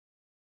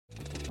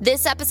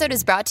This episode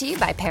is brought to you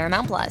by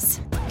Paramount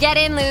Plus. Get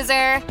in,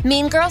 loser!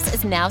 Mean Girls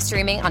is now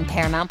streaming on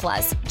Paramount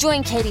Plus.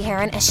 Join Katie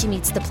Heron as she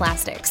meets the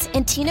plastics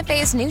in Tina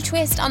Fey's new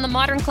twist on the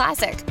modern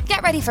classic.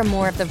 Get ready for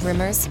more of the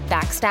rumors,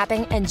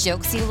 backstabbing, and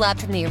jokes you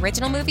loved from the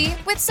original movie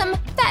with some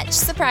fetch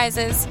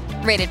surprises.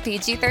 Rated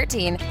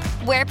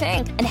PG-13. Wear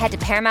pink and head to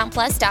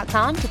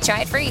ParamountPlus.com to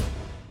try it free.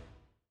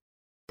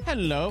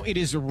 Hello, it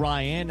is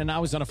Ryan, and I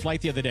was on a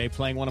flight the other day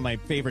playing one of my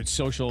favorite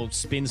social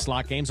spin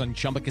slot games on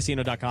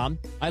ChumbaCasino.com.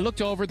 I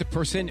looked over at the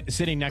person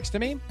sitting next to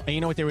me, and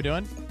you know what they were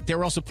doing? They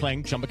were also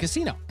playing Chumba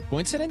Casino.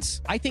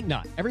 Coincidence? I think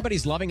not.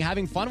 Everybody's loving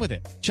having fun with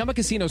it. Chumba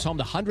Casino is home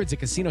to hundreds of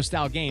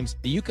casino-style games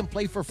that you can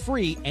play for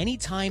free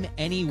anytime,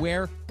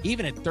 anywhere,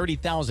 even at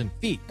 30,000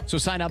 feet. So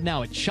sign up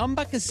now at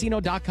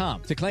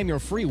ChumbaCasino.com to claim your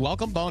free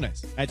welcome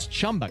bonus. That's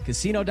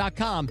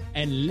ChumbaCasino.com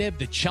and live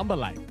the Chumba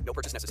life. No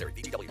purchase necessary.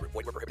 VGW. Void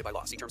where prohibited by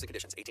law. See terms and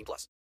conditions.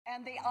 18+.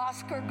 And the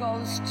Oscar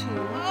goes to...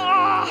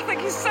 Oh,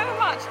 thank you so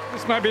much.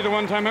 This might be the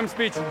one time I'm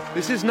speechless.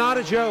 This is not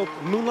a joke.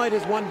 Moonlight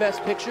has won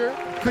Best Picture.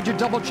 Could you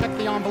double-check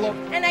the envelope?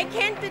 And I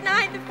can't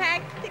deny the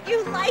fact that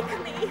you like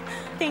me.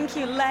 Thank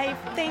you, life.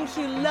 Thank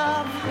you,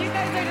 love. You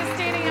guys are just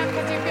standing up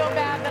because you feel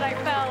bad that I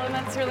fell, and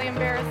that's really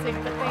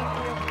embarrassing, but thank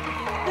you.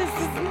 This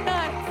is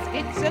nuts.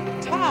 It's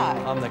a tie.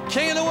 I'm the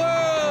king of the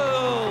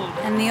world.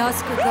 And the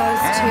Oscar goes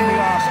to...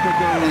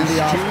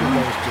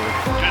 Gentlemen,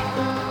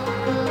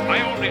 my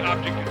only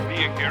object in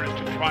being here is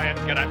to try and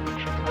get at the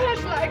truth. Where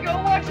shall I go?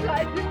 What shall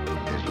I do?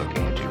 He's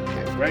looking at you,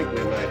 kid.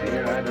 Frankly, my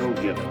dear, I don't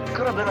give a...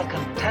 Could have been a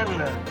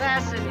contender.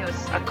 Fasten your...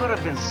 I could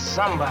have been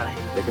somebody.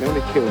 They can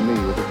only kill me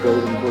with a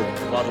golden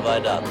bullet. What have I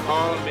done?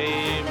 Call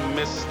me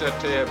Mr.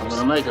 Tibbs. I'm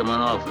gonna make him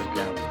an offer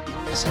again.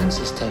 The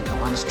census taker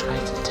once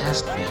tried to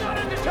test me.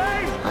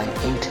 I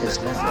ate his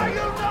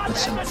liver with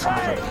some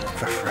Friday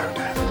For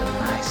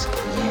Frodo. nice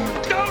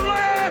Chianti. Don't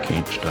laugh!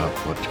 Can't stop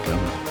what's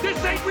coming.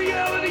 This ain't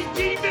reality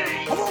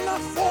TV! I will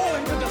not fall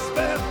into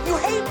despair. You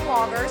hate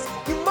bloggers.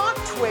 You mock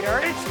Twitter.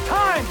 It's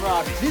time,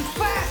 Robbie. He's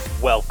back.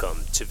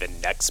 Welcome to the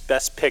Next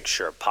Best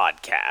Picture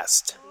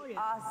podcast.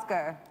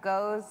 Oscar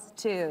goes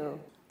to...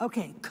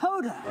 Okay,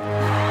 Coda.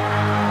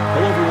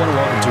 Hello, everyone, and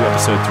welcome to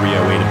episode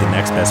 308 of the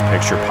Next Best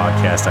Picture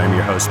podcast. I'm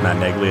your host, Matt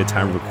Neglia.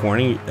 Time of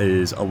recording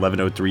is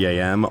 11:03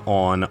 a.m.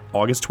 on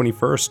August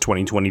 21st,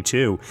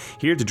 2022.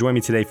 Here to join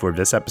me today for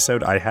this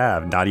episode, I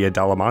have Nadia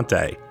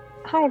Delamonte.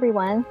 Hi,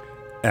 everyone.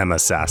 Emma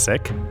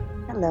Sasick.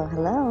 Hello,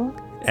 hello.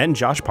 And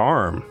Josh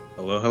Parham.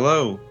 Hello,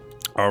 hello.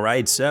 All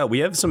right, so we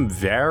have some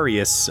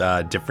various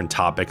different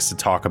topics to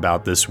talk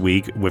about this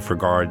week with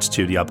regards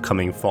to the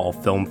upcoming fall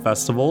film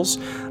festivals.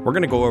 We're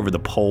going to go over the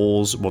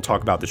polls. We'll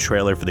talk about the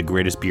trailer for The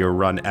Greatest Beer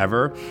Run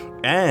Ever.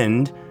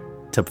 And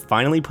to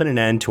finally put an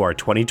end to our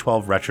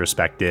 2012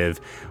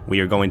 retrospective, we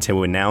are going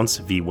to announce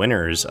the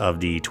winners of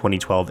the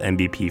 2012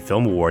 MVP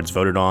Film Awards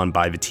voted on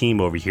by the team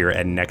over here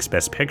at Next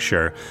Best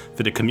Picture.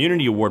 For the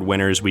Community Award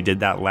winners, we did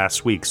that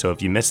last week, so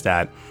if you missed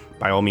that,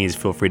 by all means,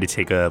 feel free to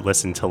take a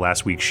listen to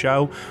last week's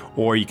show,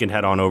 or you can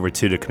head on over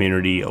to the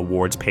Community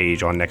Awards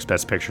page on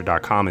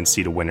nextbestpicture.com and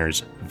see the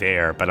winners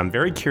there. But I'm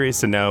very curious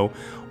to know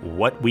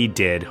what we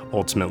did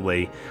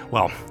ultimately.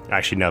 Well,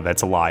 actually, no,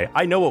 that's a lie.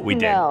 I know what we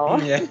did. No.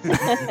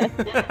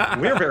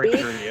 We're very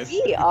curious.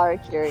 We are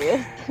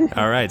curious.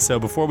 All right, so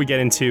before we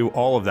get into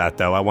all of that,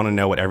 though, I want to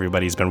know what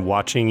everybody's been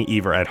watching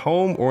either at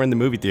home or in the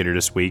movie theater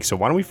this week. So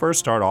why don't we first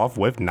start off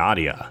with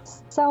Nadia?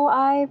 So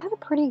I've had a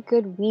pretty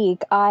good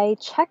week. I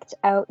checked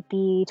out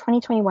the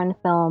 2021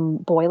 film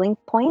Boiling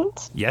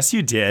Point. Yes,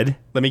 you did.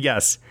 Let me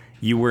guess.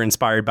 You were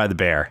inspired by The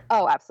Bear.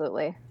 Oh,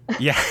 absolutely.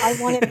 Yeah. I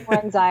wanted more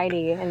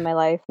anxiety in my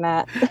life,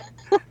 Matt.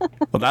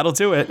 Well, that'll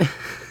do it.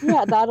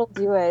 Yeah, that'll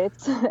do it.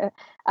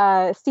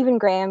 It's Stephen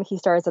Graham. He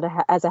stars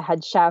as a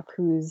head chef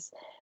who's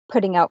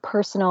putting out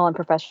personal and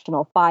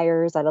professional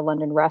fires at a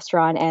London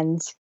restaurant.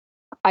 And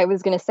I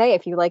was going to say,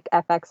 if you like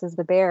FX's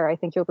The Bear, I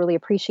think you'll really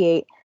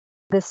appreciate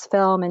this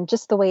film and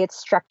just the way it's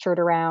structured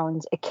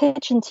around a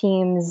kitchen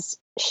team's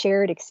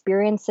shared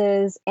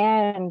experiences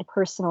and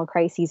personal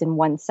crises in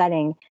one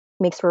setting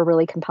makes for a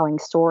really compelling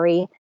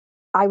story.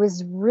 I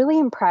was really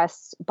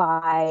impressed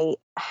by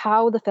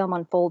how the film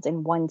unfolds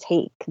in one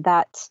take.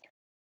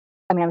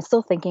 I'm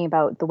still thinking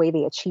about the way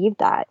they achieved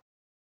that,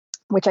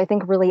 which I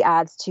think really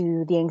adds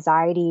to the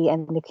anxiety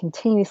and the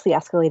continuously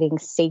escalating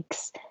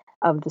stakes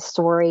of the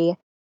story.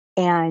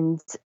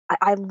 And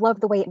I love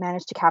the way it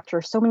managed to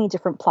capture so many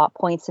different plot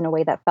points in a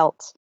way that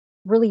felt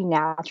really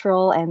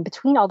natural. And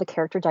between all the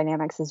character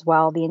dynamics as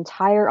well, the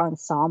entire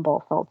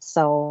ensemble felt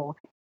so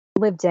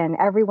lived in.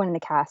 Everyone in the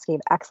cast gave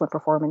excellent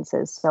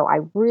performances. So I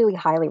really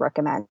highly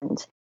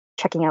recommend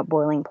checking out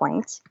Boiling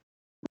Point.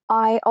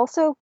 I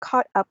also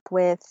caught up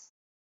with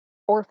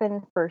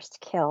Orphan First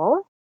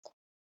Kill,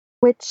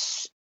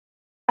 which,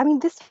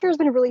 this year has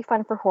been really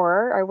fun for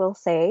horror, I will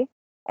say.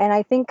 And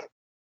I think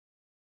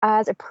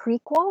as a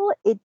prequel,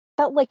 it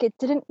felt like it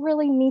didn't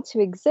really need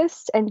to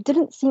exist and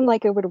didn't seem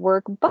like it would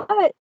work.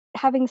 But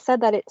having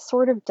said that, it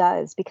sort of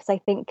does, because I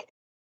think,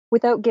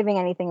 without giving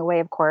anything away,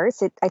 of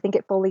course, I think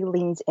it fully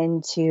leans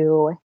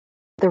into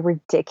the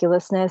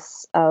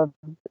ridiculousness of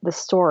the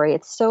story.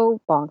 It's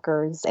so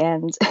bonkers.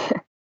 And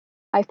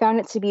I found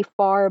it to be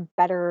far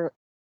better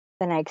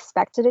than I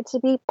expected it to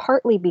be,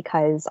 partly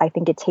because I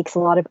think it takes a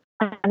lot of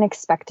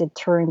unexpected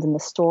turns in the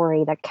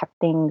story that kept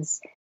things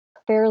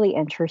fairly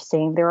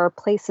interesting. There are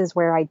places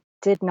where I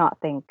did not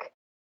think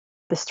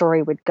the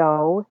story would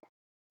go,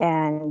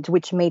 and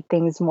which made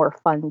things more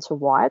fun to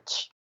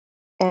watch.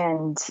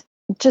 And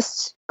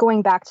just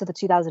going back to the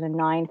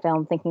 2009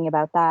 film, thinking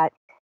about that,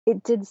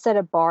 it did set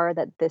a bar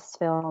that this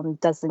film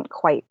doesn't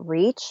quite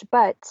reach,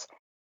 but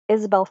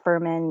Isabel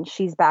Fuhrman,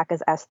 she's back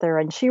as Esther,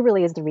 and she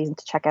really is the reason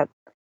to check out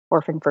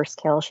Orphan First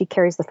Kill. She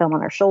carries the film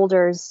on her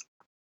shoulders.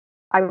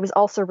 I was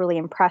also really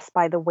impressed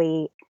by the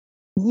way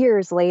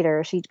years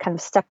later she kind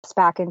of steps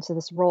back into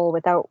this role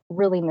without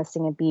really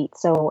missing a beat.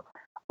 So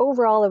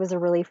overall, it was a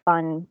really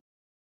fun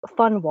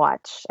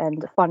watch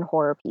and a fun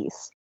horror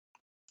piece.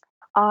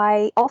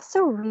 I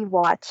also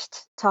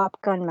rewatched Top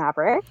Gun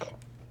Maverick.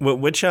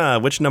 Which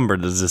number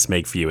does this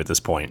make for you at this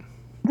point?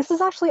 This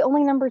is actually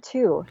only number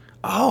 2.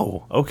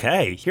 Oh,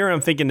 okay. Here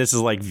I'm thinking this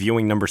is like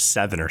viewing number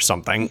 7 or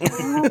something.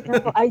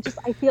 No, I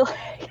feel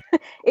like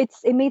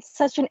it made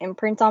such an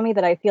imprint on me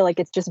that I feel like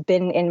it's just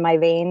been in my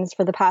veins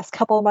for the past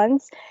couple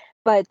months.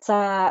 But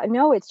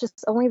no, it's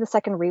just only the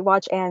second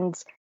rewatch, and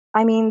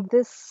I mean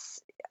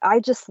I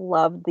just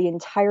love the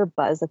entire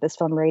buzz that this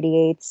film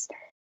radiates.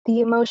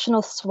 The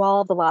emotional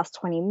swell of the last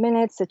 20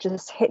 minutes, it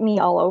just hit me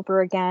all over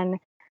again.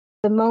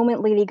 The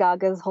moment Lady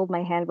Gaga's Hold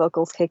My Hand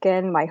vocals kick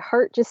in, my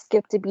heart just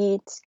skipped a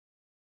beat.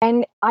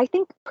 And I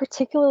think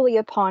particularly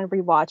upon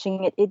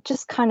rewatching it, it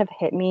just kind of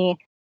hit me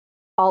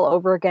all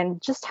over again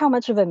just how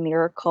much of a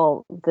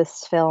miracle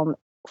this film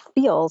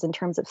feels in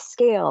terms of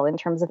scale, in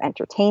terms of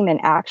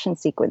entertainment, action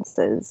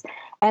sequences,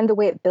 and the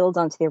way it builds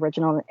onto the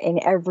original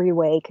in every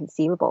way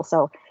conceivable.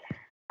 So,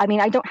 I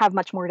mean, I don't have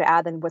much more to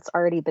add than what's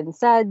already been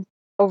said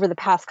over the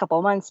past couple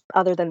of months,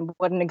 other than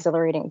what an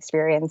exhilarating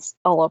experience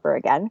all over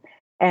again.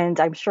 And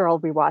I'm sure I'll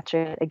rewatch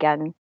it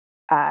again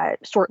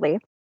shortly.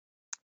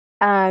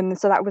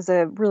 So that was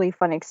a really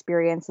fun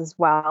experience as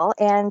well.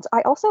 And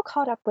I also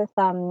caught up with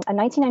a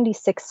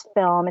 1996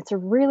 film. It's a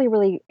really,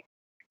 really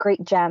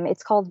great gem.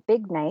 It's called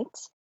Big Night.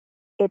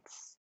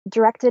 It's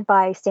directed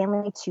by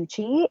Stanley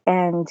Tucci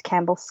and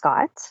Campbell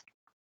Scott.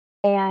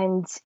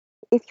 And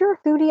if you're a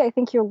foodie, I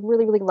think you'll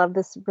really, really love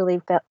this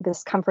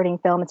this comforting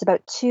film. It's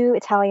about 2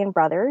 Italian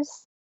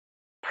brothers,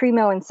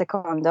 Primo and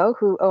Secondo,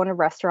 who own a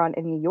restaurant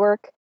in New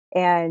York.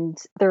 And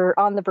they're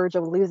on the verge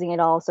of losing it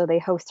all. So they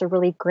host a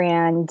really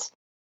grand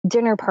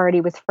dinner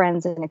party with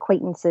friends and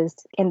acquaintances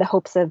in the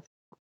hopes of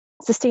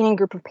sustaining a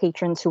group of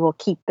patrons who will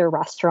keep their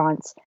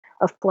restaurants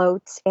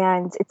afloat.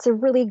 And it's a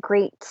really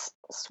great,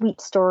 sweet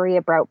story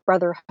about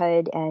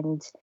brotherhood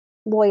and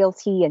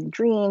loyalty and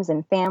dreams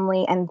and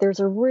family. And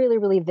there's a really,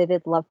 really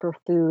vivid love for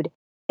food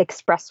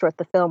expressed throughout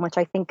the film, which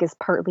I think is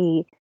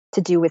partly to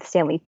do with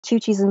Stanley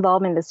Tucci's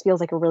involvement. This feels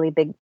like a really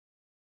big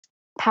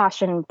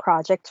passion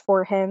project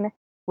for him,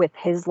 with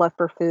his love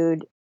for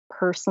food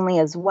personally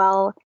as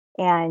well.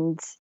 And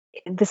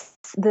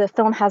the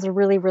film has a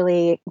really,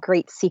 really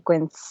great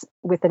sequence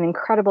with an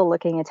incredible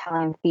looking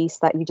Italian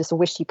feast that you just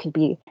wish you could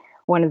be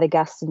one of the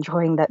guests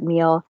enjoying that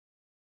meal.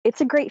 It's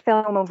a great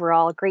film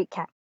overall, great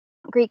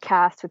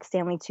cast with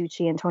Stanley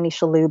Tucci and Tony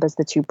Shalhoub as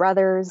the 2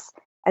 brothers.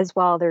 As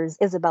well, there's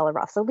Isabella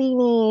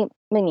Rossellini,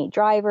 Minnie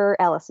Driver,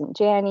 Allison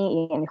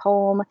Janney, Ian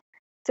Holm.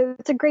 So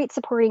it's a great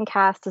supporting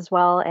cast as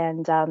well,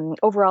 and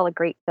overall a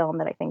great film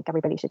that I think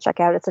everybody should check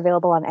out. It's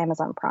available on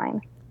Amazon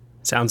Prime.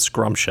 Sounds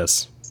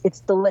scrumptious.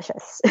 It's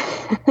delicious.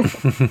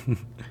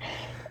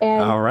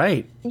 And, all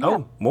right. Yeah.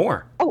 Oh,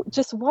 more. Oh,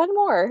 just one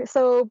more.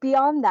 So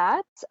beyond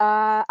that,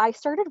 I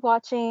started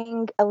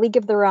watching A League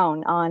of Their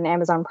Own on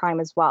Amazon Prime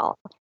as well.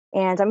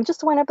 And I'm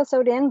just 1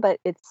 episode in, but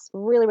it's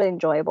really, really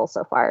enjoyable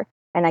so far.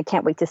 And I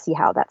can't wait to see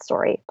how that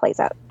story plays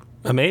out.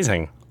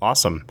 Amazing.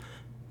 Awesome.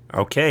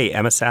 Okay,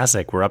 Emma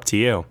Sasek, we're up to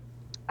you.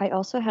 I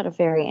also had a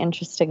very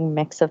interesting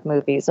mix of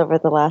movies over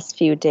the last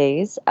few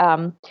days.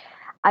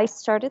 I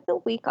started the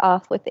week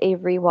off with a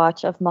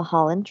rewatch of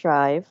Mulholland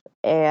Drive,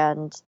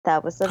 and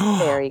that was a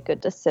very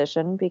good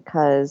decision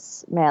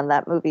because, man,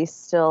 that movie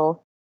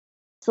still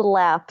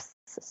slaps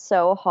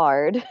so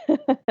hard.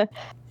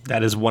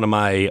 That is one of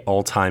my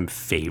all-time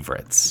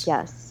favorites.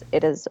 Yes,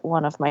 it is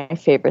one of my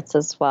favorites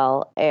as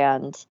well.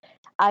 And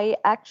I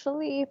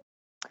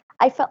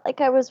felt like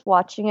I was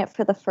watching it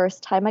for the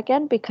first time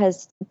again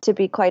because, to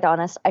be quite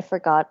honest, I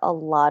forgot a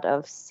lot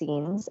of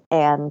scenes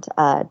and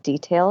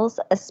details,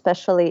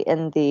 especially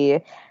in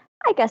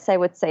I guess I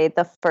would say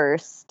the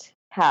first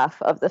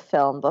half of the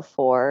film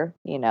before,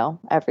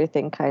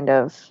 everything kind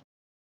of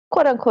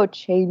quote unquote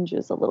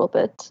changes a little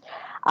bit.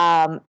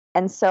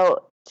 And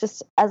so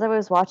just as I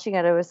was watching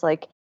it, I was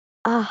like,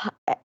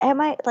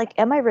 am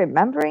I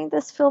remembering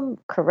this film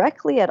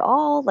correctly at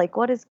all? Like,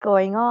 what is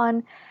going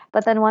on?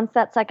 But then once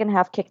that second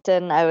half kicked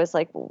in, I was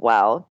like,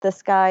 wow,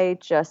 this guy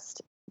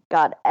just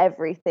got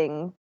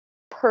everything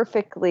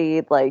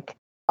perfectly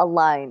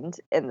aligned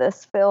in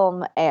this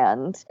film.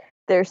 And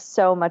there's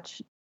so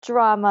much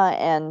drama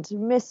and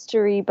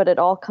mystery, but it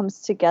all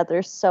comes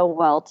together so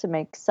well to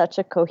make such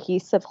a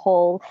cohesive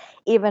whole,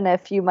 even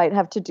if you might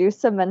have to do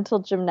some mental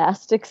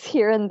gymnastics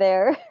here and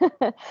there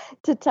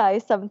to tie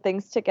some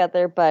things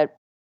together. But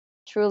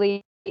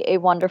truly a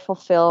wonderful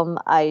film.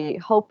 I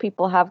hope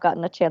people have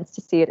gotten a chance to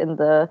see it in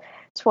the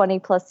 20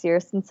 plus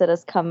years since it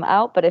has come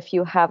out. But if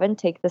you haven't,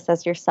 take this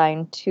as your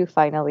sign to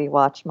finally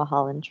watch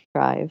Mulholland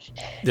Drive.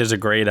 There's a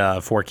great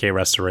 4K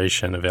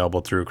restoration available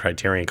through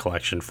Criterion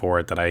Collection for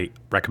it that I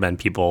recommend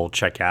people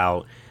check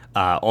out.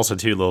 Also,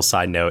 too, little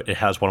side note, it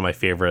has one of my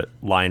favorite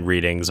line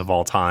readings of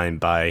all time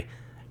by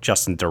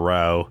Justin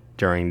Theroux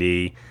during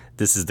the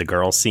 "This Is the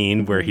Girl"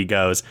 scene where he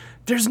goes,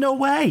 "There's no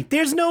way!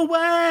 There's no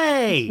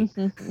way!"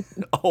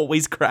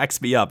 Always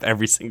cracks me up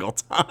every single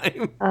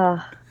time.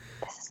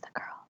 This is the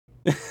girl.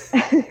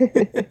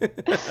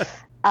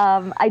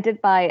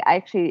 I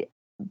actually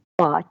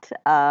bought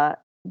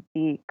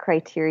the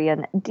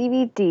Criterion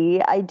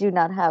DVD. I do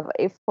not have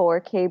a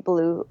 4K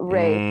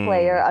Blu-ray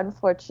player,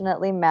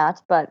 unfortunately,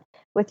 Matt, but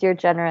with your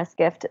generous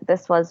gift,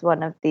 this was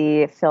one of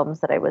the films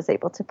that I was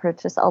able to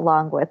purchase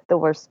along with The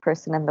Worst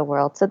Person in the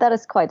World. So that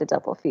is quite a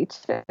double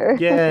feature.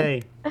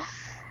 Yay.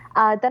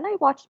 Then I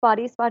watched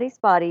Bodies, Bodies,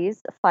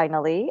 Bodies,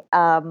 finally.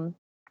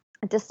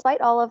 Despite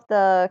all of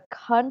the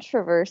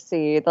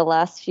controversy the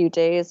last few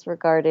days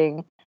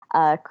regarding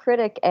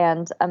Critic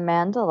and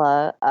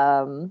Amandla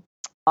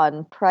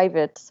on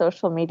private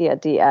social media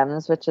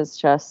DMs, which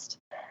is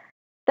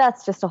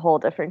that's just a whole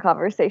different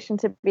conversation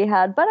to be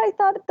had. But I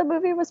thought the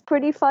movie was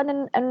pretty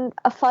fun and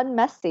a fun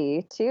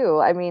messy,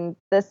 too. I mean,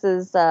 this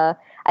is, I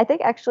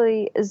think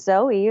actually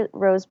Zoe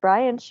Rose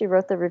Bryant, she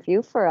wrote the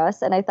review for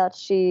us, and I thought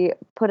she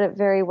put it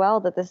very well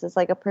that this is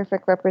like a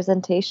perfect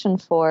representation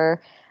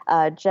for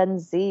Gen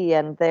Z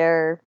and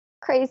their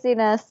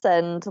craziness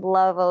and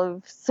love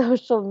of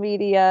social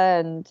media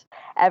and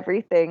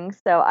everything.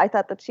 So I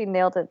thought that she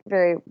nailed it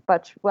very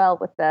much well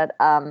with that.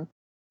 I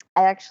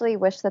actually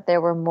wish that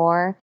there were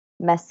more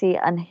messy,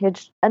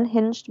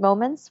 unhinged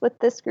moments with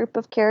this group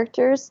of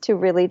characters to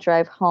really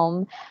drive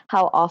home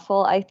how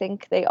awful I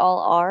think they all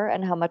are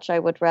and how much I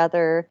would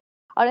rather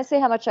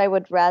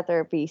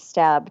be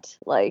stabbed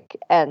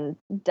and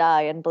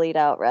die and bleed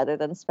out rather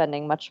than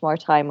spending much more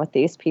time with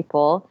these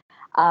people.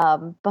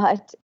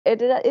 But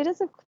it is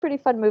a pretty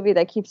fun movie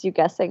that keeps you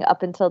guessing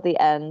up until the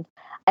end.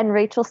 And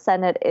Rachel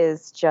Sennett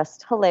is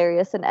just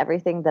hilarious in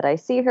everything that I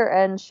see her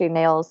in. She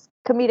nails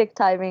comedic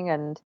timing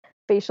and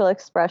facial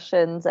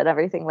expressions and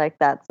everything like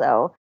that.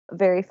 So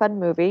very fun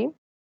movie.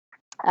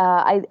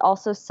 I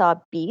also saw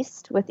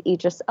Beast with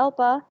Idris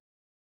Elba.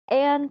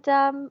 And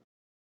I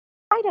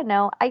don't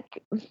know.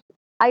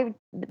 I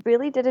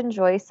really did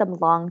enjoy some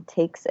long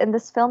takes in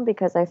this film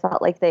because I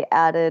felt like they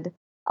added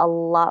a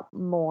lot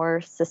more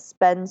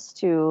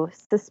suspenseful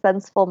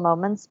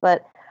moments.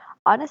 But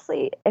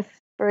honestly, if,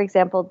 for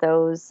example,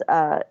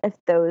 if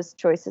those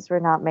choices were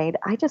not made,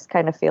 I just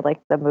kind of feel like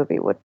the movie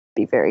would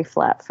be very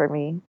flat for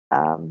me.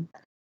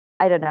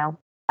 I don't know.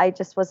 I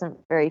just wasn't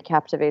very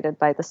captivated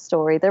by the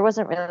story. There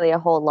wasn't really a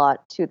whole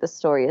lot to the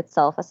story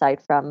itself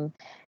aside from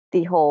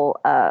the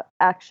whole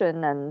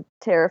action and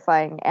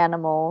terrifying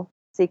animal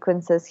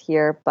sequences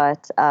here.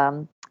 But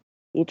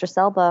Idris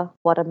Elba,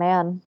 what a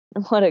man.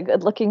 What a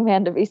good-looking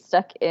man to be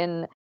stuck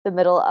in the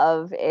middle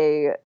of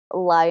a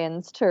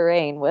lion's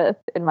terrain with,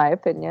 in my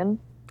opinion.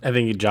 I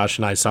think Josh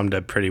and I summed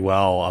it pretty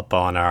well up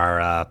on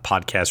our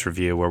podcast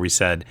review where we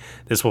said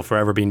this will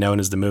forever be known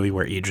as the movie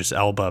where Idris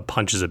Elba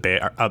punches a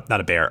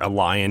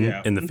lion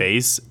in the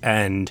face.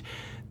 And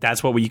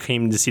that's what we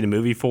came to see the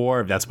movie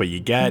for. That's what you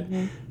get.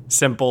 Mm-hmm.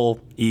 Simple,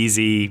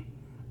 easy,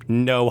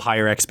 no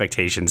higher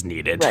expectations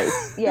needed. Right.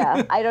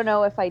 Yeah. I don't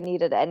know if I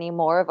needed any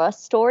more of a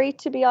story,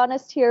 to be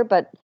honest here,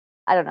 but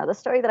I don't know. The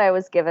story that I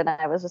was given,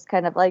 I was just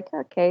kind of like,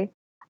 okay.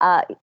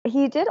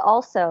 He did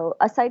also,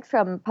 aside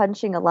from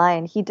punching a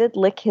lion, he did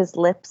lick his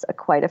lips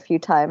quite a few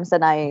times,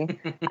 and I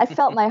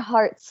felt my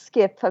heart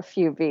skip a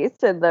few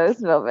beats in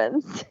those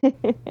moments.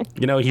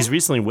 He's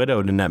recently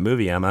widowed in that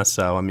movie, Emma,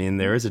 so, I mean,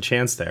 there is a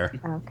chance there.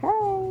 Okay.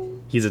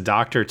 He's a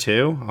doctor,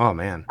 too? Oh,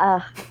 man.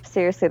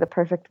 Seriously, the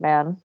perfect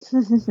man.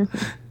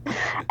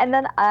 And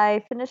then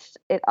I finished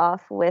it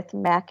off with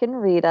Mac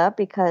and Rita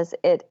because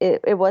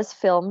it was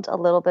filmed a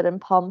little bit in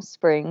Palm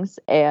Springs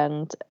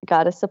and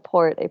got to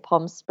support a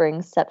Palm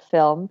Springs set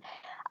film.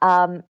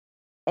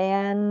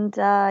 And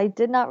I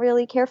did not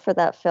really care for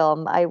that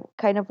film. I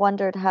kind of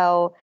wondered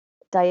how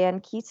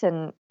Diane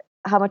Keaton,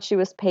 how much she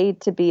was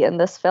paid to be in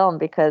this film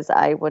because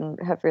I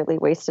wouldn't have really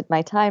wasted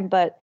my time.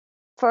 But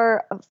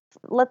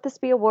let this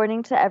be a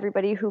warning to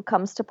everybody who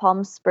comes to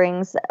Palm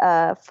Springs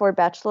for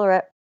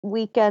bachelorette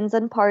weekends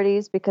and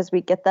parties because we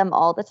get them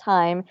all the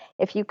time.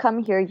 If you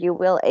come here, you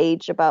will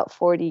age about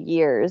 40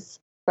 years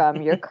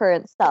from your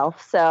current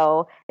self.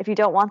 So if you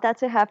don't want that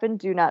to happen,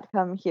 do not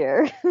come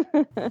here.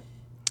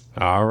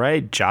 All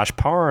right, Josh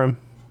Parham.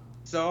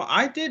 So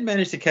I did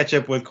manage to catch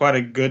up with quite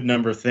a good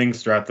number of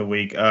things throughout the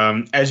week.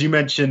 As you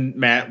mentioned,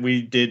 Matt,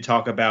 we did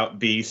talk about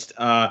Beast,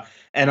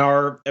 and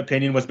our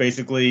opinion was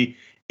basically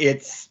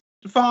it's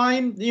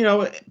fine,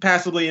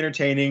 passably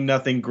entertaining,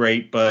 nothing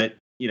great, but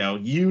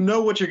you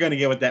know what you're going to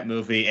get with that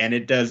movie, and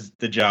it does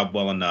the job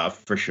well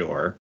enough for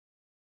sure.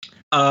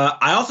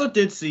 I also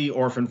did see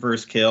Orphan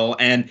First Kill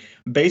and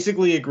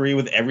basically agree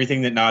with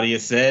everything that Nadia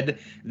said.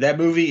 That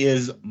movie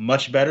is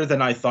much better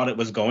than I thought it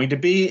was going to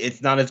be.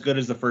 It's not as good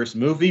as the first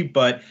movie,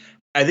 but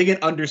I think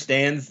it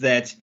understands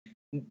that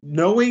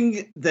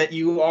knowing that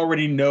you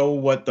already know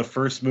what the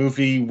first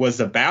movie was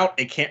about,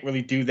 it can't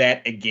really do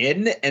that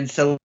again. And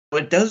so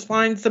it does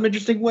find some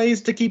interesting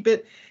ways to keep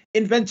it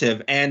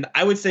inventive. And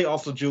I would say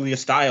also Julia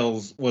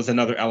Stiles was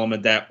another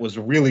element that was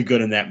really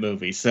good in that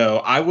movie. So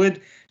I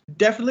would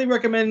definitely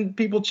recommend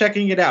people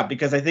checking it out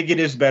because I think it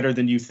is better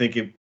than you think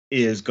it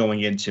is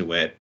going into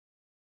it.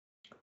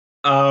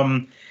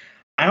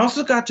 I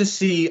also got to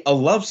see A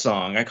Love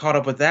Song. I caught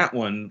up with that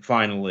one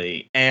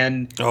finally.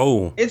 And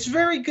it's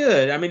very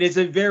good. I mean, it's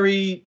a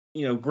very,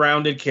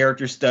 grounded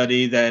character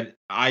study that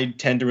I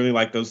tend to really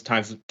like those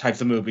types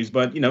of movies,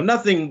 but,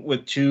 nothing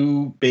with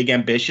too big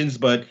ambitions,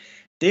 but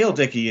Dale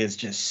Dickey is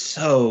just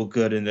so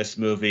good in this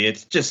movie.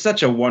 It's just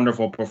such a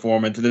wonderful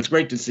performance, and it's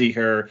great to see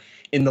her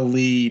in the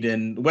lead.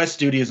 And Wes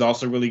Studi is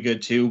also really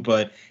good too.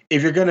 But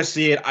if you're going to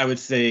see it, I would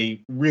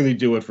say really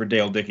do it for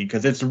Dale Dickey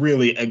because it's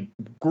really a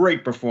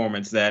great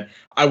performance that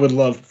I would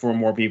love for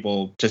more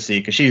people to see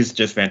because she's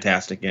just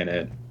fantastic in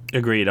it.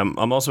 Agreed.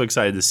 I'm also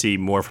excited to see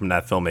more from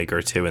that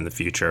filmmaker too in the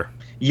future.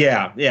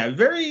 Yeah.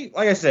 Very,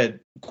 like I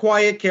said,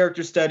 quiet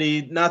character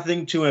study,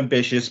 nothing too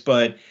ambitious,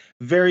 but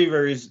very,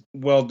 very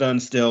well done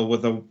still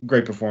with a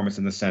great performance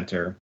in the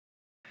center.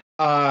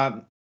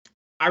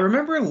 I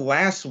remember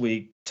last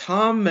week,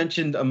 Tom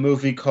mentioned a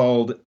movie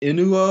called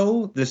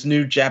Inuo, this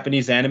new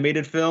Japanese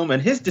animated film,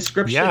 and his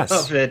description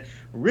of it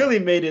really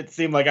made it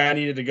seem like I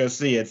needed to go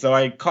see it. So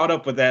I caught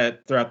up with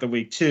that throughout the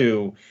week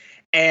too.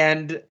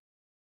 And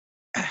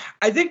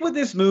I think with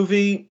this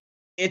movie,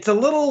 it's a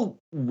little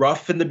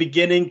rough in the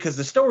beginning because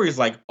the story is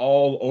like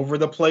all over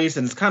the place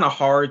and it's kind of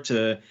hard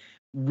to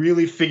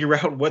really figure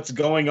out what's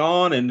going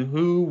on and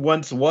who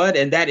wants what.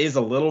 And that is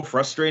a little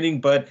frustrating,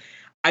 but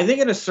I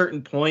think at a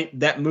certain point,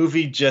 that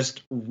movie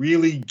just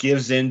really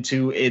gives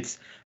into its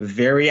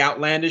very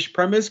outlandish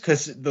premise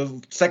because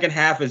the second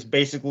half is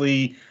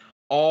basically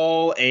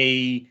all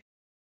a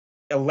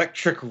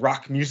electric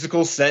rock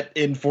musical set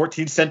in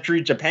 14th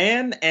century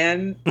Japan.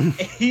 And,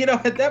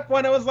 at that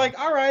point, I was like,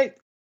 all right,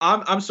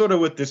 I'm sort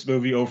of with this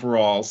movie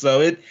overall.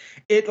 So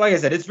it like I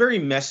said, it's very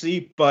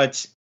messy,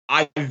 but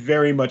I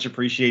very much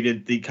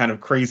appreciated the kind of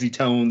crazy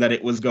tone that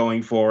it was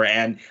going for,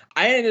 and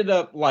I ended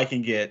up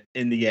liking it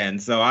in the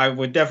end. So I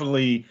would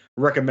definitely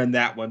recommend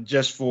that one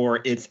just for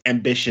its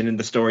ambition in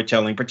the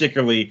storytelling,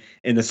 particularly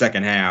in the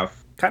second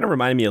half. Kind of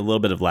reminded me a little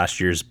bit of last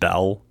year's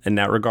Belle in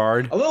that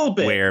regard. A little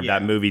bit, where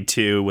that movie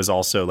too was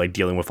also like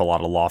dealing with a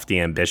lot of lofty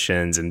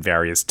ambitions and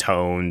various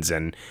tones,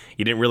 and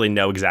you didn't really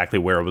know exactly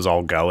where it was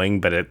all going,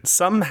 but it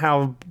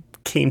somehow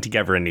came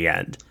together in the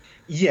end.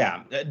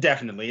 Yeah,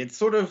 definitely. It's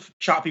sort of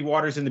choppy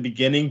waters in the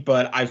beginning,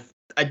 but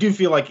I do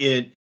feel like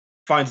it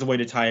finds a way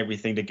to tie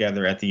everything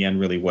together at the end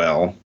really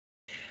well.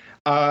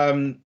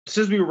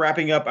 Since we were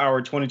wrapping up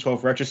our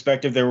 2012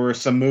 retrospective, there were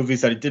some movies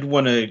that I did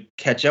want to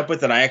catch up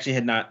with that I actually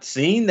had not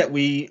seen that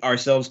we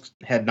ourselves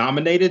had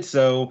nominated.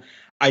 So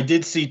I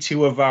did see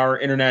two of our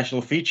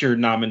international feature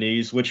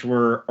nominees, which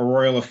were A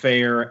Royal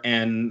Affair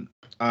and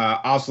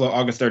Oslo,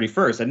 August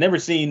 31st. I'd never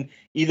seen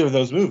either of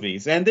those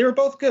movies, and they were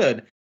both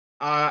good.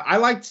 I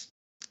liked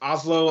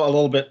Oslo a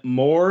little bit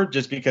more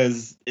just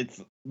because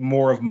it's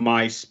more of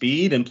my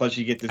speed, and plus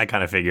you get this. I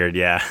kind of figured,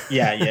 yeah.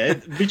 yeah.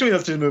 Between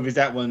those two movies,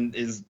 that one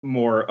is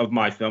more of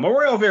my film. A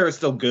Royal Affair is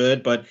still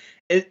good, but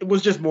it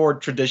was just more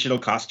traditional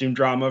costume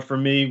drama for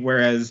me,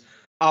 whereas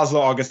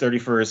Oslo, August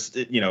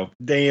 31st,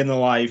 day in the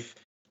life,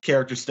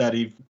 character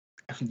study,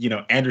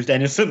 Anders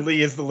Danielson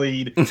Lee is the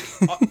lead,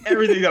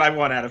 everything that I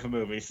want out of a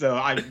movie. So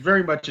I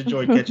very much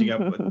enjoyed catching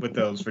up with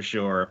those for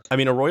sure. I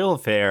mean, A Royal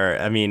Affair,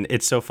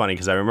 it's so funny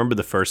because I remember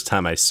the first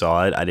time I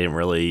saw it, I didn't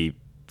really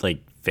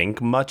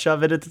think much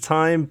of it at the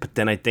time. But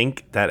then I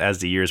think that as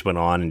the years went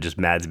on and just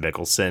Mads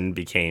Mikkelsen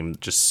became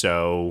just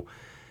so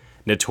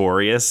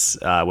notorious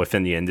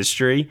within the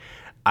industry,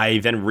 I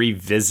then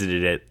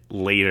revisited it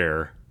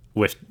later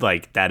with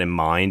that in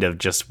mind of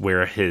just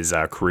where his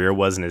career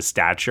was and his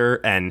stature.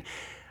 And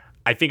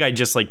I think I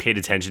just paid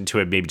attention to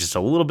it maybe just a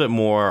little bit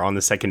more on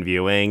the second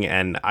viewing,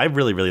 and I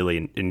really,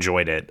 really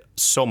enjoyed it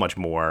so much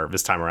more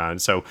this time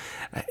around. So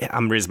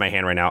I'm raising my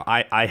hand right now.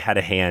 I had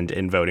a hand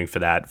in voting for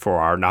that for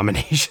our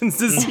nominations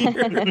this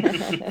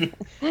year.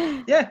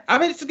 Yeah,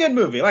 it's a good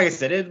movie. Like I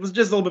said, it was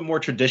just a little bit more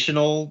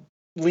traditional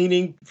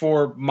leaning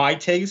for my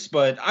taste,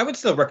 but I would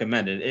still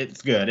recommend it.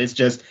 It's good. It's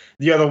just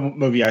the other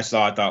movie I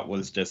saw I thought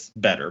was just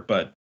better,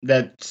 but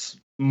that's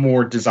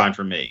more designed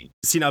for me.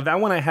 See, now that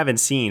one I haven't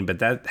seen, but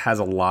that has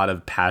a lot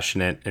of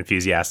passionate,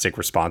 enthusiastic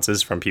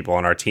responses from people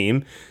on our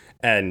team.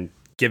 And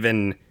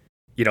given,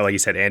 like you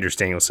said, Anders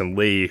Danielson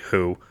Lee,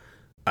 who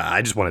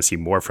I just want to see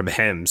more from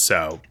him.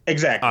 So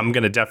exactly, I'm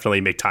going to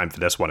definitely make time for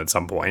this one at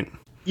some point.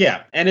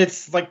 Yeah. And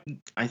it's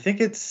I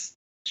think it's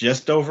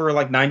just over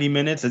 90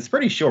 minutes. It's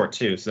pretty short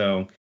too.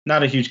 So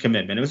not a huge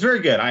commitment. It was very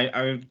good.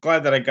 I'm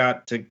glad that I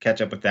got to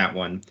catch up with that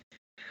one.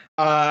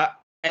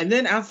 And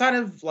then outside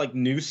of like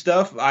new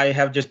stuff, I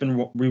have just been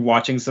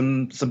rewatching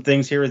some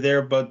things here or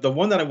there. But the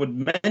one that I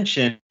would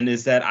mention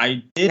is that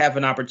I did have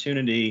an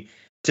opportunity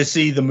to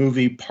see the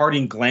movie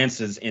Parting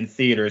Glances in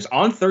theaters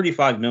on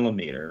 35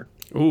 millimeter,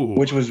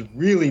 which was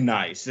really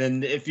nice.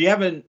 And if you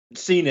haven't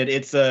seen it,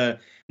 it's a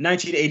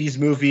 1980s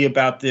movie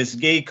about this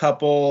gay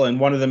couple, and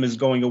one of them is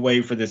going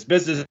away for this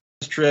business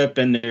trip,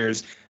 and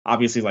there's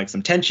obviously like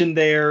some tension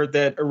there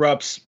that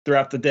erupts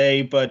throughout the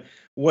day. But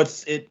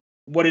what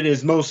it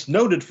is most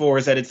noted for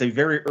is that it's a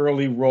very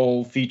early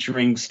role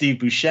featuring Steve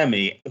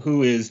Buscemi,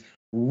 who is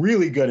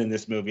really good in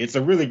this movie. It's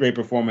a really great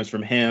performance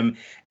from him.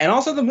 And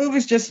also the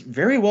movie's just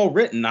very well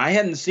written. I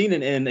hadn't seen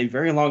it in a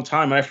very long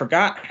time, and I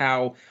forgot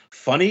how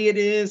funny it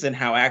is and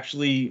how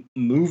actually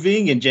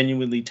moving and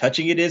genuinely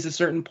touching it is at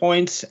certain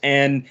points.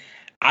 And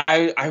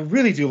I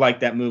really do like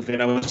that movie,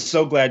 and I was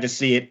so glad to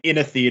see it in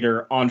a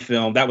theater on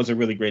film. That was a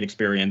really great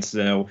experience.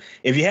 So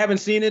if you haven't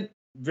seen it,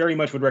 very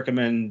much would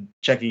recommend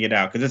checking it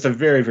out because it's a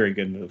very, very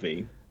good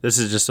movie. This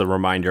is just a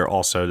reminder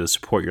also to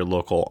support your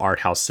local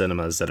art house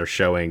cinemas that are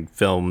showing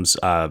films,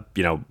 that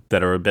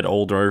are a bit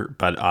older,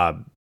 but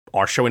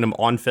are showing them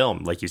on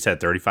film. Like you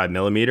said, 35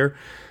 millimeter.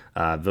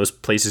 Those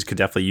places could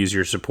definitely use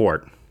your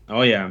support.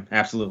 Oh, yeah,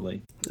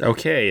 absolutely.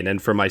 Okay, and then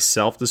for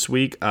myself this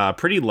week,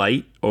 pretty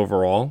light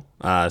overall.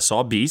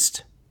 Saw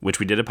Beast, which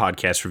we did a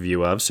podcast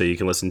review of, so you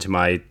can listen to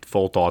my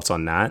full thoughts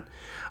on that.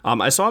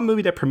 I saw a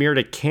movie that premiered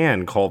at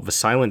Cannes called The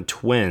Silent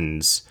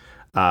Twins.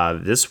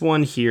 This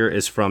one here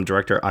is from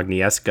director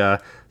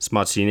Agnieszka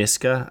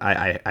Smoczyńska.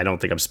 I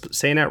don't think I'm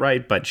saying that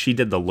right, but she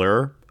did The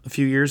Lure a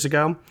few years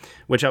ago,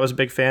 which I was a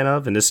big fan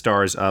of. And this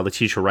stars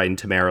Letitia Wright and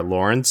Tamara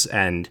Lawrence.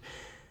 And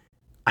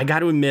I got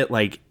to admit,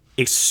 like,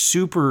 a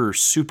super,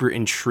 super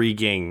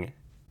intriguing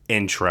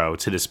intro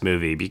to this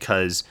movie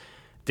because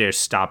there's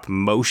stop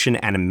motion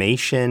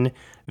animation.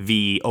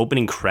 The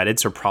opening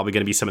credits are probably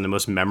going to be some of the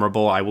most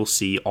memorable I will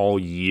see all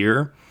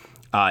year.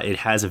 It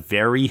has a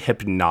very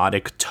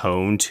hypnotic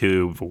tone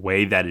to the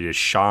way that it is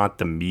shot,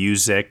 the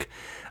music,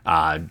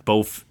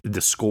 both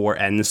the score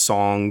and the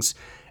songs.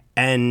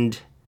 And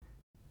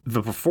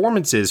the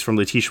performances from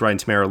Letitia Wright and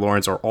Tamara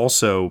Lawrence are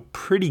also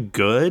pretty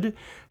good.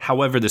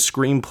 However, the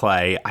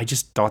screenplay, I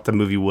just thought the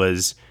movie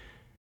was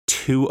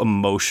too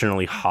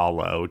emotionally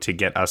hollow to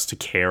get us to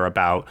care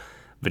about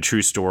the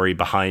true story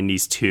behind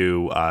these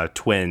two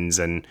twins.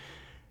 And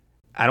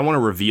I don't want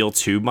to reveal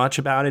too much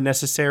about it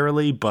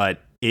necessarily,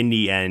 but in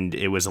the end,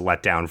 it was a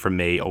letdown for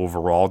me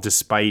overall,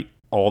 despite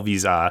all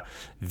these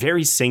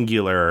very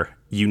singular,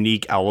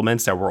 unique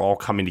elements that were all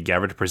coming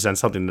together to present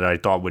something that I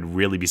thought would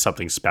really be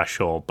something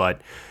special.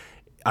 But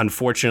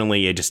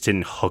unfortunately, it just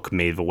didn't hook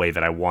me the way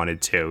that I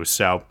wanted to.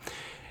 So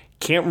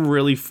can't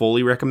really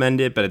fully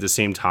recommend it, but at the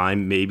same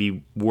time,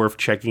 maybe worth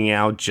checking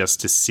out just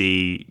to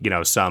see,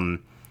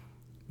 some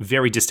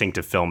very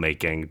distinctive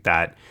filmmaking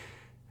that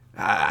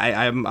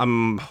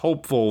I'm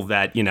hopeful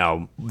that,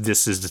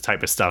 this is the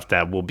type of stuff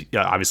that we'll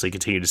obviously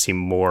continue to see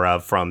more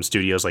of from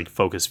studios like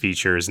Focus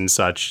Features and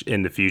such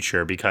in the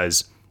future,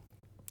 because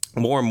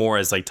more and more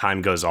as like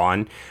time goes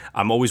on,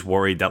 I'm always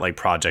worried that like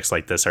projects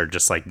like this are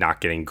just like not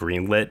getting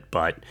greenlit,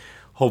 but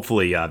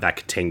hopefully that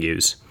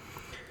continues.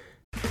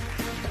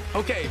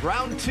 Okay,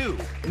 round two.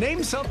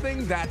 Name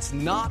something that's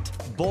not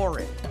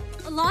boring.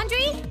 A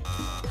laundry?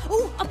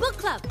 Ooh, a book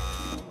club.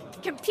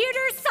 Computer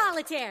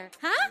solitaire,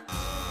 huh?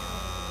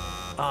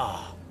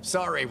 Ah,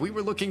 sorry, we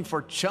were looking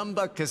for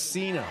Chumba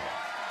Casino.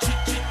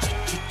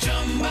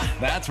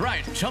 That's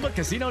right,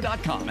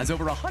 ChumbaCasino.com has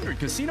over 100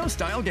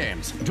 casino-style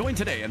games. Join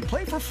today and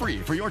play for free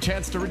for your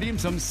chance to redeem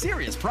some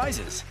serious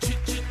prizes.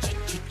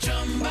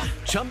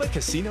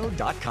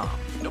 ChumbaCasino.com.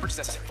 No purchase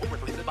necessary. Void where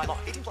prohibited by law.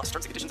 18+. Terms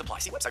and conditions apply.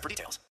 See website for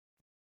details.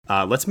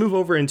 Let's move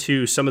over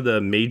into some of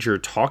the major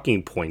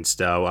talking points,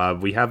 though.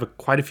 We have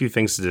quite a few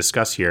things to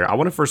discuss here. I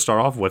want to first start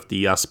off with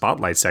the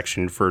spotlight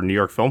section for New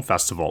York Film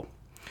Festival.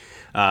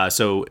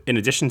 So in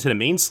addition to the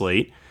main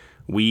slate,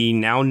 we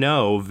now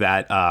know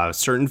that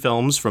certain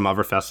films from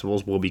other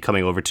festivals will be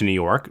coming over to New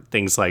York,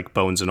 things like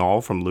Bones and All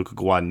from Luca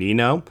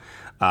Guadagnino.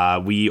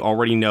 We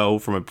already know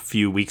from a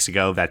few weeks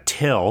ago that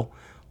Till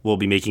will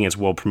be making its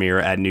world premiere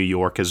at New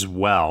York as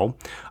well.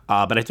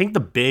 But I think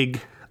the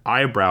big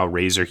eyebrow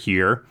raiser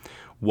here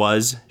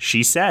was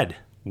She Said,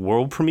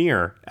 world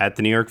premiere at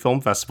the New York Film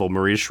Festival.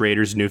 Maria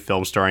Schrader's new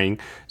film starring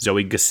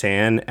Zoe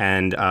Kazan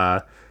and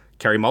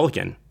Carey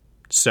Mulligan.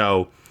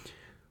 So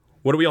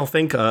what do we all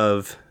think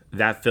of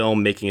that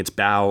film making its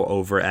bow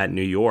over at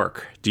New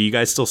York? Do you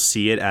guys still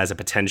see it as a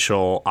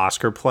potential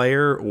Oscar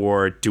player,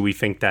 or do we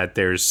think that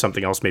there's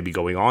something else maybe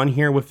going on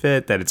here with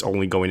it, that it's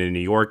only going to New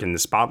York in the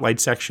spotlight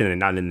section and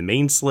not in the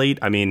main slate?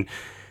 I mean,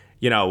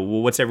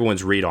 what's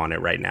everyone's read on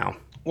it right now?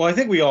 Well, I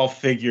think we all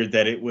figured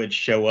that it would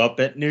show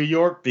up at New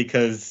York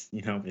because,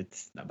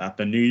 it's about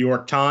the New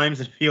York Times.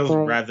 It feels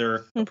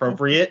rather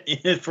appropriate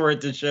for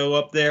it to show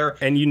up there.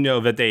 And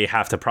that they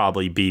have to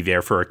probably be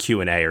there for a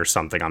Q&A or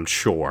something, I'm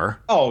sure.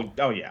 Oh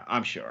yeah,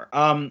 I'm sure.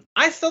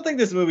 I still think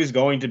this movie is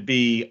going to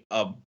be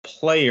a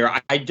player.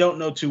 I don't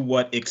know to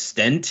what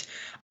extent.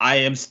 I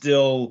am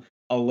still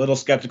a little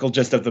skeptical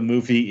just of the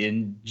movie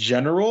in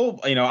general.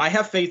 I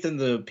have faith in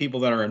the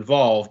people that are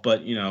involved,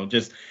 but,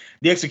 just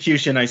the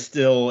execution, I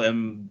still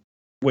am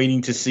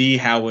waiting to see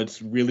how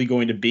it's really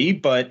going to be.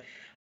 But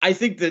I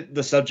think that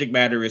the subject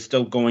matter is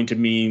still going to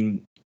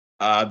mean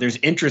there's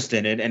interest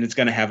in it and it's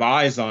going to have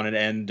eyes on it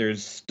and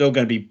there's still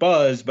going to be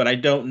buzz. But I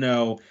don't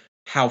know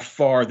how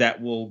far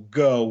that will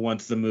go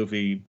once the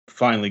movie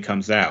finally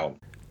comes out.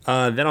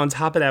 Then on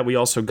top of that, we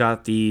also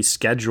got the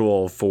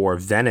schedule for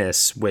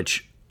Venice,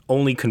 which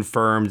only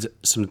confirmed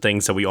some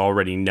things that we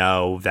already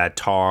know, that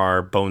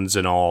Tar, Bones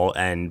and All,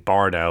 and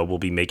Bardo will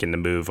be making the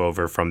move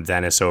over from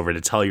Venice over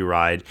to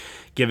Telluride,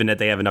 given that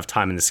they have enough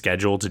time in the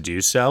schedule to do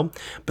so.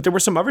 But there were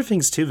some other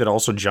things, too, that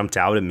also jumped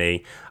out at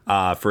me.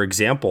 For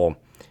example,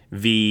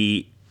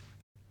 the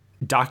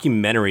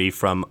documentary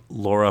from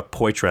Laura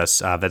Poitras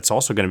that's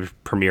also going to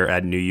premiere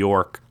at New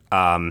York,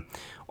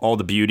 All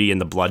the Beauty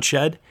and the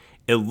Bloodshed.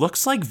 It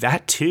looks like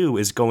that, too,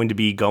 is going to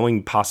be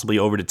going possibly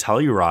over to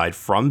Telluride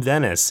from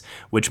Venice,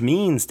 which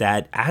means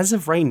that as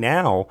of right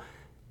now,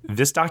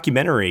 this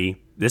documentary,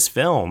 this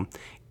film,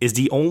 is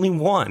the only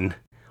one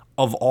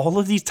of all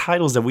of these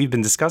titles that we've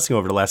been discussing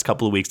over the last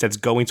couple of weeks that's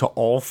going to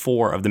all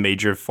 4 of the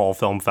major fall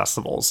film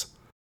festivals.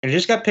 And it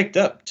just got picked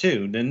up,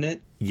 too, didn't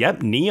it?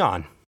 Yep,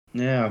 Neon.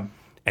 Yeah.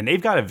 And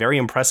they've got a very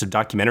impressive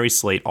documentary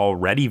slate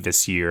already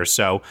this year,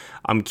 so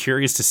I'm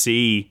curious to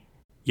see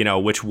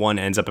which one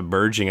ends up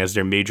emerging as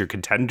their major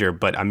contender.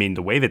 But I mean,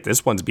 the way that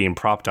this one's being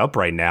propped up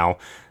right now,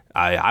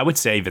 I would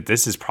say that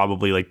this is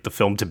probably like the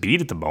film to beat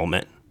at the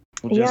moment.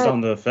 Well, just on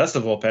the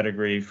festival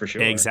pedigree, for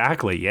sure.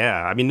 Exactly,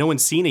 yeah. I mean, no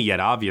one's seen it yet,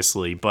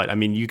 obviously. But I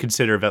mean, you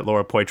consider that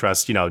Laura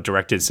Poitras,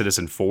 directed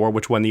Citizen4,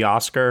 which won the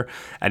Oscar.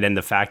 And then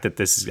the fact that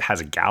this has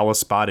a gala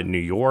spot in New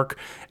York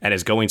and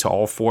is going to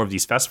all 4 of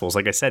these festivals.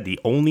 Like I said, the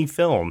only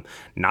film,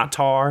 not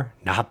Tar,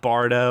 not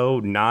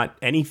Bardo, not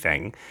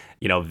anything,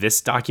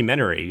 this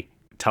documentary,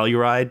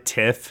 Telluride,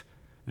 TIFF,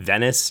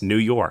 Venice, New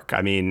York.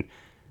 I mean,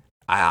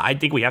 I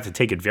think we have to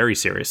take it very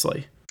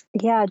seriously.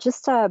 Yeah,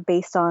 just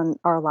based on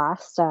our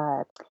last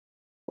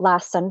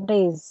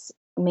Sunday's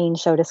main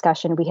show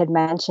discussion, we had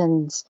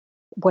mentioned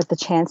what the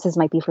chances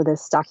might be for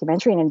this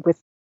documentary. And with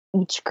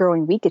each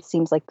growing week, it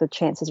seems like the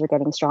chances are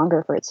getting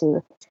stronger for it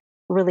to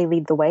really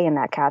lead the way in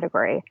that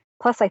category.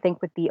 Plus, I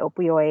think with the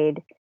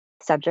opioid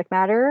subject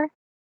matter,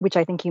 which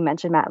I think you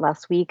mentioned, Matt,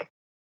 last week,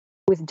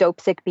 with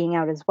Dopesick being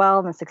out as well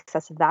and the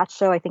success of that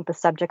show, I think the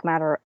subject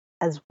matter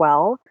as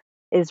well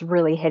is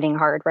really hitting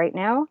hard right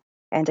now.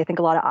 And I think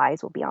a lot of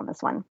eyes will be on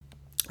this one.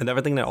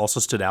 Another thing that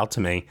also stood out to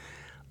me,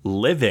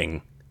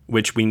 Living,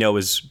 which we know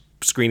is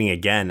screening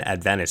again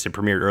at Venice. It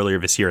premiered earlier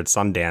this year at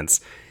Sundance.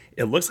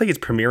 It looks like it's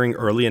premiering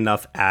early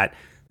enough at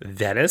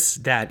Venice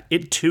that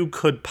it too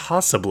could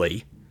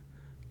possibly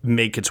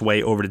make its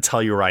way over to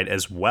Telluride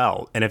as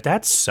well. And if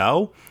that's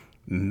so,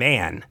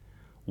 man,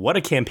 what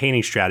a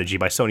campaigning strategy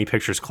by Sony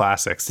Pictures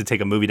Classics to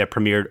take a movie that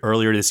premiered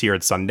earlier this year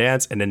at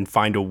Sundance and then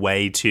find a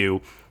way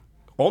to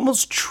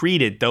almost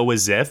treat it, though,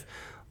 as if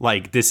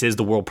like this is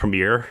the world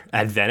premiere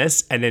at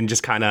Venice, and then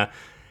just kind of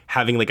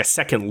having like a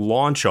second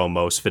launch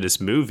almost for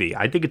this movie.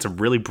 I think it's a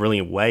really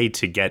brilliant way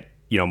to get,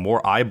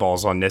 more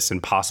eyeballs on this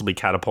and possibly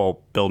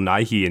catapult Bill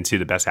Nighy into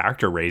the Best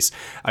Actor race.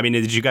 I mean,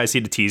 did you guys see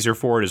the teaser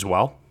for it as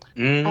well?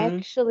 I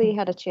actually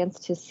had a chance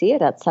to see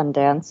it at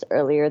Sundance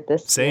earlier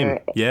this year. Same,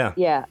 yeah.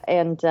 Yeah,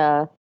 and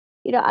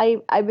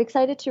I'm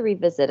excited to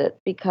revisit it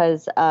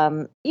because,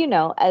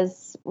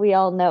 as we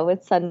all know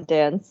with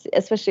Sundance,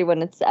 especially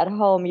when it's at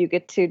home, you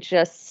get to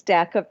just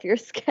stack up your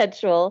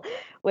schedule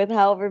with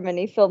however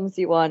many films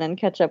you want and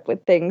catch up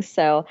with things.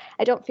 So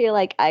I don't feel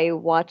like I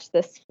watched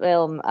this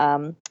film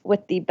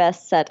with the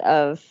best set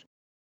of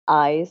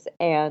eyes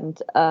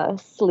and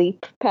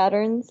sleep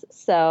patterns.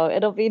 So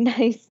it'll be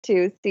nice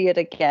to see it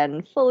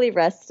again, fully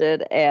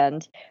rested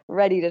and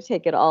ready to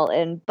take it all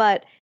in.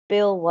 But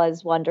Bill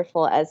was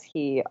wonderful, as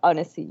he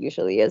honestly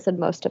usually is in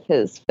most of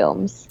his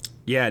films.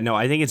 Yeah, no,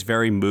 I think it's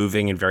very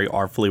moving and very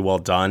artfully well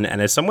done.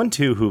 And as someone,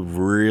 too, who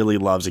really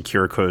loves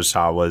Akira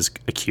Kurosawa's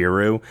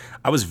Akiru,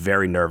 I was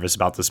very nervous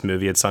about this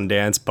movie at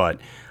Sundance, but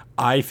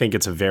I think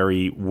it's a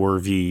very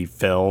worthy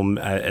film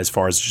as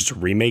far as just a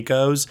remake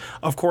goes.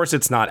 Of course,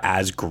 it's not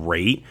as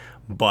great,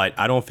 but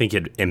I don't think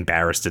it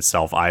embarrassed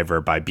itself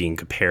either by being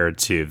compared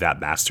to that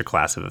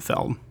masterclass of a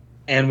film.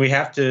 And we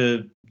have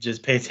to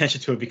just pay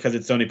attention to it because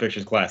it's Sony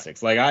Pictures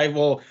Classics. Like, I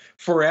will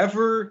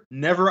forever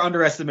never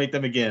underestimate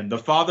them again. The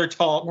Father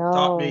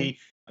taught me,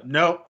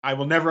 no, I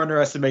will never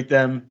underestimate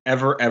them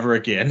ever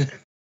again.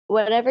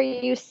 whenever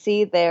you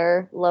see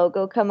their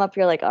logo come up,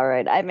 you're like, all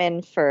right, I'm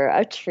in for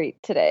a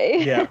treat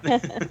today. Yeah.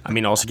 I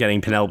mean, also getting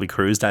Penelope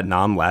Cruz at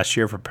nom last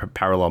year for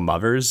Parallel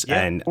Mothers.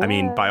 Yeah. And I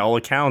mean, by all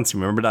accounts,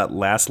 remember that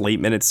last late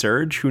minute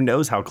surge? Who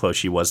knows how close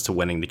she was to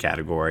winning the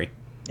category?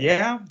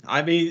 Yeah,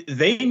 I mean,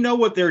 they know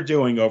what they're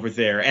doing over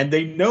there, and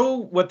they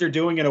know what they're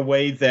doing in a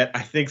way that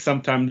I think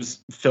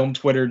sometimes film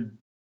Twitter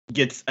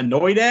gets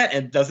annoyed at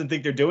and doesn't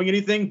think they're doing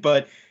anything,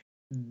 but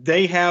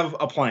they have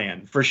a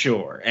plan for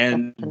sure,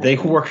 and they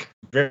work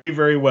very,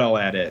 very well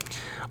at it.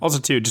 Also,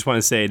 too, just want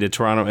to say the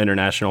Toronto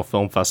International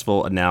Film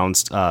Festival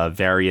announced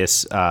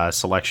various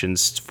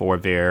selections for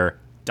their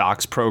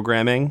docs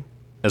programming,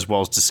 as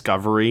well as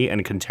Discovery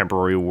and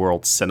Contemporary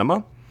World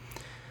Cinema.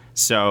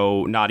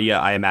 So, Nadia,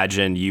 I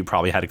imagine you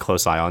probably had a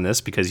close eye on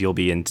this because you'll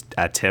be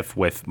at TIFF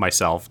with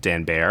myself,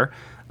 Dan Baer.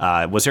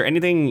 Was there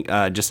anything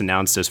just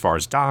announced as far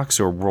as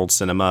docs or world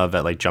cinema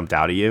that like jumped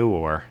out at you?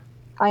 Or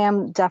I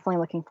am definitely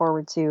looking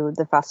forward to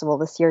the festival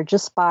this year,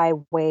 just by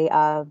way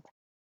of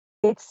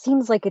it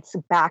seems like it's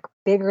back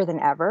bigger than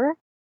ever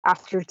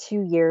after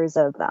 2 years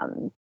of,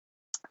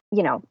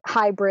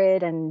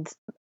 hybrid and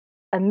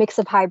a mix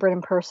of hybrid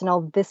and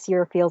personal. This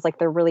year feels like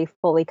they're really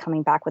fully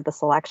coming back with the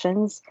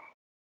selections.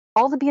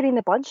 All the Beauty and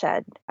the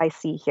Bloodshed I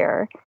see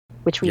here,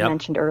 which we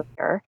mentioned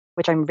earlier,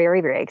 which I'm very,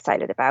 very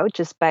excited about,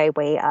 just by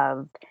way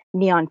of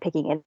Neon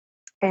picking it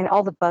and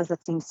all the buzz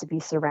that seems to be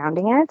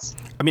surrounding it.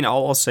 I mean,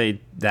 I'll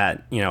say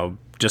that,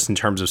 just in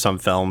terms of some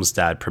films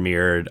that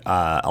premiered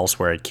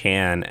elsewhere at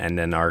Cannes and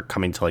then are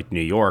coming to like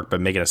New York, but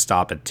making a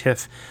stop at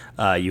TIFF,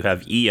 you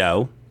have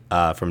EO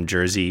from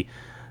Jerzy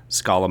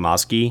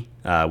Skolimowski,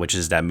 which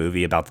is that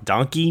movie about the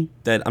donkey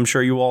that I'm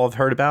sure you all have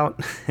heard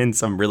about, and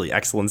some really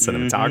excellent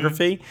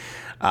cinematography.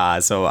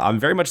 So I'm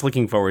very much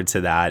looking forward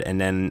to that. And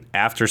then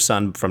After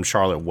Sun from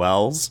Charlotte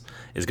Wells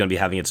is going to be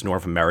having its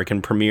North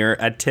American premiere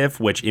at TIFF,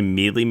 which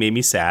immediately made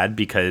me sad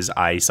because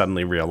I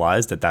suddenly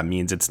realized that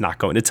means it's not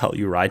going to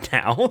Telluride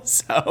now.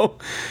 So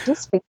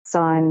just based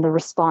on the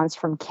response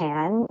from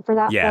Cannes for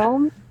that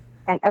film,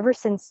 and ever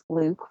since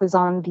Luke was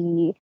on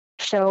the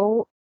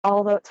show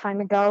all that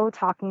time ago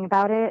talking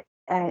about it,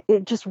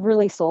 it just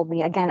really sold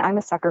me. Again, I'm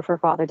a sucker for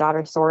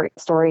father-daughter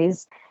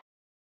stories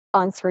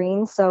on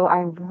screen, so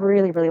I'm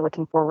really, really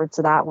looking forward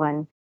to that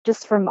one,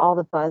 just from all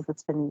the buzz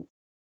that's been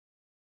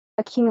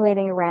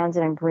accumulating around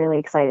it. I'm really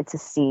excited to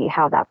see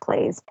how that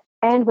plays,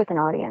 and with an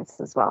audience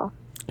as well.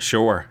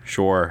 Sure.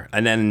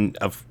 And then,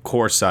 of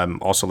course,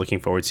 I'm also looking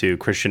forward to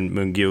Christian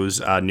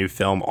Mungiu's new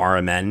film,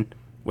 RMN,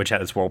 which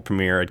had its world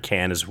premiere at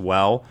Cannes as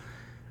well.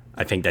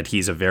 I think that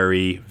he's a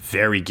very,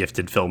 very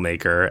gifted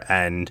filmmaker,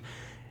 and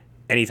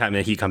anytime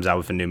that he comes out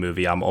with a new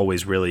movie, I'm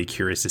always really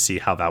curious to see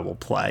how that will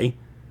play.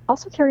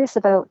 Also curious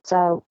about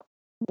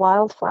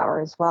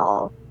Wildflower as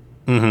well,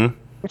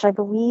 which I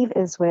believe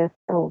is with,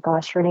 oh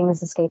gosh, her name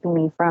is escaping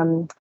me,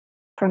 from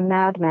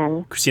Mad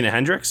Men. Christina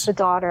Hendricks? The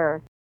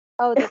daughter.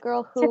 Oh, the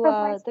girl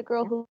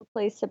who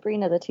plays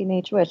Sabrina, the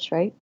teenage witch,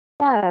 right?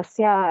 Yes,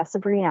 yeah,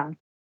 Sabrina.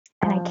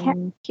 And I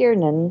can't.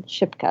 Kiernan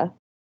Shipka,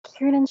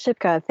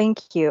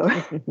 thank you.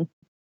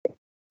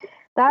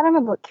 That I'm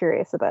a bit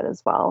curious about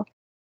as well.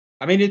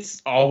 I mean,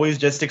 it's always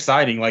just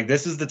exciting. Like,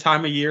 this is the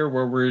time of year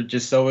where we're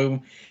just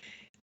so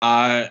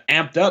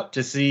amped up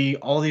to see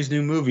all these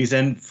new movies,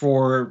 and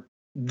for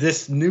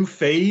this new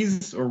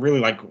phase, or really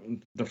like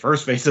the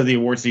first phase of the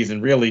award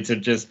season, really to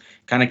just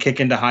kind of kick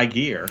into high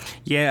gear.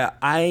 Yeah,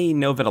 I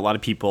know that a lot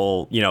of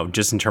people,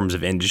 just in terms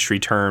of industry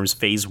terms,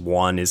 phase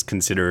 1 is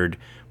considered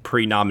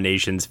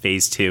pre-nominations,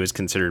 phase 2 is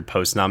considered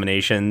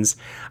post-nominations.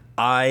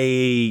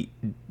 I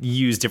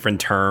use different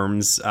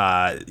terms,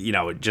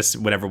 just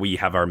whenever we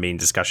have our main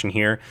discussion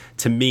here.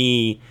 To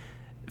me,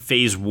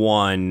 phase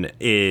 1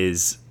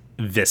 is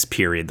this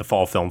period, the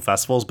fall film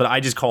festivals, but I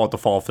just call it the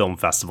fall film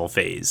festival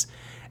phase.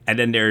 And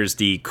then there's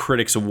the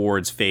critics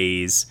awards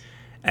phase,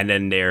 and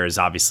then there's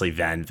obviously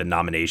then the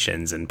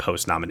nominations and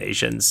post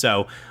nominations.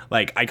 So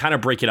like I kind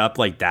of break it up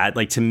like that.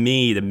 Like to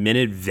me, the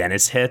minute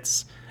Venice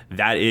hits,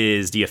 that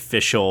is the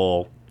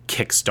official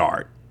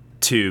kickstart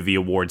to the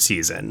award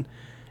season,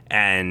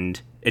 and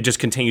it just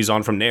continues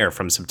on from there,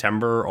 from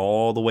September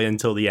all the way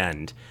until the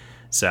end.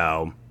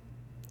 So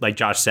like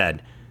Josh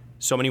said,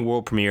 so many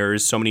world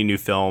premieres, so many new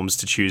films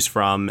to choose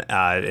from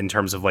in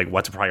terms of like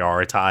what to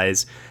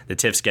prioritize. The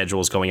TIFF schedule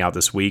is going out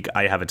this week.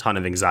 I have a ton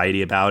of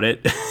anxiety about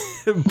it,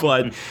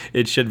 but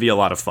it should be a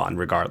lot of fun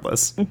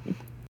regardless.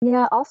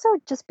 Yeah, also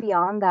just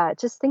beyond that,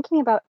 just thinking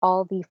about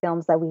all the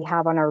films that we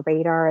have on our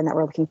radar and that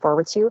we're looking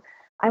forward to,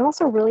 I'm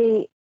also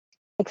really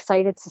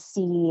excited to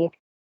see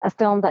a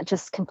film that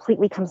just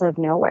completely comes out of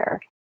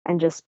nowhere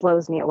and just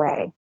blows me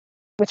away,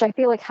 which I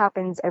feel like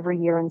happens every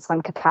year in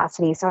some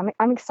capacity. So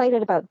I'm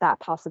excited about that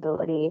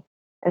possibility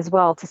as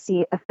well, to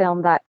see a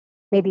film that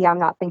maybe I'm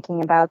not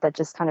thinking about that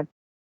just kind of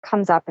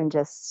comes up and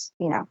just,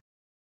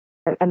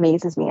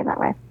 amazes me in that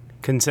way.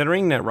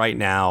 Considering that right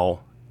now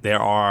there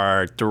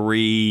are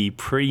 3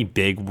 pretty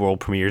big world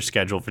premieres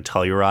scheduled for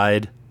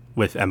Telluride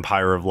with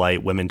Empire of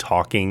Light, Women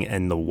Talking,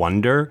 and The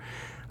Wonder,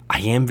 I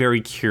am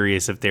very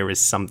curious if there is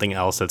something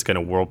else that's going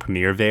to world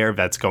premiere there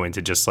that's going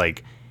to just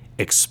like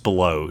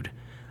explode.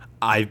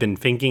 I've been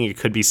thinking it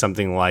could be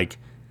something like,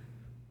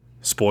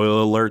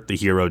 spoiler alert, the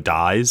hero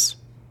dies.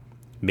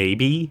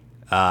 Maybe.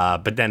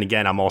 But then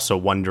again, I'm also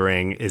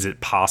wondering, is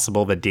it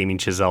possible that Damien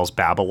Chazelle's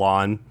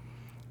Babylon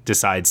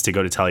decides to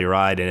go to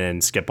Telluride and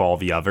then skip all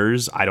the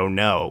others? I don't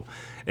know.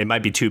 It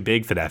might be too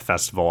big for that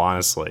festival,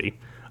 honestly.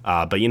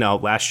 But,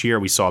 last year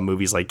we saw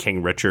movies like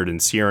King Richard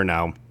and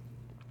Cyrano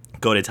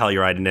go to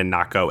Telluride and then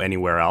not go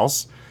anywhere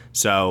else.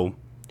 So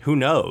who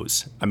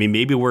knows? I mean,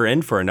 maybe we're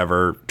in for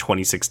another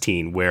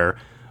 2016 where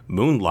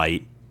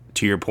Moonlight,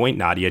 to your point,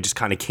 Nadia, just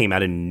kind of came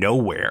out of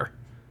nowhere.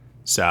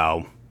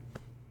 So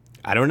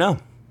I don't know.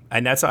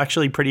 And that's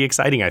actually pretty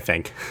exciting, I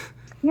think.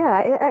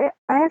 Yeah,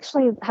 I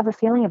actually have a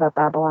feeling about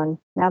Babylon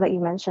now that you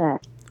mention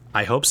it.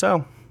 I hope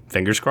so.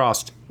 Fingers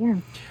crossed. Yeah.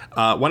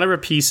 One other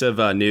piece of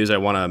news I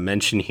want to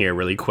mention here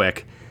really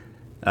quick.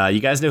 You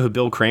guys know who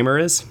Bill Kramer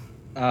is?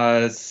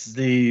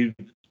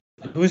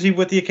 Who is he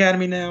with the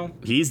Academy now?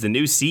 He's the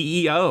new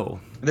CEO.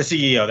 The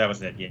CEO, that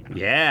was it, yeah.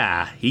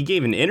 Yeah, he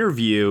gave an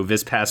interview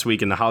this past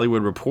week in The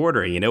Hollywood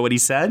Reporter. You know what he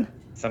said?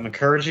 Some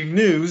encouraging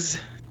news.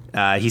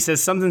 He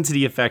says something to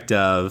the effect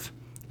of,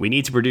 we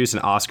need to produce an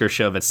Oscar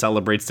show that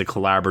celebrates the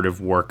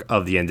collaborative work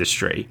of the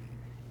industry.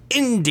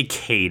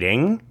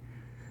 Indicating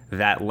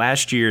that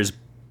last year's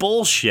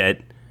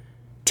bullshit,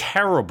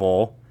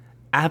 terrible,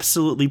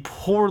 absolutely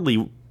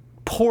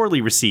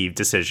poorly received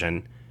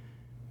decision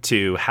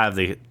to have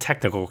the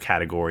technical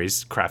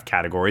categories, craft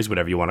categories,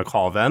 whatever you want to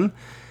call them,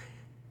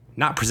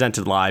 not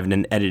presented live and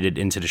then edited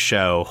into the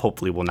show,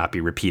 hopefully will not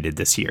be repeated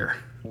this year.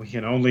 We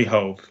can only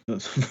hope.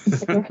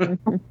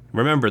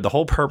 Remember, the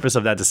whole purpose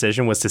of that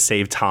decision was to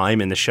save time,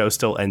 and the show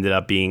still ended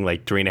up being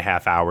like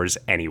 3.5 hours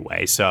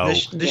anyway. So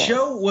the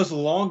show was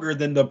longer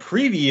than the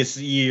previous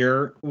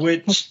year,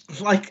 which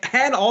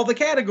had all the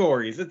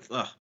categories. It's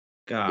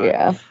God.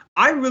 Yeah.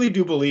 I really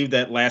do believe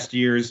that last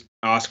year's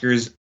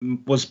Oscars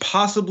was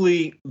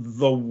possibly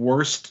the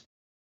worst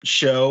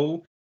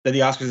show that the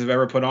Oscars have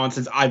ever put on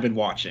since I've been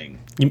watching.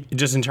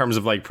 Just in terms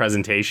of like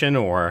presentation,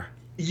 or?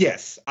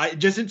 Yes,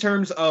 just in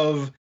terms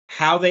of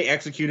how they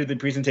executed the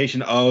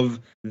presentation of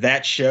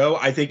that show,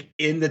 I think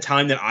in the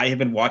time that I have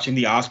been watching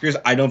the Oscars,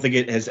 I don't think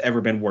it has ever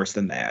been worse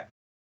than that.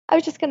 I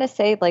was just going to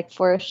say,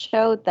 for a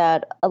show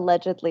that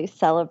allegedly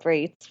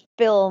celebrates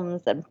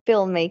films and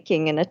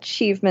filmmaking and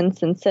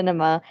achievements in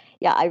cinema,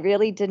 yeah, I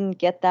really didn't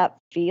get that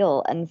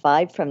feel and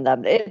vibe from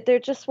them. There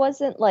just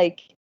wasn't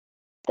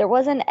there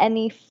wasn't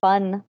any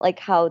fun like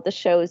how the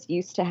shows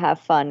used to have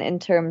fun in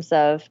terms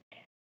of,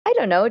 I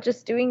don't know,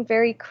 just doing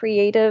very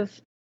creative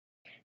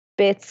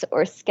bits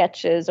or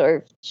sketches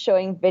or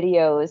showing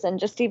videos and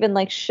just even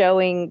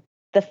showing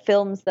the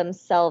films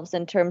themselves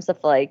in terms of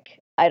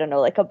I don't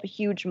know, a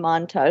huge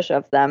montage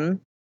of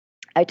them.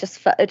 It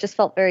just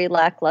felt very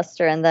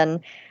lackluster. And then,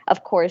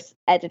 of course,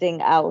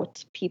 editing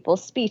out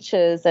people's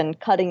speeches and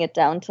cutting it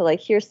down to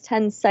here's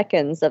 10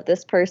 seconds of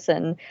this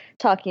person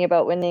talking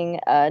about winning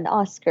an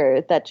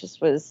Oscar. That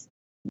just was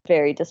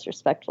very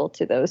disrespectful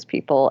to those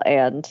people.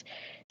 And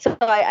so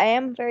I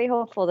am very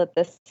hopeful that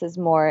this is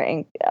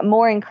more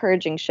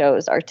encouraging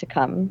shows are to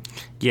come.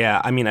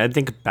 Yeah, I mean, I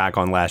think back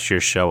on last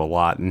year's show a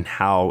lot and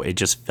how it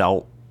just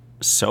felt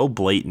so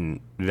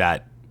blatant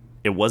that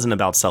it wasn't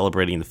about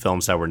celebrating the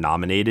films that were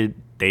nominated.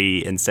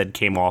 They instead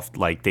came off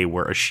like they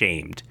were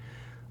ashamed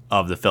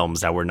of the films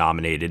that were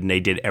nominated, and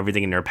they did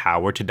everything in their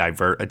power to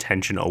divert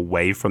attention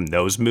away from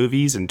those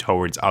movies and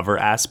towards other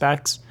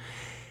aspects.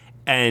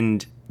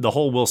 And the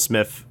whole Will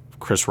Smith,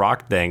 Chris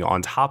Rock thing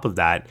on top of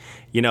that,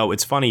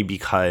 it's funny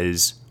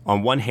because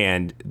on one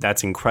hand,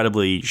 that's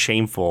incredibly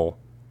shameful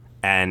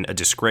and a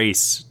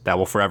disgrace that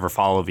will forever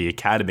follow the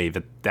Academy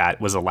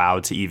that was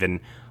allowed to even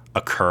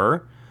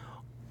occur.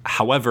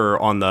 However,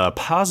 on the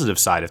positive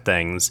side of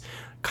things,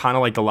 kind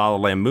of like the La La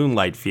Land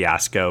Moonlight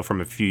fiasco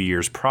from a few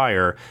years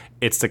prior,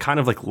 it's the kind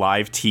of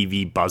live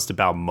TV buzzed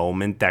about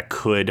moment that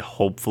could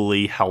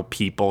hopefully help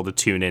people to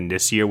tune in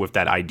this year with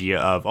that idea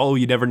of, oh,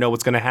 you never know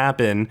what's going to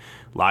happen,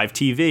 live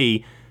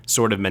TV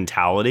sort of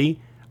mentality.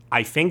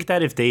 I think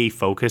that if they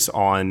focus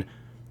on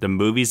the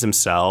movies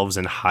themselves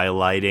and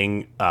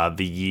highlighting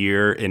the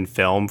year in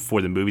film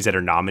for the movies that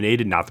are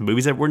nominated, not the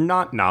movies that were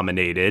not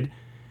nominated,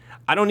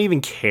 I don't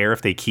even care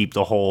if they keep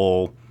the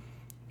whole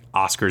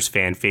Oscars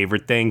fan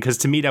favorite thing, because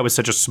to me that was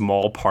such a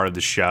small part of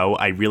the show.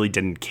 I really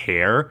didn't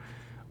care.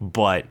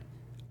 But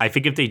I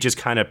think if they just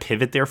kind of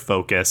pivot their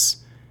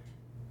focus,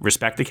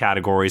 respect the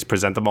categories,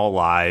 present them all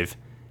live,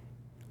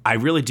 I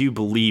really do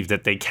believe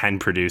that they can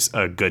produce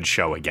a good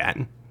show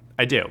again.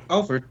 I do.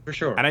 Oh, for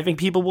sure. And I think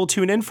people will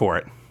tune in for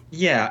it.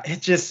 Yeah,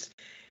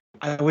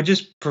 I would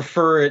just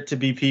prefer it to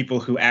be people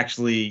who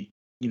actually,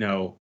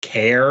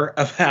 care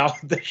about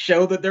the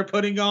show that they're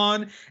putting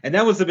on. And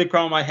that was the big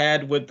problem I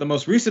had with the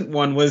most recent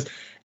one, was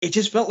it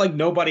just felt like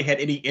nobody had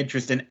any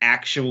interest in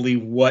actually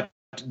what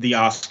the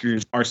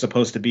Oscars are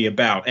supposed to be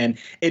about. And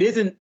it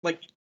isn't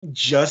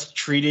just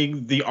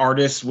treating the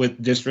artists with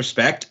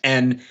disrespect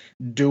and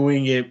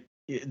doing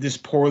this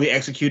poorly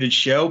executed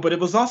show, but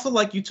it was also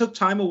you took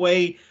time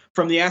away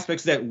from the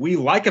aspects that we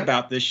like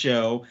about this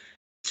show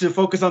to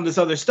focus on this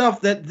other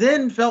stuff that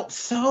then felt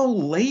so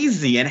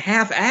lazy and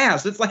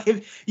half-assed. It's like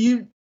if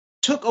you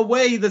took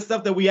away the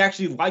stuff that we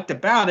actually liked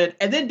about it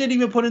and then didn't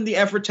even put in the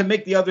effort to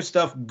make the other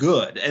stuff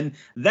good. And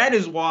that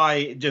is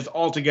why just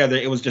altogether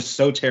it was just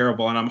so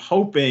terrible. And I'm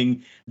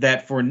hoping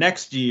that for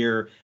next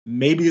year,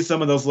 maybe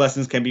some of those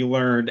lessons can be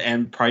learned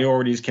and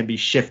priorities can be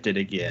shifted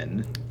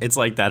again. It's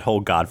like that whole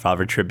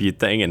Godfather tribute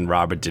thing and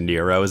Robert De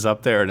Niro is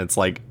up there and it's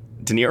like,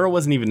 De Niro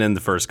wasn't even in the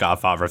first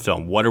Godfather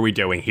film. What are we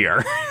doing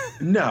here?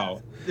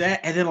 No.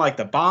 And then like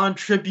the Bond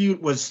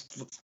tribute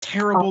was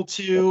terrible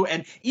too.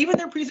 And even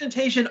their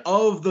presentation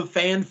of the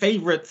fan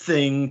favorite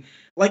thing,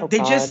 like they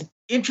just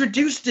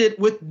introduced it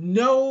with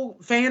no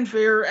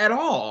fanfare at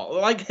all.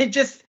 Like it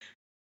just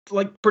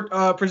like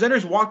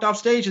presenters walked off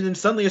stage and then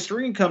suddenly a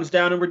screen comes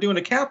down and we're doing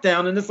a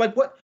countdown and it's like,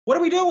 what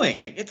are we doing?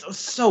 It's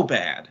so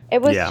bad.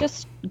 It was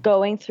just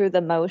going through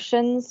the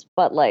motions,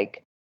 but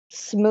like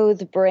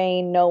smooth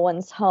brain, no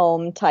one's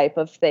home type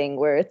of thing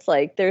where it's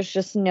like there's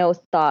just no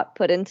thought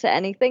put into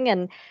anything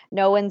and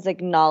no one's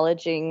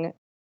acknowledging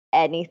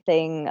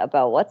anything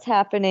about what's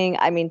happening.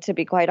 I mean, to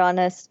be quite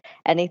honest,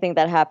 anything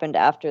that happened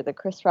after the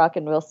Chris Rock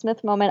and Will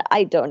Smith moment,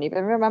 I don't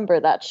even remember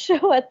that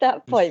show at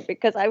that point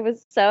because I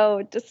was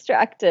so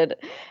distracted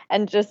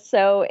and just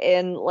so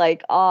in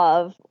like awe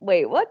of,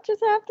 wait, what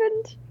just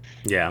happened?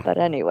 Yeah. But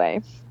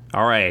anyway.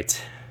 All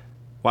right.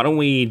 Why don't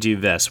we do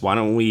this? Why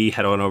don't we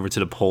head on over to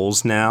the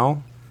polls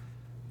now?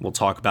 We'll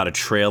talk about a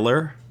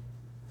trailer,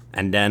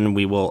 and then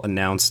we will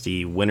announce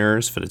the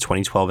winners for the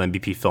 2012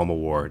 MVP Film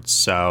Awards.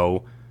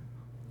 So,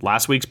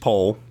 last week's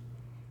poll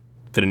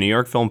for the New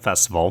York Film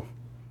Festival,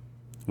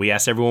 we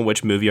asked everyone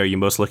which movie are you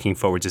most looking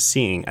forward to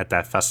seeing at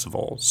that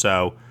festival.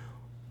 So,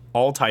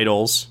 all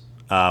titles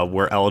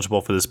were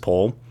eligible for this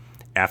poll.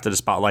 After the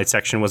Spotlight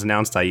section was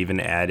announced, I even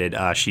added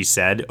She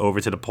Said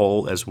over to the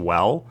poll as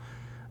well.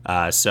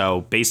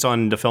 So based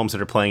on the films that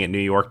are playing at New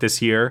York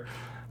this year,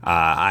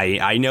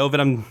 I know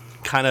that I'm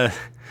kind of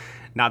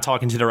not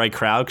talking to the right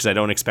crowd because I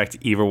don't expect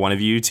either one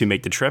of you to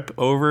make the trip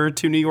over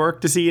to New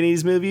York to see any of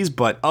these movies.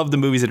 But of the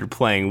movies that are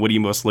playing, what are you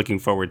most looking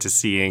forward to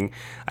seeing?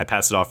 I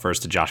pass it off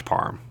first to Josh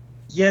Parham.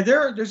 Yeah,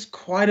 there's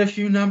quite a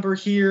few number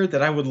here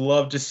that I would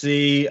love to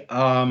see.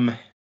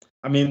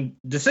 I mean,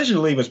 Decision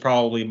to Leave was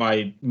probably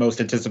my most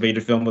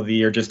anticipated film of the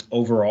year just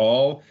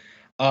overall.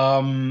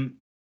 But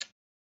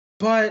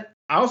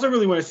I also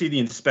really want to see The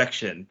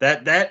Inspection.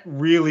 That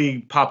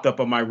really popped up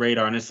on my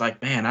radar, and it's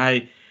like, man,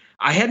 I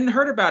hadn't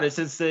heard about it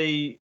since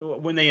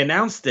when they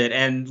announced it,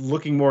 and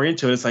looking more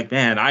into it, it's like,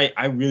 man,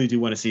 I really do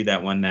want to see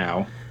that one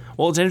now.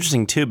 Well, it's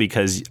interesting, too,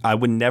 because I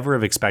would never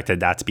have expected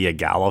that to be a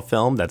gala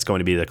film. That's going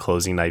to be the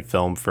closing night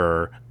film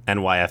for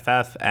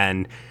NYFF,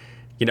 and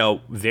you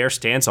know, their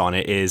stance on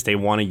it is they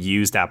want to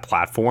use that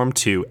platform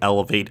to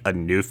elevate a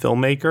new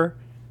filmmaker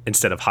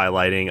instead of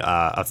highlighting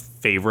a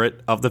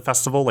favorite of the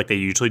festival like they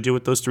usually do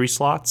with those 3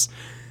 slots.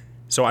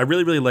 So I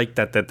really, really like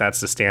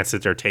that's the stance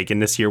that they're taking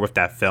this year with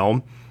that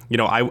film. You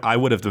know, I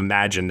would have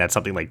imagined that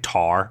something like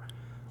Tar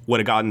would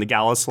have gotten the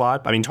gala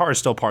slot. I mean, Tar is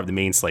still part of the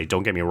main slate,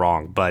 don't get me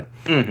wrong, but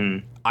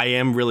I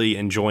am really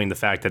enjoying the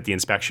fact that The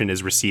Inspection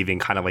is receiving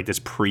kind of like this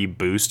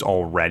pre-boost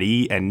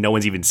already, and no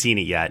one's even seen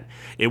it yet.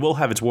 It will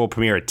have its world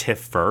premiere at TIFF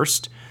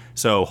first,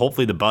 so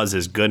hopefully the buzz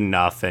is good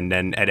enough, and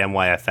then at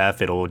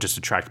NYFF it'll just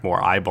attract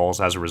more eyeballs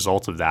as a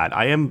result of that.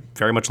 I am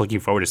very much looking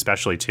forward,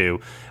 especially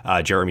to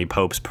Jeremy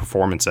Pope's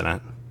performance in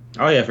it.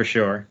 Oh yeah, for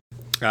sure.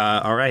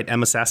 All right,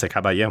 Emma Sasek, how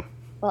about you?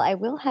 Well, I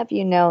will have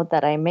you know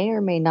that I may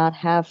or may not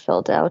have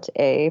filled out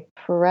a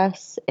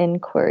press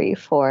inquiry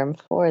form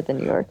for the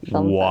New York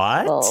Film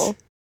Festival.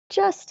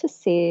 Just to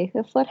see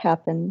if what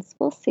happens.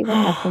 We'll see what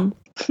happens.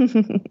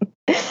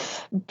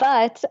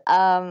 But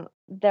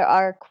there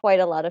are quite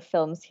a lot of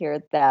films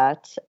here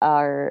that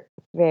are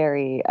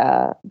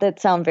that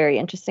sound very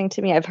interesting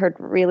to me. I've heard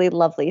really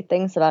lovely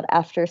things about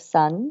After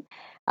Sun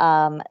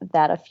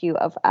that a few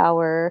of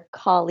our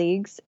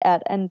colleagues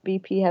at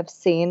NBP have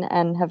seen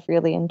and have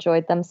really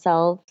enjoyed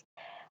themselves.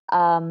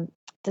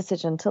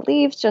 Decision to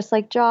Leave, just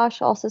like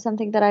Josh, also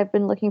something that I've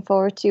been looking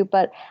forward to.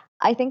 But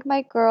I think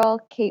my girl,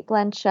 Cate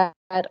Blanchett,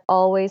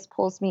 always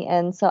pulls me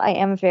in. So I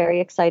am very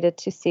excited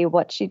to see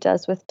what she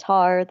does with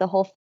Tar.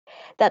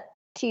 That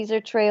teaser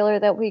trailer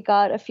that we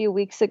got a few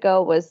weeks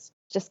ago was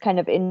just kind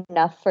of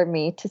enough for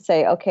me to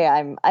say, okay,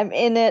 I'm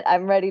in it.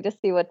 I'm ready to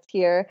see what's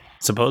here.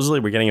 Supposedly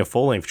we're getting a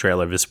full-length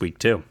trailer this week,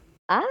 too.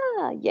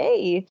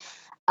 Yay.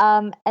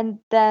 And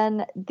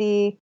then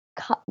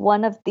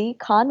one of the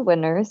Cannes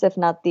winners, if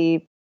not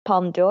the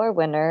Palme d'Or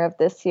winner of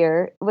this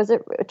year, was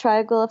it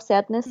Triangle of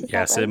Sadness?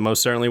 Yes, it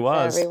most certainly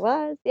was. There it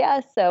was. Yeah,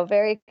 so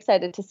very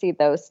excited to see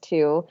those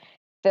 2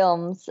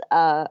 films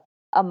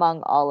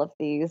among all of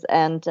these.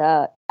 And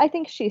I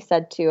think She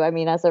Said too. I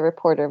mean, as a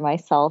reporter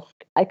myself,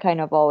 I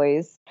kind of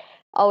always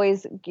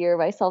gear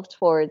myself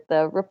toward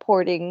the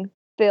reporting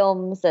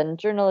films and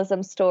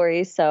journalism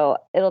stories. So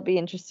it'll be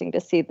interesting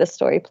to see the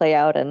story play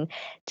out and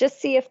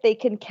just see if they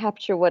can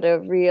capture what a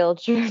real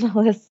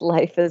journalist's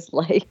life is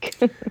like.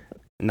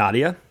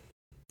 Nadia,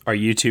 are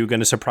you 2 going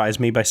to surprise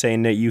me by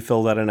saying that you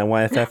filled out an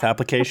NYFF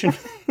application?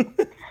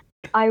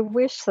 I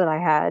wish that I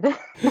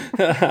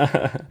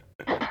had.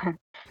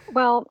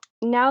 Well,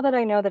 now that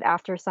I know that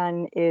After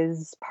Sun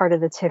is part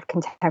of the TIFF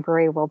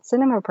Contemporary World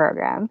Cinema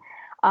Program,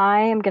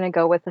 I am going to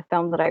go with the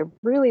film that I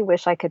really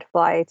wish I could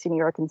fly to New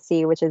York and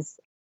see, which is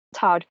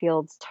Todd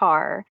Field's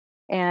Tar.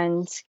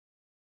 And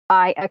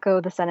I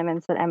echo the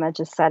sentiments that Emma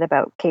just said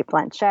about Cate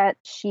Blanchett.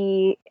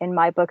 She, in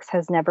my books,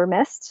 has never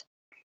missed.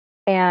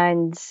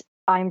 And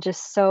I'm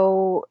just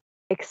so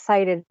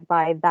excited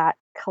by that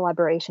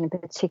collaboration in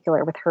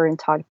particular with her and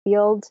Todd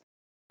Field.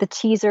 The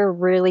teaser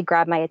really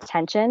grabbed my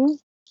attention,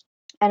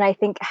 and I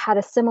think had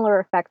a similar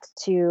effect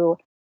to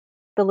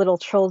what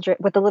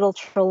the Little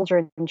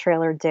Children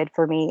trailer did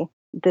for me.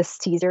 This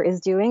teaser is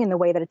doing in the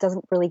way that it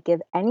doesn't really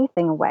give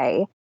anything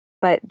away,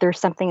 but there's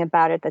something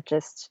about it that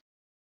just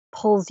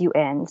pulls you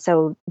in.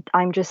 So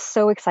I'm just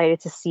so excited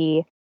to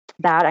see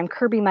that. I'm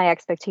curbing my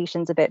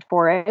expectations a bit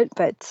for it,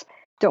 but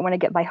don't want to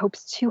get my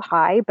hopes too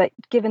high. But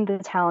given the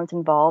talent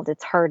involved,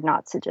 it's hard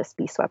not to just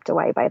be swept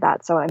away by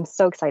that. So I'm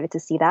so excited to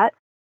see that.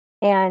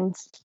 And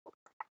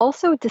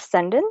also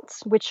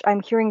Descendants, which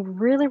I'm hearing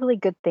really, really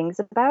good things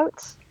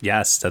about.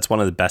 Yes, that's one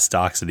of the best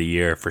docs of the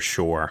year for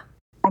sure.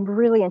 I'm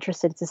really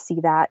interested to see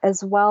that,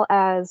 as well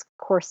as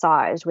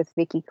Corsage with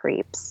Vicky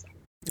Krieps.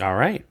 All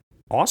right.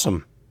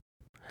 Awesome.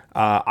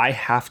 I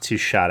have to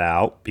shout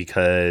out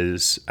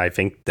because I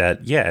think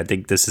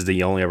this is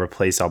the only other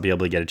place I'll be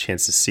able to get a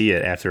chance to see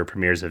it after it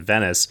premieres at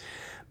Venice.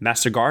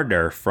 Master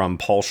Gardener from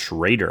Paul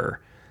Schrader.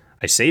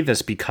 I say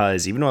this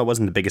because even though I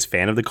wasn't the biggest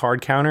fan of the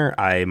card counter,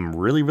 I'm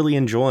really, really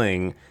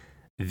enjoying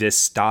this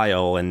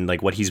style and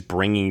like what he's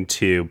bringing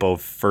to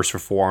both First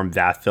Reform,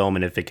 that film,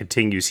 and if it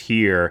continues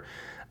here.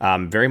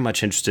 I'm very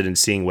much interested in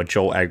seeing what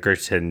Joel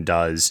Edgerton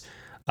does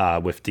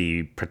with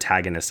the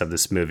protagonist of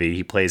this movie.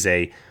 He plays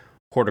a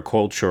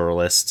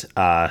horticulturalist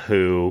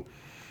who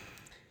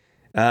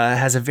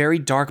has a very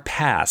dark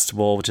past.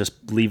 We'll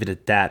just leave it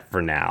at that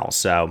for now.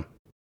 So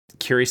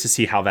curious to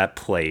see how that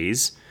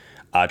plays.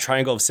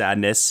 Triangle of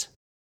Sadness.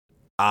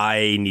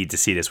 I need to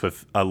see this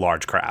with a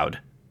large crowd.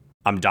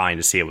 I'm dying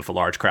to see it with a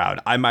large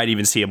crowd. I might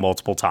even see it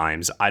multiple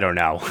times. I don't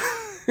know,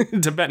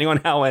 depending on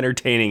how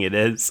entertaining it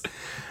is.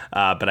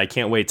 But I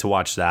can't wait to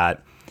watch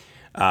that.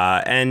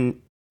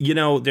 And, you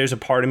know, there's a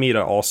part of me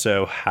that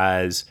also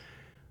has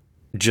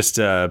just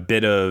a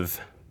bit of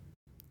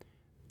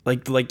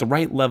like the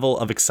right level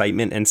of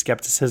excitement and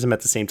skepticism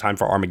at the same time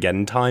for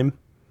Armageddon Time.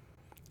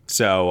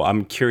 So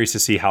I'm curious to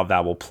see how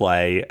that will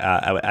play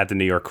at the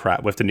New York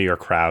crowd with the New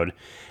York crowd.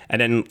 And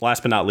then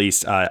last but not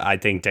least, I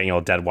think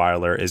Danielle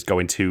Deadwyler is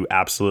going to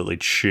absolutely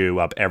chew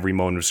up every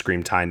moment of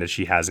screen time that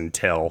she has in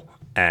Till.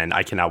 And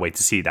I cannot wait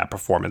to see that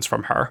performance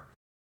from her.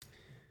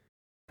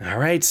 All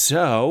right,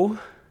 so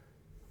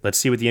let's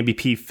see what the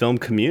MVP film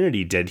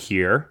community did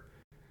here.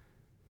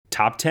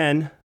 Top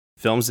 10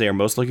 films they are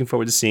most looking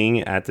forward to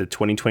seeing at the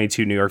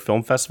 2022 New York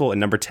Film Festival.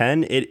 And number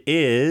 10, it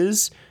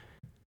is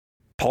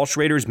Paul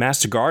Schrader's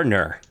Master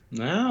Gardener.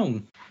 Wow.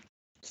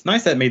 It's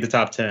nice that it made the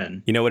top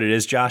 10. You know what it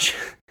is, Josh?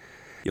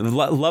 You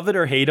love it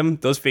or hate him,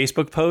 those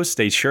Facebook posts,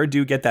 they sure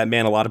do get that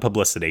man a lot of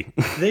publicity.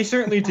 They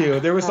certainly do.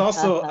 There was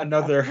also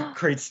another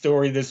great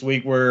story this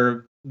week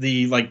where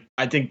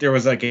I think there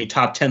was like a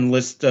top 10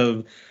 list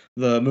of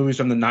the movies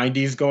from the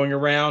 90s going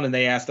around, and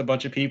they asked a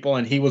bunch of people,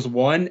 and he was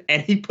one,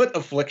 and he put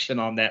Affliction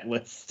on that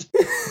list.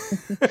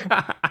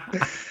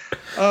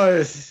 Oh,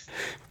 it's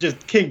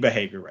just king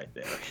behavior right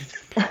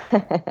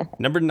there.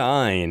 Number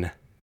 9.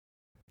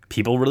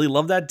 People really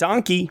love that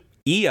donkey.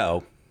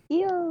 EO.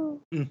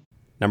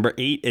 Number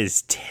 8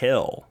 is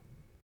Till.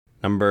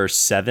 Number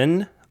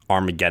 7,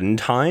 Armageddon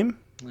Time.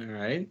 All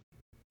right.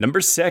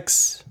 Number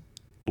 6,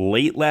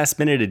 late last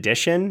minute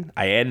edition.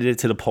 I added it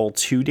to the poll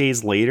 2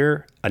 days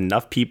later.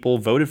 Enough people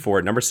voted for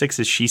it. Number 6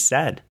 is She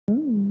Said.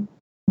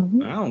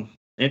 Wow.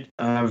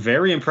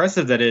 Very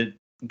impressive that it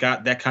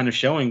got that kind of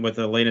showing with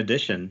a late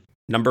edition.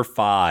 Number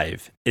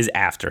 5 is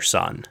After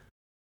Sun.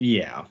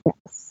 Yeah.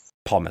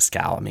 Paul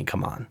Mescal. I mean,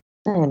 come on.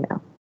 I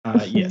know.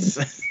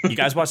 Yes. You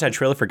guys watched that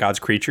trailer for God's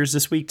Creatures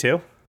this week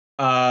too?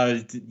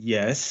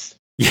 Yes.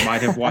 You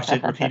might have watched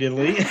it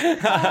repeatedly.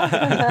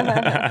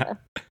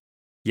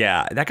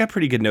 Yeah, that got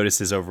pretty good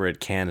notices over at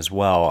Cannes as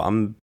well.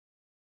 I'm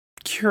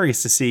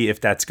curious to see if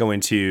that's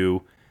going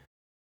to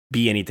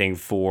be anything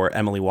for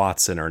Emily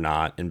Watson or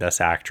not in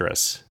Best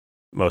Actress,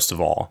 most of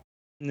all.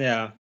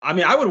 Yeah. I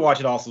mean, I would watch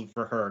it also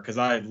for her because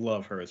I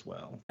love her as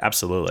well.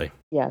 Absolutely.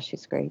 Yeah,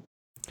 she's great.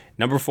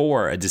 Number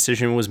 4, a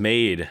decision was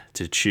made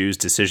to choose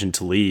Decision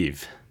to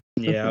Leave.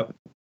 Yeah.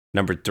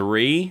 Number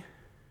 3,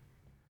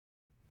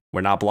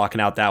 we're not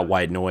blocking out that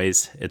white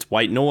noise. It's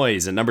White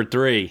Noise at number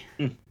 3,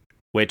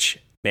 which,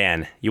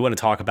 man, you want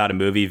to talk about a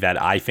movie that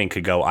I think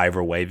could go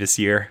either way this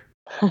year?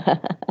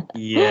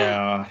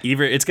 Yeah.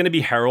 Either it's going to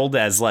be heralded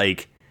as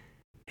like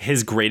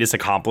his greatest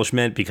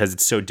accomplishment because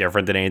it's so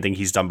different than anything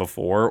he's done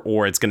before,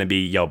 or it's going to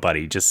be, yo,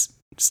 buddy, just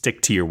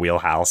stick to your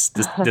wheelhouse.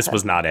 This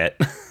was not it.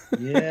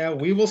 Yeah,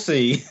 we will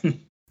see.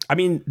 I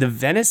mean, the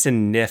Venice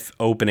and NIF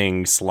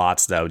opening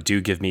slots, though,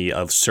 do give me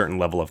a certain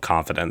level of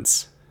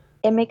confidence.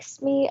 It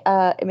makes me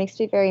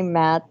very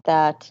mad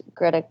that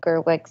Greta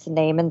Gerwig's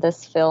name in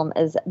this film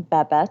is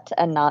Babette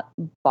and not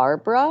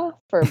Barbara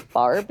for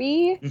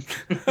Barbie.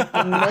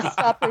 Missed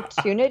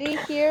opportunity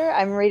here.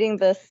 I'm reading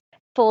this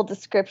full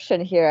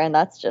description here, and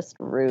that's just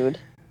rude.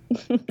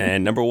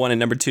 And number 1 and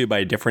number 2 by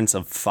a difference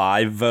of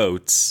 5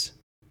 votes.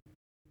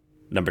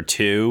 Number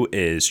 2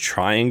 is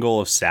Triangle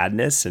of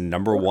Sadness, and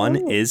number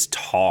 1 is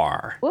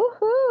Tar.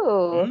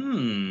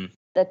 Woohoo!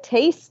 The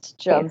taste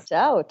jumped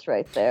out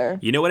right there.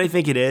 You know what I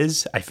think it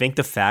is? I think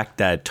the fact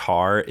that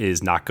Tar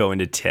is not going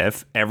to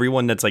TIFF,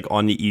 everyone that's like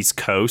on the East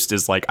Coast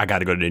is like, I got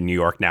to go to New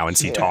York now and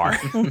see Tar.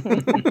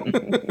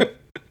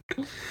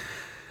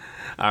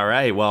 All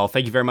right. Well,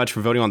 thank you very much for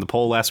voting on the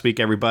poll last week,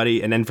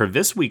 everybody. And then for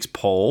this week's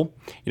poll,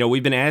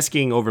 we've been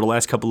asking over the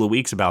last couple of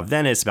weeks about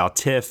Venice, about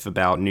TIFF,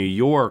 about New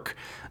York.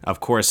 Of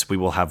course, we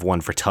will have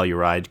one for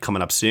Telluride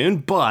coming up soon.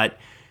 But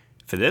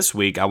for this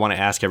week, I want to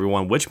ask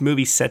everyone, which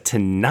movie set to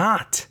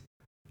not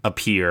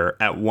appear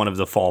at one of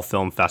the fall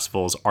film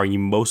festivals are you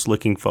most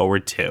looking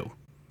forward to?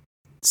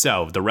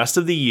 So the rest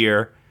of the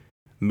year,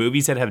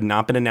 movies that have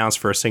not been announced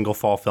for a single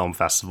fall film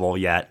festival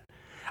yet.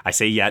 I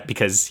say yet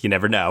because you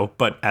never know,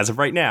 but as of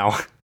right now,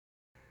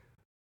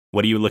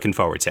 what are you looking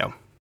forward to?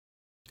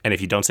 And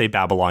if you don't say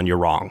Babylon, you're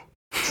wrong.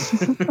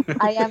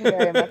 I am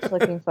very much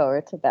looking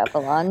forward to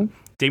Babylon.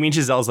 Damien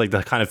Chazelle is like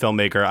the kind of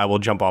filmmaker I will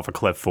jump off a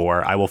cliff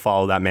for. I will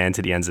follow that man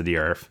to the ends of the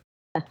earth.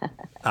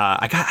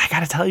 I got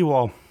to tell you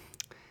all,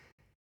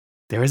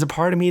 there is a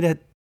part of me that,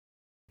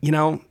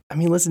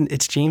 listen,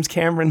 it's James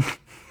Cameron.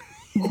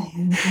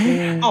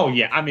 Oh,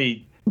 yeah. I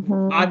mean,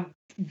 I'm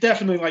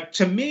definitely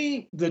to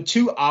me, the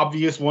two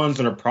obvious ones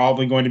that are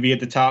probably going to be at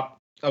the top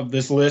of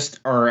this list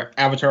are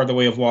Avatar: The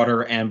Way of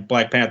Water and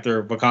Black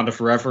Panther: Wakanda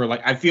Forever.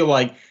 I feel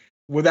like,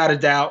 without a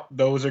doubt,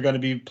 those are going to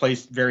be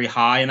placed very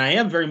high, and I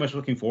am very much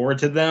looking forward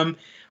to them.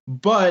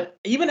 But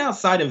even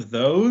outside of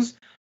those,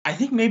 I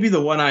think maybe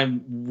the one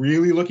I'm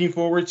really looking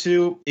forward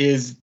to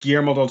is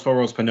Guillermo del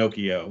Toro's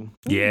Pinocchio.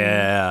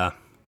 Yeah.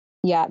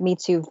 Yeah, me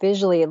too.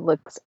 Visually, it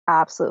looks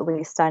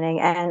absolutely stunning.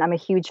 And I'm a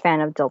huge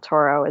fan of Del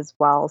Toro as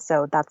well.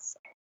 So that's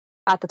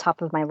at the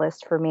top of my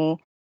list for me.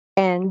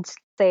 And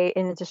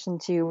in addition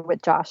to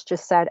what Josh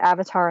just said,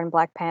 Avatar and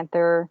Black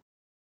Panther,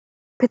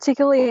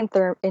 particularly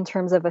in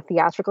terms of a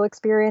theatrical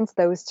experience,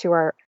 those two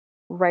are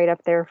right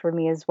up there for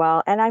me as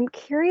well. And I'm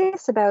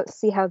curious about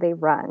See How They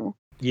Run.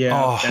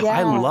 Yeah,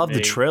 I love the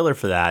trailer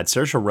for that.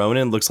 Saoirse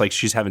Ronan looks like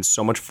she's having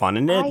so much fun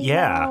in it. I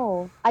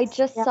know. I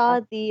just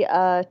saw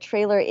the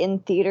trailer in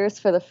theaters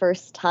for the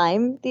first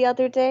time the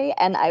other day,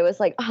 and I was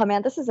like, oh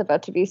man, this is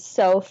about to be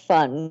so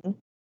fun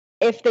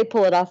if they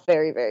pull it off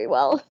very, very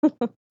well.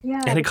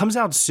 Yeah. And it comes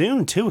out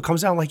soon, too. It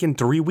comes out in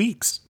 3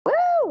 weeks.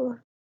 Woo!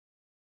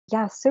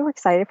 Yeah, so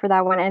excited for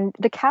that one. And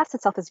the cast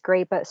itself is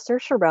great, but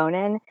Saoirse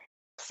Ronan,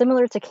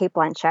 similar to Cate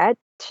Blanchett,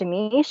 to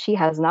me, she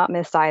has not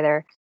missed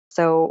either.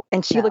 So,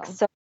 and she looks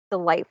so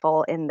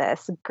delightful in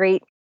this.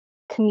 Great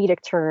comedic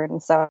turn.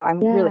 So I'm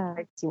really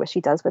excited to see what she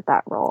does with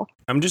that role.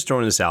 I'm just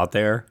throwing this out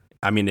there.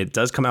 I mean, it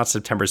does come out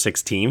September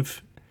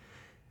 16th.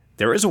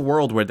 There is a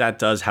world where that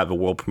does have a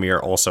world premiere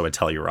also at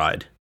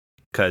Telluride.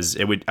 Because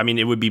it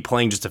would be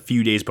playing just a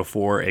few days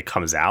before it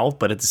comes out.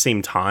 But at the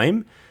same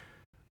time,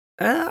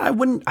 I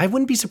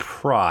wouldn't be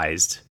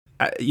surprised.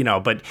 But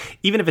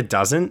even if it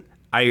doesn't,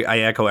 I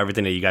echo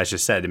everything that you guys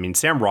just said. I mean,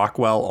 Sam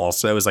Rockwell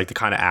also is the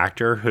kind of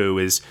actor who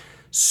is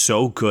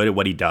so good at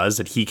what he does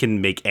that he can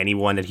make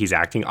anyone that he's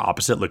acting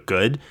opposite look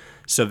good.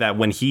 So that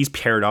when he's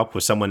paired up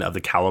with someone of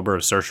the caliber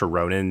of Saoirse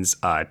Ronan's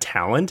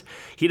talent,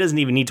 he doesn't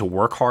even need to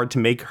work hard to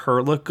make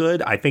her look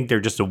good. I think they're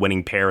just a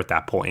winning pair at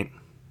that point.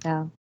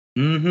 Yeah.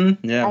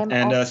 Mm-hmm. Yeah.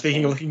 And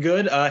speaking of looking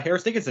good,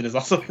 Harris Dickinson is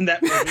also in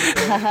that movie.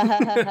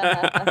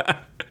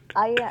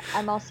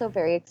 I'm also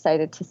very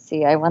excited to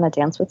see I Want to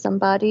Dance with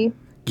Somebody.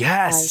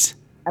 Yes.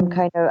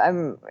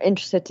 I'm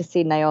interested to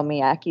see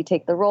Naomi Ackie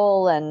take the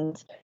role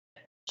and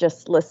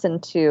just listen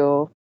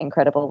to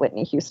incredible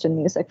Whitney Houston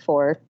music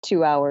for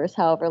 2 hours,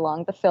 however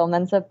long the film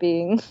ends up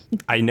being.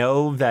 I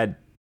know that,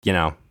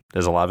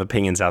 there's a lot of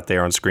opinions out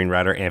there on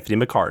screenwriter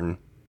Anthony McCartan,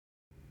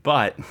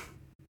 but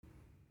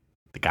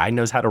the guy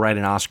knows how to write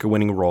an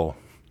Oscar-winning role.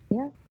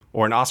 Yeah.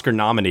 Or an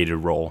Oscar-nominated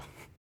role.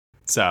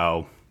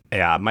 So,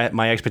 yeah,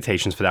 my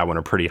expectations for that one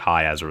are pretty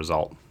high as a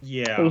result.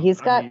 Yeah.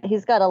 He's got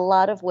a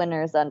lot of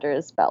winners under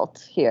his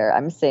belt here.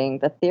 I'm seeing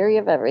The Theory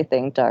of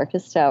Everything,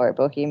 Darkest Tower,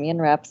 Bohemian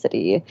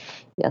Rhapsody.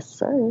 Yes,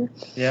 sir.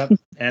 Yep.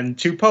 And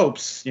Two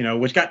Popes,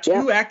 which got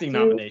two acting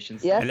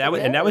nominations. Yes,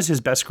 and that was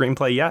his best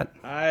screenplay yet.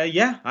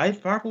 Yeah, I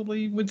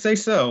probably would say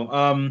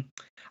so.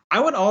 I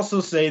would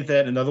also say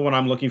that another one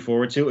I'm looking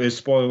forward to is,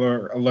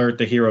 spoiler alert,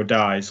 The Hero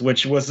Dies,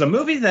 which was a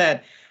movie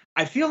that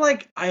I feel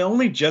like I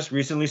only just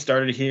recently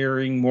started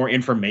hearing more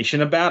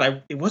information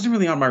about. It wasn't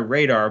really on my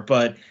radar,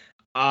 but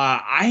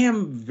I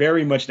am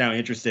very much now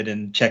interested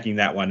in checking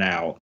that one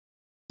out.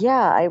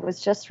 Yeah, I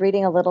was just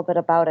reading a little bit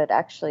about it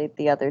actually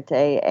the other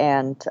day,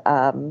 and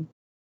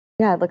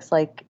it looks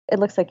like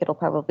it'll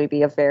probably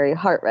be a very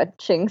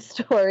heart-wrenching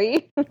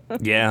story.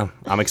 Yeah,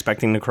 I'm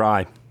expecting to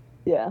cry.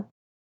 Yeah.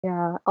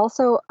 Yeah.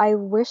 Also, I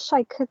wish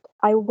I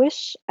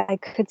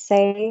could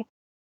say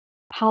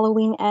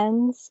Halloween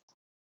Ends,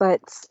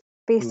 but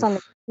based on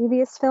the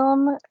previous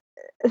film,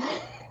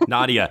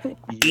 Nadia,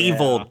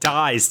 Evil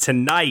dies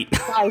tonight.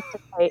 I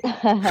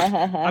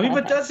mean,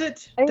 but does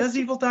it? Does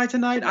Evil die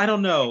tonight? I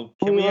don't know.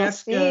 Can we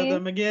ask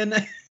them again?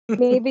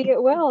 Maybe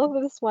it will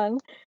for this one.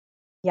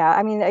 Yeah,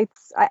 I mean,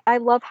 I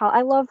love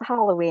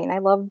Halloween. I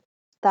love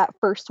that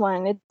first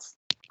one. It's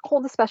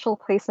hold a special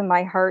place in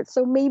my heart.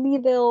 So maybe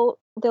they'll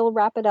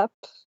wrap it up,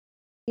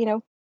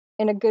 in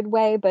a good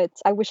way. But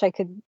I wish I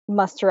could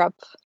muster up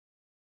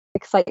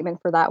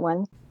excitement for that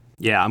one.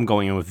 Yeah, I'm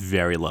going in with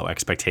very low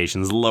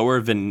expectations, lower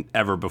than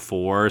ever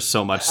before,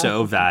 so much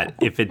so that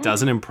if it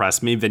doesn't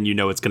impress me, then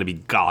it's going to be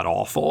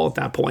god-awful at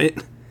that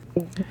point.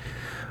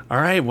 All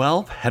right,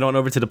 well, head on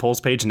over to the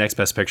polls page,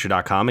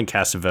 nextbestpicture.com, and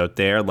cast a vote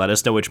there. Let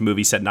us know which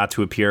movie set not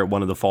to appear at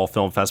one of the fall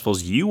film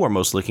festivals you are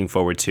most looking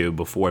forward to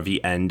before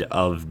the end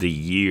of the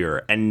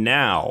year. And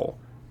now,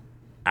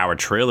 our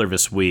trailer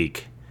this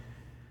week.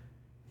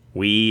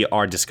 We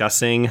are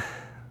discussing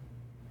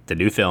the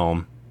new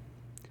film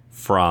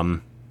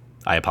from...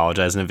 I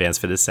apologize in advance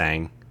for this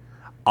saying.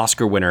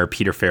 Oscar winner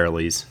Peter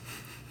Farrelly's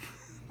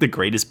The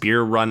Greatest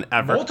Beer Run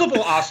Ever.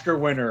 Multiple Oscar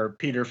winner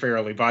Peter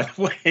Farrelly, by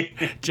the way.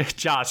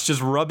 Josh,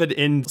 just rub it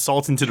in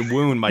salt into the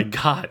wound, my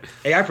God.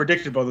 Hey, I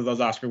predicted both of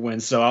those Oscar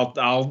wins, so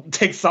I'll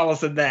take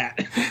solace in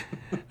that.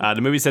 The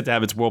movie's set to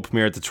have its world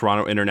premiere at the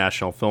Toronto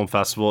International Film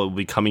Festival. It will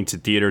be coming to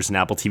theaters and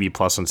Apple TV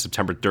Plus on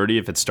September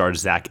 30th. It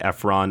stars Zac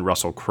Efron,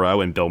 Russell Crowe,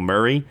 and Bill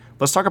Murray.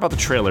 Let's talk about the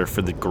trailer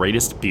for The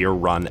Greatest Beer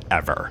Run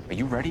Ever. Are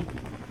you ready?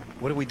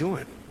 What are we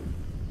doing?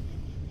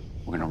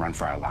 We're gonna run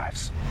for our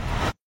lives.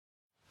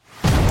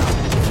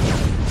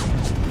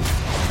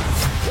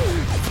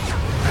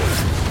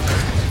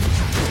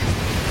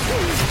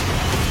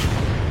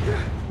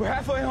 We're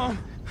halfway home.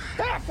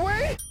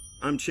 Halfway?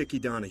 I'm Chicky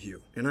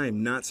Donahue, and I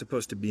am not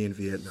supposed to be in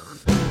Vietnam.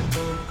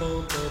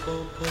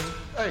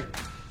 Hey,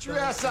 get your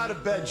ass out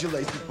of bed, you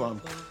lazy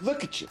bum.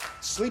 Look at you,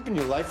 sleeping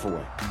your life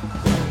away.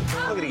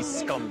 Look at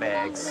these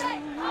scumbags.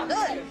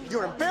 Hey,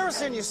 you're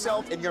embarrassing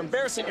yourself and you're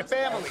embarrassing your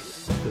family.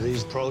 Do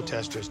these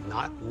protesters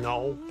not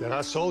know that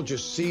our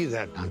soldiers see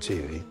that on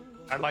TV?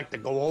 I'd like to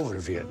go over to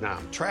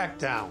Vietnam, track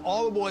down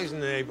all the boys in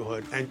the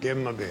neighborhood, and give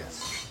them a beer.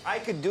 I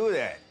could do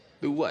that.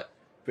 Do what?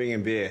 Bring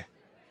him beer.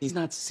 He's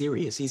not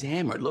serious. He's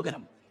hammered. Look at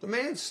him. The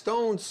man's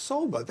stone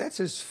sober. That's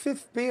his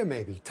 5th beer,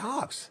 maybe,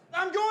 tops.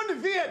 I'm going to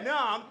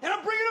Vietnam, and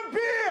I'm bringing him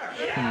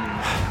beer!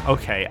 Yeah.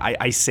 Okay,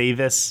 I say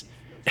this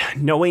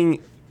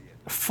knowing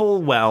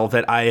full well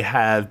that I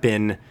have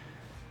been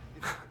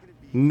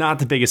not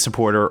the biggest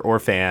supporter or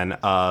fan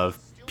of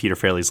Peter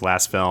Farrelly's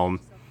last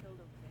film.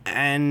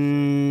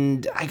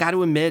 And I got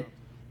to admit,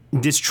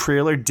 this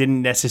trailer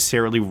didn't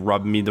necessarily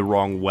rub me the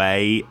wrong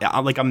way.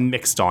 I'm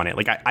mixed on it.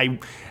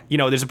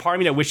 There's a part of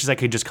me that wishes I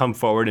could just come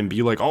forward and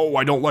be like, oh,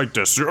 I don't like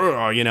this,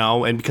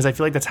 and because I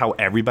feel like that's how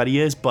everybody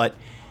is. But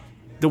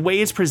the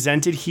way it's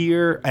presented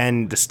here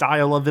and the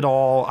style of it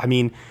all, I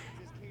mean,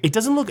 it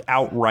doesn't look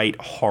outright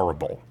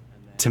horrible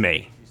to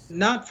me.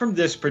 Not from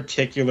this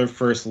particular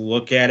first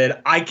look at it.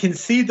 I can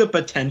see the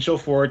potential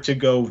for it to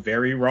go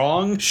very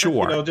wrong.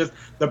 Sure. Just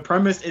the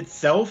premise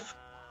itself,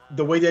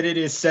 the way that it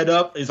is set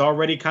up is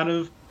already kind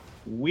of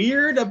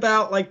weird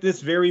about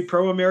this very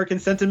pro-American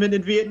sentiment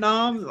in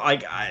Vietnam.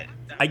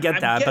 I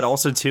get that, but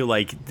also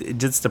too,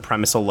 just the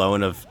premise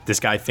alone of this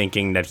guy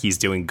thinking that he's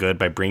doing good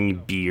by bringing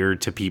beer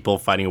to people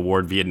fighting a war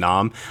in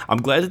Vietnam.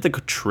 I'm glad that the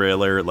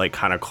trailer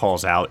kind of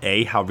calls out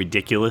A, how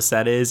ridiculous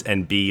that is,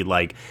 and B,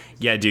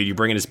 yeah, dude, you're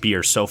bringing us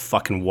beer, so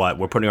fucking what?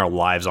 We're putting our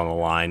lives on the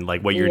line.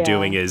 What you're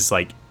doing is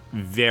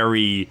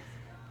very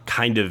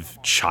kind of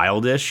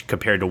childish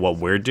compared to what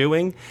we're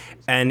doing,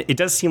 and it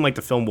does seem like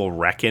the film will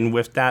reckon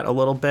with that a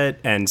little bit,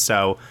 and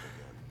so.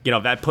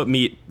 That put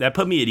me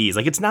at ease.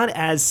 It's not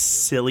as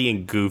silly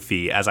and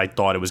goofy as I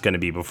thought it was going to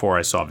be before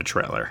I saw the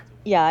trailer.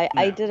 Yeah,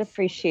 I did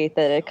appreciate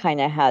that it kind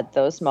of had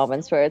those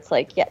moments where it's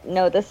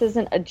this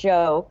isn't a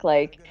joke.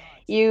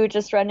 You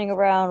just running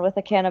around with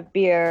a can of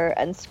beer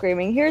and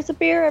screaming, "Here's a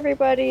beer,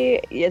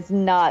 everybody!" is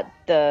not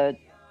the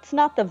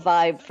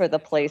vibe for the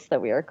place that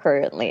we are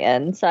currently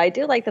in. So I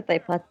do like that they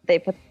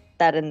put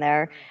that in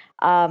there.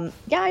 I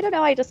don't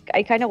know.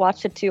 I kind of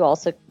watched it too.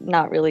 Also,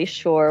 not really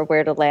sure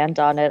where to land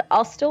on it.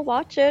 I'll still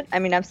watch it. I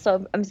mean, I'm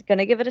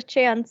gonna give it a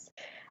chance,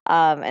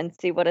 and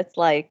see what it's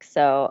like.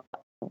 So,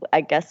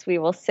 I guess we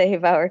will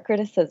save our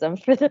criticism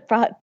for the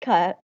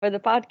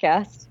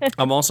podcast.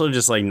 I'm also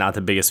just not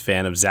the biggest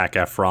fan of Zac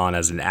Efron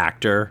as an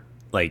actor.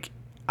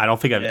 I don't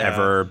think I've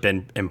ever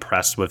been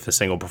impressed with a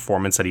single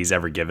performance that he's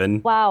ever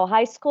given. Wow,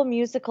 High School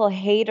Musical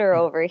hater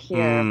over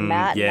here,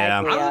 Matt. Yeah,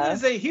 I was gonna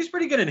say he's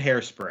pretty good in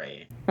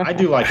Hairspray. I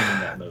do like him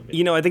in that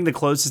movie. I think the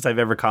closest I've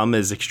ever come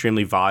is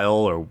Extremely Vile,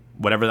 or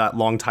whatever that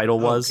long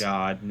title was. Oh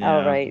God, no.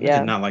 Oh right, yeah. I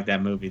did not like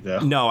that movie though.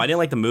 No, I didn't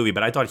like the movie,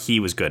 but I thought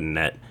he was good in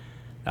it.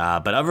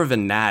 But other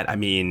than that, I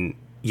mean,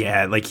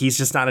 yeah, he's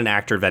just not an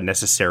actor that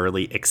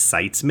necessarily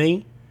excites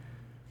me.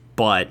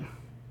 But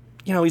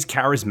he's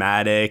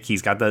charismatic.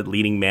 He's got the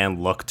leading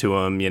man look to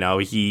him.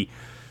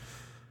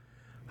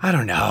 I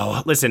don't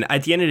know. Listen,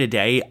 at the end of the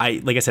day,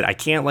 like I said, I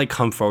can't like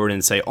come forward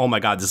and say, oh my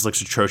God, this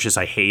looks atrocious.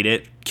 I hate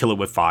it. Kill it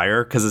with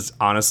fire. Because it's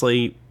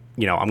honestly,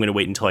 I'm going to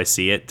wait until I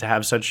see it to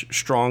have such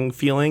strong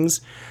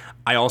feelings.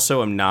 I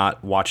also am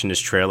not watching this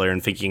trailer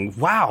and thinking,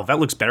 wow, that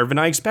looks better than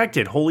I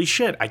expected. Holy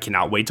shit, I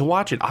cannot wait to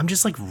watch it. I'm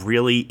just like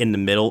really in the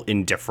middle,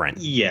 indifferent.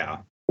 Yeah.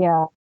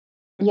 Yeah.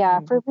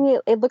 Yeah, for me,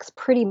 it looks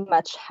pretty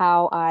much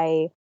how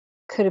I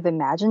could have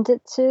imagined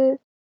it to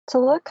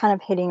look, kind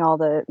of hitting all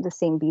the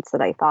same beats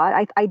that I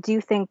thought. I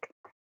do think,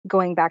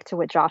 going back to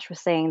what Josh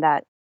was saying,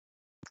 that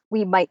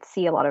we might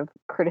see a lot of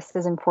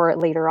criticism for it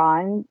later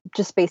on,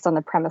 just based on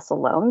the premise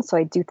alone. So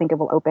I do think it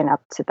will open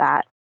up to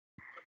that.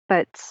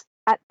 But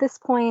at this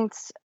point,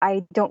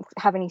 I don't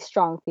have any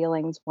strong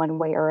feelings one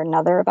way or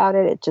another about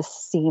it. It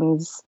just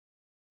seems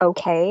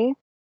okay,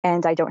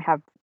 and I don't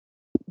have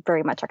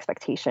very much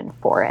expectation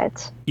for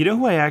it. You know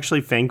who I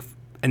actually think,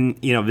 and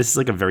this is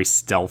like a very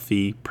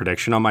stealthy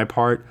prediction on my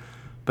part,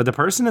 but the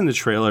person in the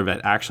trailer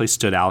that actually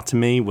stood out to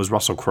me was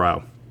Russell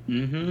Crowe.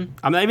 Mm-hmm.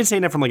 I'm not even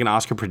saying that from like an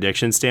Oscar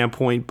prediction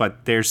standpoint,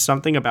 but there's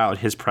something about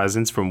his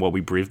presence from what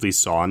we briefly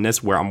saw in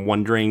this where I'm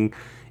wondering,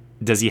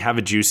 does he have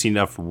a juicy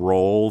enough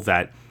role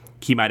that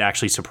he might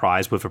actually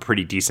surprise with a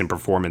pretty decent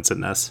performance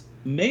in this?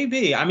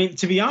 Maybe. I mean,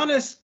 to be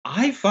honest,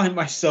 I find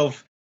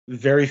myself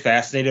very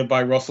fascinated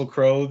by Russell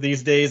Crowe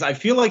these days. I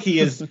feel like he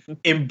has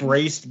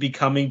embraced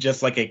becoming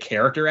just like a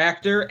character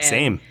actor. And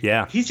same,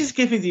 yeah. He's just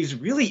giving these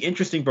really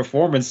interesting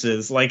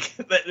performances like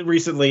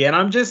recently. And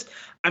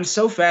I'm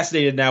so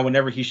fascinated now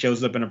whenever he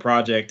shows up in a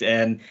project.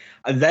 And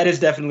that is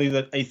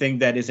definitely a thing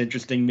that is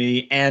interesting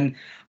me. And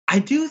I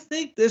do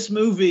think this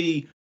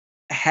movie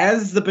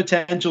has the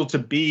potential to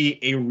be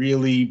a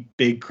really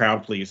big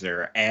crowd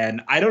pleaser.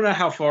 And I don't know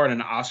how far in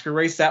an Oscar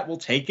race that will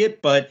take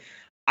it, but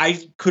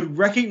I could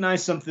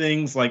recognize some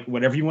things, like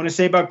whatever you want to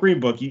say about Green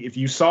Book. If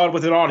you saw it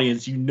with an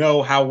audience, you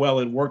know how well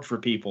it worked for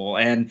people.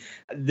 And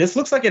this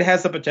looks like it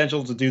has the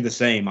potential to do the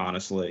same,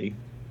 honestly.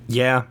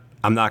 Yeah,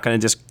 I'm not going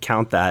to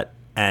discount that.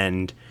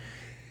 And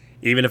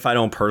even if I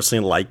don't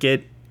personally like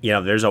it,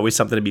 there's always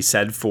something to be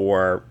said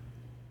for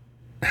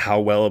how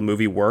well a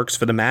movie works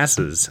for the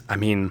masses. I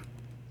mean,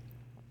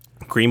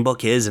 Green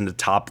Book is in the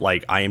top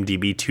like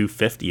IMDb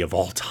 250 of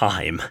all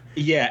time.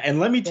 Yeah, and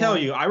let me tell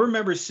you, I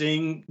remember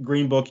seeing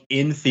Green Book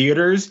in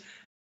theaters,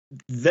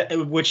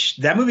 which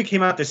that movie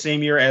came out the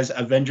same year as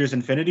Avengers: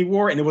 Infinity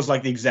War, and it was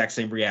like the exact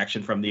same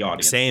reaction from the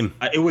audience. Same.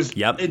 It was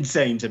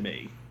insane to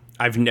me.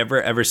 I've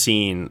never ever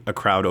seen a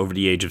crowd over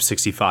the age of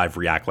 65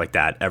 react like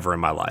that ever in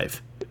my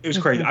life. It was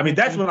crazy. I mean,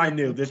 that's when I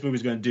knew this movie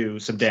was going to do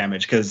some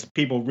damage because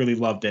people really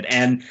loved it.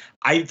 And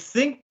I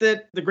think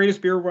that The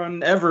Greatest Beer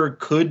Run Ever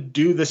could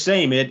do the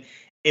same. It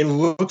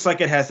looks like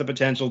it has the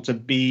potential to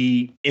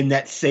be in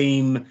that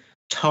same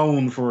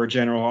tone for a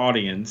general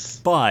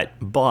audience. But,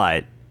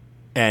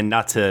 and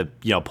not to,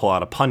 pull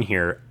out a pun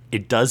here,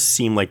 it does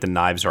seem like the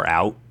knives are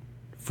out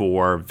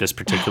for this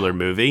particular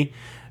movie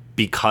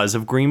because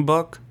of Green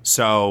Book.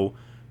 So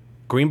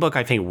Green Book,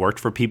 I think,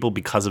 worked for people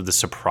because of the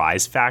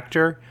surprise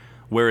factor.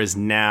 Whereas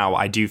now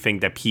I do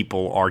think that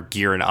people are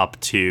gearing up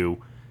to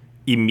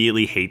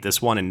immediately hate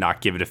this one and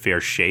not give it a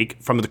fair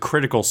shake from the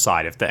critical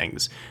side of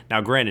things.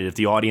 Now, granted, if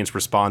the audience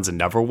responds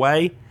another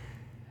way,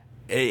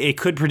 it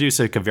could produce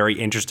like a very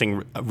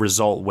interesting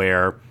result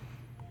where,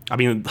 I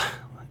mean,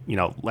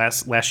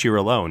 last year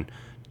alone,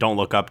 Don't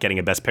Look Up getting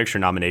a Best Picture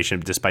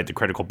nomination despite the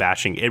critical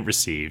bashing it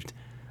received.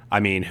 I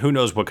mean, who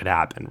knows what could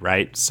happen,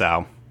 right?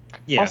 So,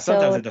 yeah, also,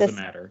 sometimes it doesn't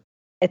matter.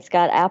 It's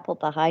got Apple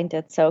behind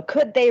it, so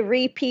could they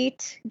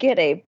repeat, get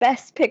a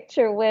Best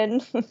Picture win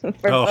for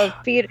both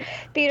Peter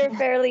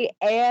Farrelly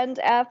and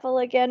Apple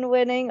again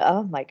winning?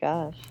 Oh my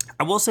gosh.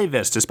 I will say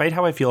this, despite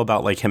how I feel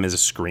about like him as a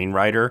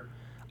screenwriter,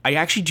 I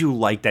actually do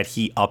like that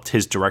he upped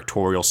his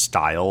directorial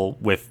style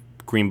with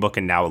Green Book,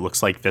 and now it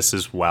looks like this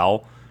as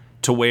well,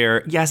 to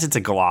where, yes, it's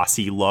a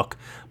glossy look,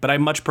 but I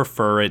much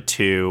prefer it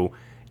to,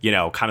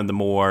 kind of the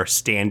more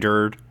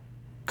standard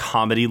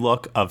comedy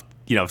look of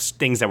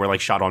things that were like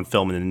shot on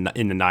film in the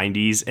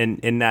 90s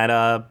in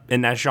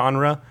that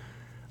genre.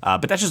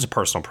 But that's just a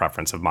personal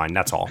preference of mine.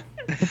 That's all.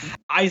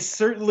 I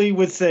certainly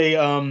would say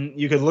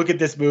you could look at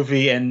this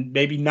movie and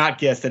maybe not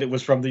guess that it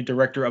was from the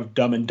director of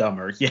Dumb and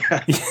Dumber.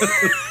 Yeah.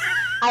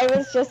 I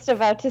was just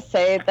about to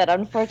say that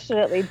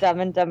unfortunately Dumb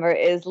and Dumber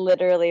is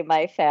literally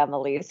my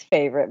family's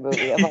favorite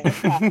movie of all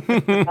time.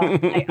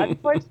 I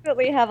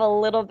unfortunately have a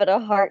little bit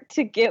of heart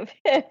to give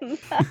him.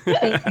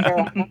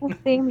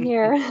 Same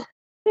here.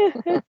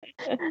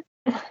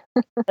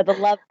 But the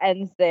love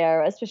ends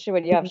there, especially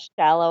when you have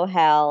Shallow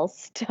Hal,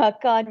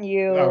 Stuck on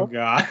You, oh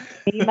god,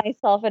 Me,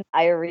 Myself, and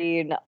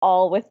Irene,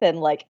 all within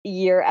like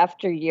year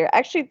after year.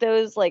 Actually,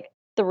 those like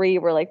three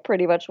were like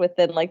pretty much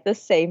within like the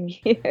same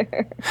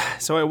year.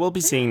 So I will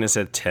be seeing this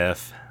at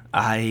TIFF.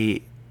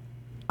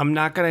 I'm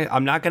not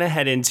gonna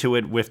head into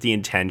it with the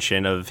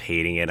intention of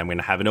hating it. I'm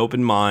gonna have an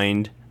open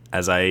mind,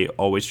 as I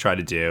always try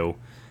to do,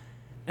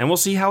 and we'll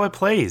see how it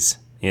plays.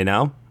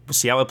 We'll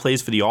see how it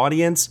plays for the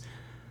audience.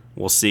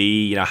 We'll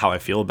see, how I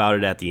feel about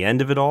it at the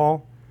end of it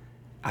all.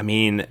 I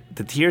mean,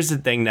 here's the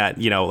thing that,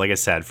 like I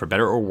said, for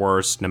better or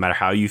worse, no matter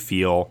how you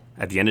feel,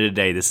 at the end of the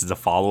day, this is a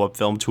follow-up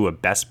film to a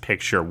Best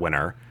Picture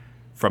winner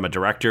from a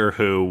director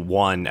who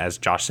won, as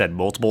Josh said,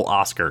 multiple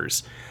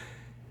Oscars.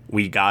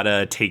 We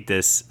gotta take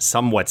this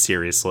somewhat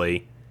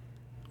seriously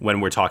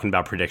when we're talking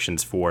about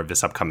predictions for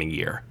this upcoming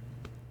year.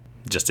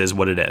 Just is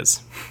what it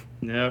is.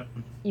 Yep.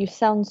 You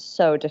sound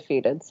so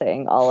defeated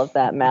saying all of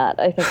that, Matt.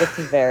 I think it's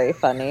very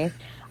funny.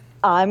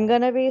 I'm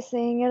gonna be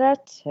seeing it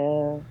at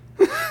 2.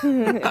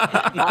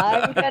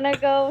 I'm gonna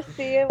go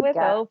see it with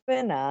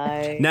open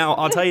eyes. Now,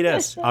 I'll tell you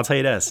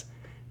this.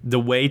 The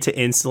way to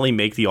instantly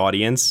make the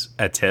audience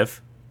at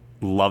TIFF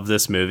love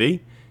this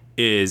movie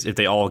is if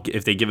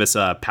they give us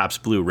a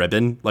Pabst Blue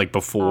Ribbon like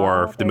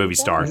before the movie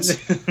starts.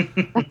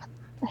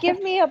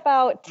 Give me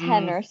about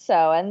 10 or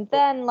so, and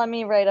then let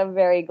me write a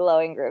very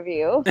glowing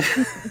review.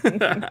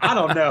 I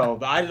don't know.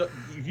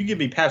 If you give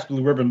me Pabst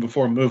Blue Ribbon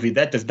before a movie,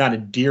 that does not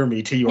endear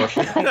me to your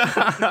film.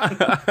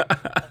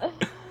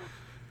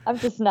 I'm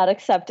just not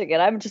accepting it.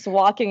 I'm just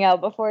walking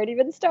out before it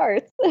even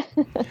starts.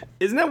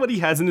 Isn't that what he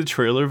has in the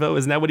trailer, though?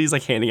 Isn't that what he's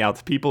like handing out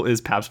to people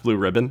is Pabst Blue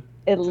Ribbon?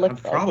 It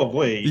looks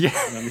probably. Yeah.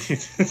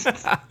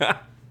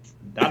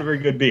 Not a very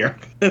good beer.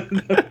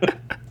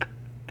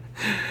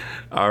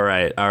 All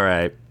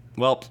right.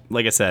 Well,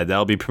 like I said,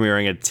 that'll be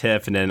premiering at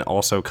TIFF and then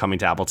also coming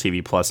to Apple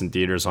TV Plus in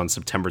theaters on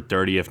September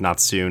 30th, if not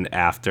soon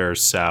after.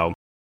 So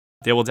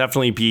there will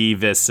definitely be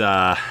this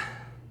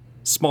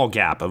small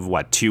gap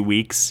of, 2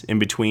 weeks in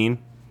between?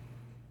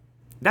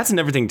 That's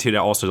another thing, too, that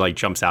also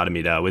jumps out at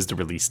me, though, is the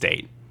release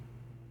date.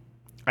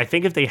 I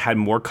think if they had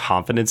more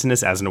confidence in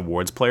this as an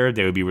awards player,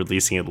 they would be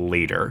releasing it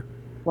later.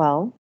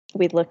 Well,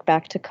 we look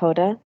back to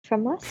Coda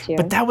from last year.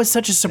 But that was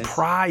such a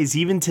surprise,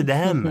 even to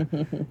them.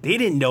 They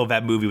didn't know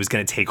that movie was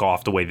going to take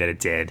off the way that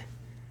it did.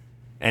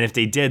 And if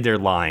they did, they're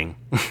lying.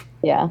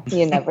 Yeah,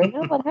 you never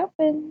know what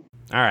happened.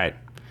 All right.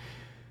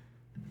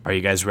 Are you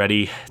guys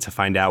ready to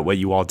find out what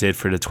you all did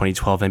for the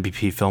 2012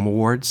 MVP Film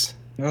Awards?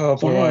 Oh,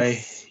 boy.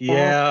 Yes.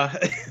 Yeah.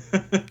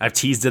 I've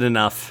teased it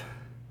enough.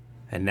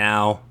 And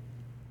now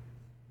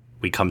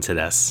we come to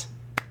this.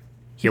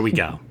 Here we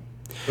go.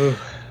 Ooh,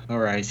 all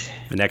right.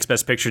 The Next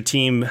Best Picture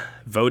team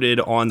voted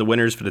on the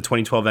winners for the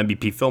 2012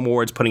 MVP Film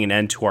Awards, putting an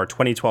end to our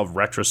 2012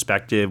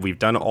 retrospective. We've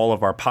done all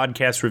of our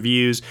podcast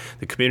reviews.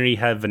 The community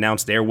have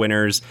announced their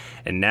winners.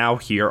 And now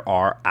here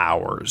are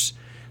ours.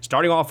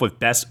 Starting off with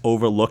Best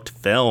Overlooked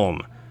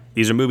Film.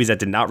 These are movies that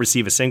did not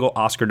receive a single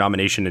Oscar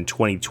nomination in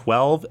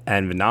 2012,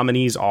 and the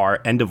nominees are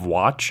End of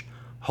Watch,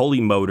 Holy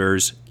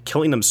Motors,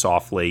 Killing Them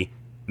Softly,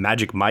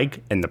 Magic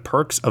Mike, and The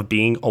Perks of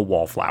Being a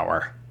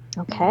Wallflower.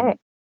 Okay.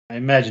 I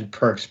imagine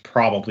Perks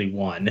probably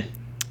won.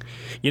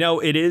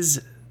 It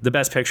is the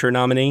Best Picture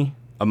nominee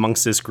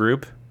amongst this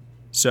group,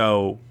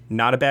 so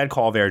not a bad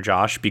call there,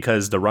 Josh,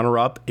 because the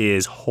runner-up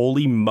is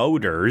Holy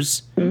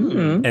Motors,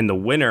 and the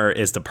winner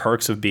is The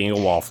Perks of Being a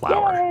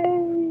Wallflower.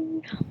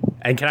 Yay.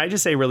 And can I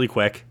just say really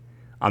quick,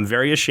 I'm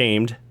very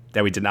ashamed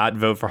that we did not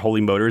vote for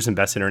Holy Motors in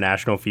Best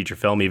International Feature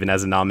Film, even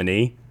as a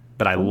nominee,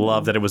 but I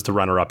love that it was the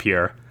runner-up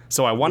here.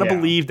 So I want to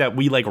believe that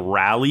we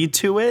rallied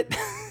to it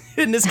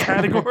in this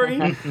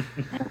category.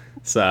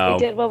 So we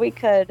did what we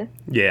could.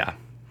 Yeah.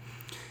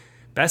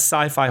 Best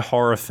Sci-Fi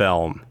Horror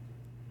Film.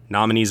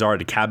 Nominees are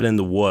The Cabin in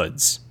the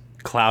Woods,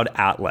 Cloud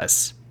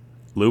Atlas,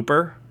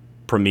 Looper,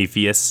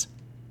 Prometheus,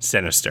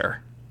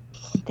 Sinister.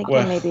 I think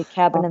there may be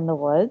Cabin in the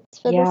Woods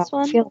for this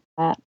one. I feel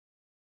that.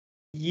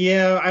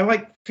 Yeah,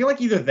 I feel like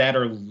either that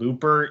or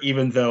Looper,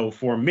 even though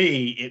for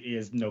me it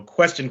is no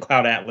question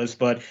Cloud Atlas,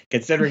 but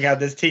considering how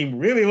this team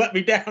really let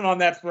me down on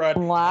that front.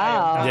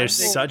 Wow. There's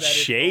such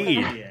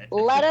shade.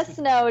 Let us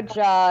know,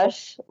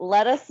 Josh.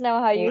 Let us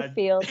know how you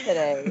feel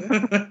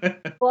today.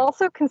 Well,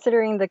 also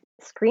considering the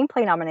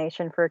screenplay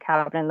nomination for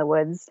Cabin in the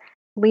Woods,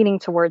 leaning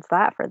towards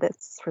that for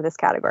this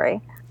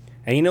category.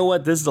 And you know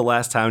what? This is the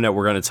last time that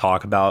we're going to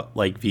talk about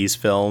these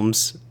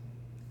films,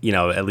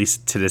 at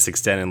least to this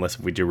extent, unless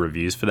we do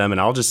reviews for them.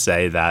 And I'll just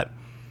say that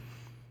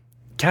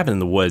Cabin in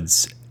the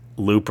Woods,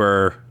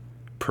 Looper,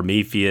 Cloud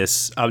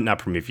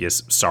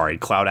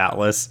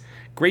Atlas,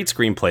 great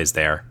screenplays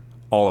there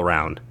all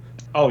around.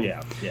 Oh,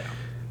 yeah.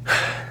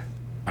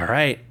 All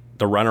right.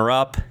 The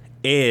runner-up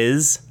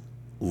is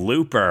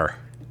Looper.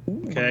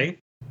 Okay.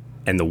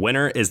 And the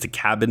winner is The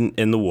Cabin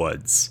in the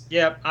Woods.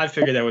 Yep, I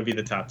figured that would be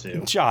the top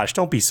two. Josh,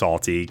 don't be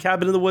salty.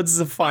 Cabin in the Woods is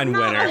a fine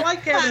winner. I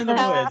like Cabin in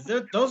the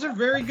Woods. Those are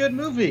very good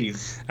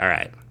movies. All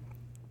right.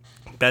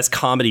 Best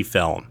Comedy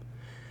Film.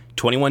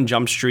 21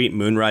 Jump Street,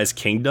 Moonrise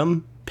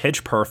Kingdom,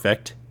 Pitch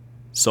Perfect,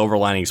 Silver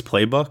Linings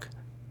Playbook,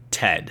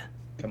 Ted.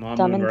 Come on,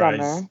 Dumb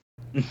Moonrise.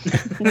 and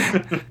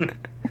Dumber.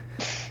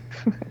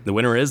 The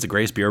winner is The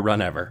Greatest Beer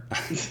Run Ever.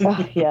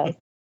 Oh, yes.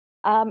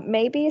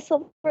 Maybe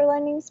Silver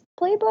Linings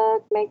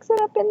Playbook makes it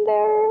up in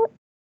there.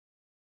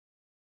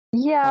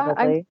 Yeah,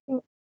 Probably.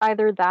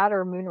 Either that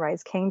or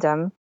Moonrise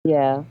Kingdom.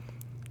 Yeah.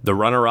 The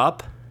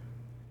runner-up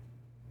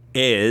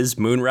is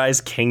Moonrise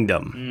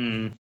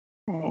Kingdom.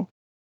 Okay.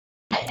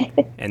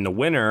 And the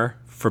winner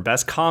for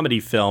Best Comedy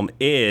Film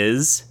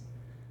is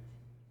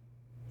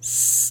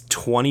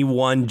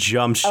 21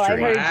 Jump Street. Oh, I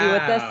heard you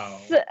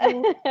with the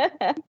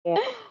Yeah.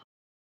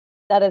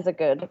 That is a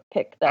good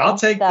pick, though. I'll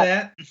take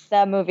that.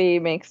 That movie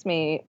makes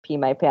me pee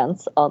my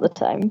pants all the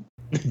time.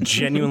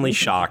 Genuinely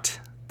shocked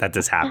that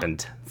this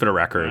happened, for the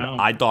record. Wow.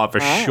 I thought for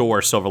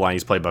sure Silver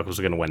Linings Playbook was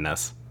going to win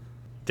this.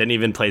 Didn't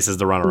even place as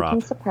the I runner-up.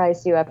 can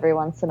surprise you every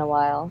once in a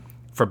while.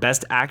 For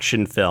Best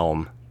Action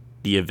Film,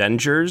 The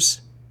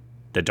Avengers,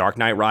 The Dark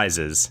Knight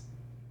Rises,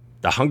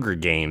 The Hunger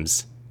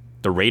Games,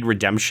 The Raid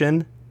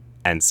Redemption,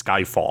 and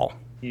Skyfall.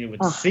 It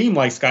would seem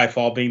like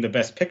Skyfall being the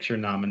Best Picture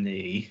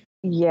nominee.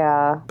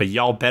 Yeah. But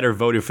y'all better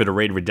voted for The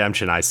Raid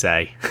Redemption, I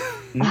say.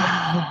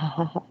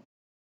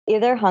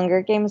 Either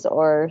Hunger Games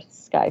or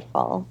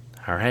Skyfall.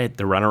 All right,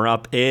 the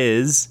runner-up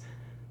is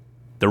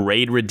The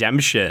Raid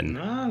Redemption.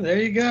 Ah,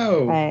 there you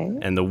go. Right.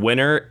 And the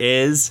winner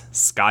is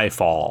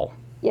Skyfall.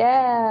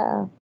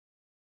 Yeah.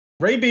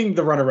 Ray being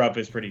the runner-up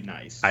is pretty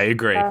nice. I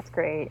agree. That's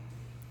great.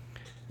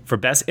 For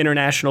Best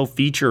International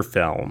Feature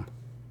Film,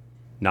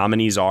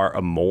 nominees are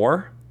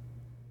Amour,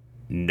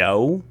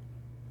 No,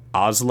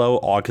 Oslo,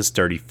 August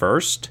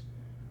 31st,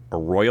 A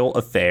Royal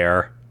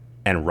Affair,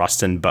 and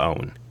Rust and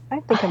Bone. I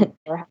think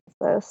Amore has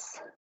this.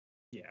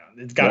 Yeah,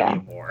 it's got to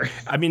be more.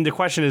 I mean, the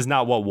question is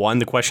not what won.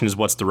 The question is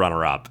what's the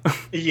runner-up.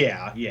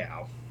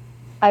 Yeah.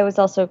 I was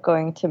also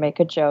going to make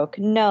a joke.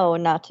 No,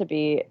 not to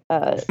be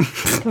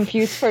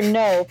confused for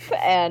Nope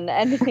and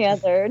any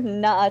other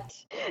not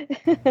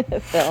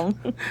film.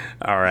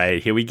 All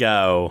right, here we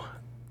go.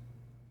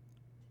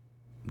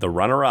 The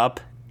runner-up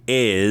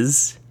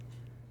is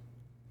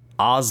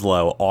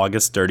Oslo,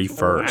 August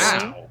 31st.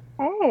 Wow.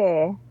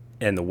 Hey.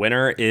 And the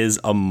winner is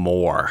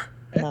Amour.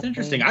 That's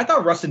interesting. I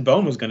thought Rust and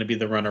Bone was going to be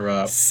the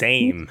runner-up.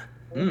 Same.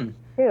 Mm.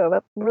 Too,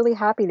 but I'm really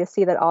happy to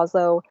see that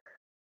Oslo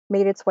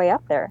made its way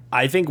up there.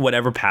 I think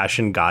whatever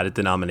Passion got at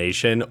the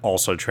nomination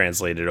also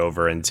translated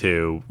over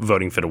into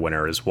voting for the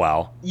winner as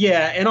well.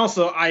 Yeah, and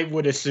also I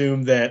would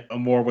assume that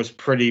Amour was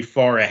pretty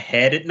far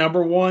ahead at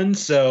number one,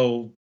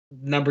 so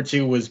number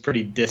two was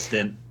pretty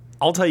distant.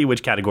 I'll tell you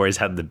which categories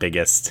had the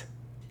biggest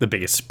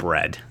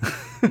spread.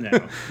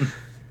 No.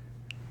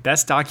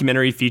 Best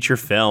Documentary Feature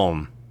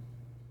Film.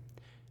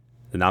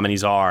 The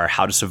nominees are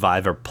How to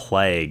Survive a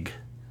Plague,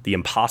 The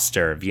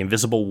Imposter, The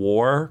Invisible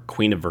War,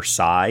 Queen of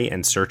Versailles,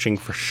 and Searching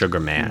for Sugar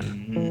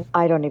Man.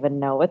 I don't even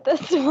know what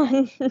this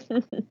one.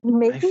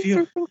 Maybe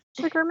Searching for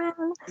Sugar Man?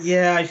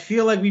 Yeah, I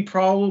feel like we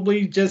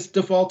probably just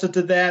defaulted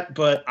to that,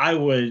 but I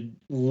would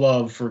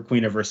love for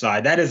Queen of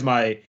Versailles.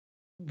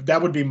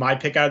 That would be my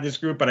pick out of this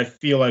group, but I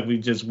feel like we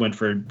just went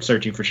for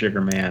Searching for Sugar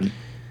Man.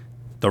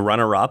 The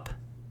runner-up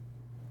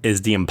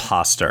is The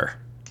Imposter.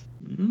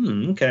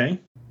 Okay.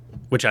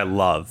 Which I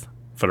love,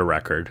 for the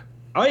record.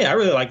 Oh, yeah, I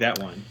really like that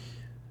one.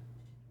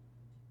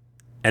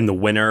 And the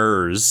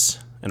winners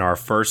in our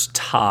first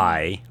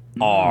tie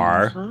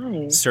are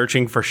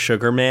Searching for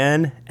Sugar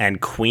Man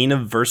and Queen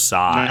of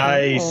Versailles.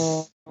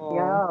 Nice.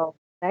 Yo,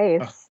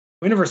 nice.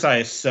 Queen of Versailles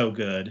is so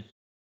good.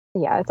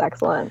 Yeah, it's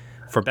excellent.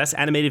 For Best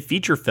Animated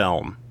Feature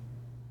Film,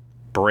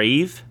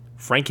 Brave,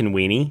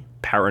 Frankenweenie,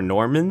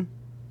 Paranorman,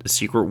 The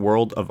Secret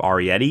World of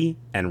Arrietty,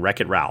 and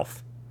Wreck-It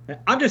Ralph.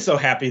 I'm just so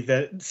happy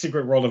that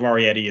Secret World of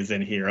Arrietty is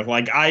in here.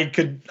 Like, I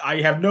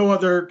have no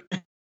other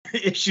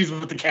issues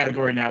with the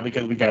category now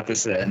because we got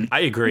this in. I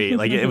agree.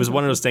 Like, it was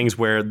one of those things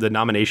where the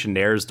nomination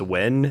there is to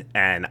win,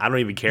 and I don't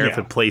even care if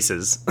it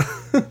places.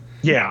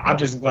 Yeah, I'm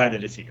just glad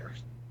that it's here.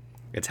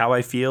 It's how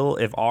I feel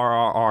if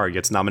RRR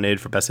gets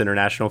nominated for Best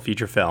International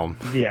Feature Film.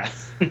 Yeah.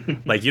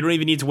 Like, you don't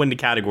even need to win the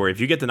category. If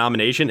you get the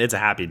nomination, it's a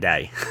happy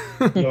day.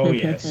 Oh,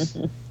 yes.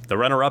 The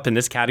runner-up in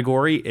this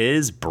category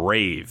is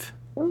Brave.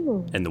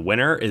 Ooh. And the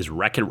winner is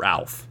Wreck-It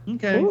Ralph.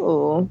 Okay.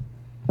 Ooh.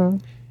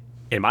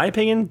 In my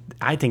opinion,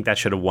 I think that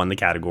should have won the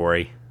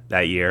category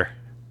that year.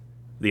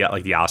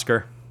 The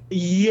Oscar.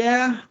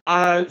 Yeah.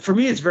 For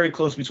me, it's very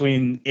close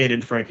between it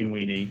and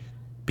Frankenweenie.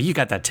 But you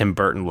got that Tim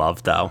Burton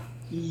love, though.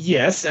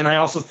 Yes, and I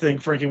also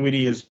think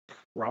Frankenweenie is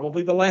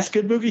probably the last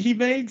good movie he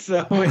made,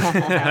 so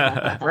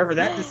forever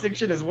that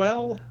distinction as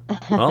well.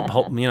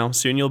 Well,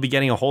 soon you'll be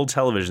getting a whole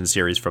television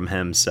series from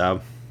him, so...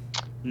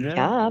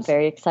 Yeah,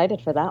 very excited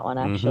for that one,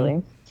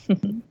 actually.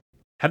 Mm-hmm.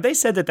 Have they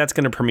said that that's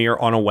going to premiere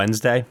on a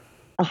Wednesday?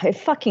 I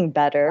fucking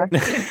better.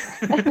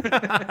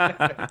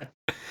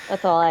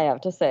 That's all I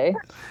have to say.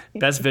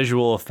 Best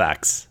Visual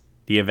Effects.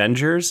 The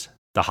Avengers,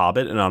 The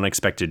Hobbit, An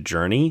Unexpected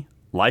Journey,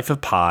 Life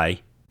of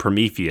Pi,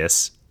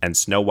 Prometheus, and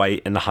Snow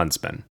White and the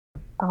Huntsman.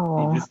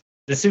 Oh.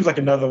 This seems like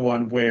another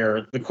one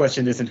where the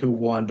question isn't who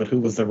won, but who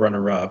was the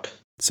runner-up.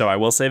 So I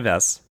will say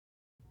this.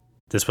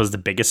 This was the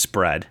biggest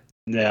spread.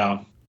 Yeah.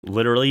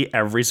 Literally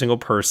every single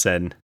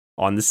person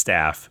on the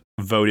staff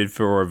voted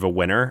for the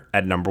winner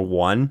at number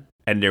one,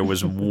 and there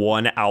was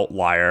one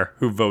outlier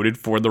who voted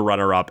for the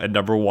runner-up at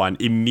number one,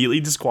 immediately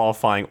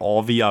disqualifying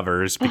all the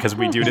others because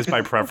we do this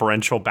by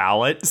preferential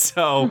ballot.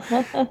 So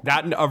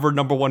that other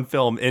number one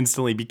film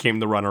instantly became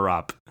the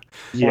runner-up.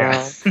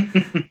 Yeah.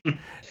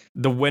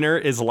 The winner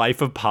is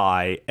Life of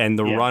Pi, and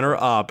the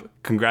runner-up,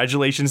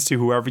 congratulations to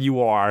whoever you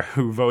are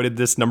who voted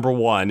this number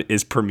one,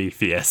 is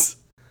Prometheus.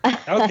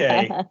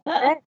 Okay.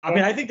 I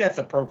mean, I think that's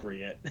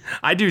appropriate.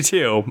 I do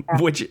too,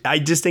 which I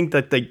just think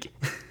that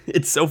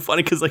it's so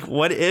funny because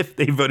what if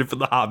they voted for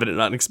The Hobbit: An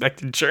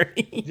Unexpected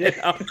Journey?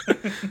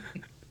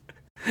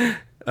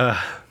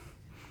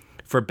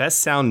 For Best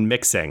Sound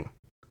Mixing,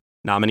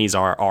 nominees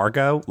are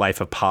Argo,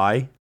 Life of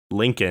Pi,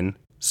 Lincoln,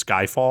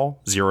 Skyfall,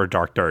 Zero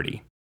Dark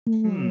 30.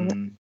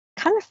 Kind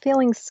of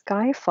feeling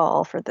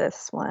Skyfall for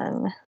this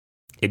one.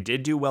 It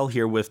did do well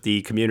here with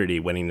the Community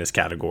winning this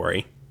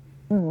category.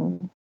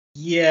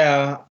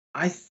 Yeah,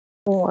 I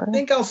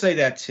think I'll say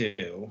that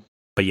too.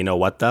 But you know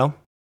what, though?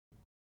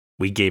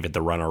 We gave it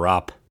the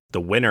runner-up.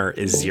 The winner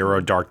is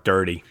Zero Dark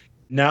 30.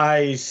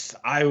 Nice.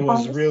 I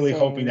was really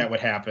hoping that would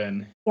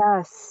happen.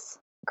 Yes.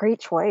 Great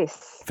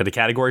choice. For the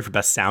category for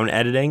Best Sound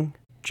Editing,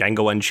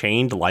 Django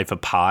Unchained, Life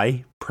of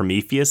Pi,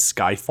 Prometheus,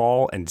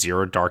 Skyfall, and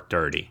Zero Dark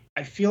 30.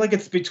 I feel like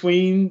it's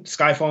between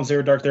Skyfall and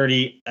Zero Dark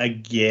 30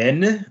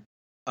 again.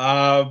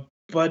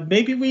 But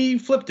maybe we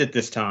flipped it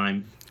this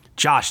time.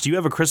 Josh, do you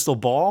have a crystal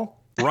ball?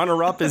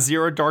 Runner-up is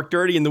Zero Dark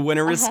 30, and the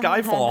winner is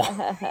Skyfall.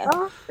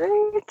 Oh,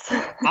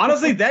 great.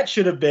 Honestly, that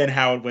should have been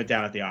how it went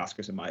down at the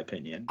Oscars, in my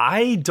opinion.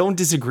 I don't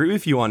disagree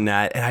with you on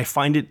that, and I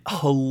find it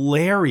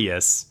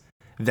hilarious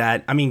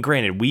that, I mean,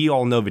 granted, we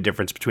all know the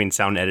difference between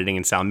sound editing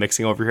and sound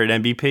mixing over here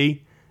at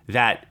MVP,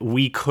 that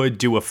we could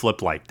do a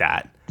flip like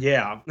that.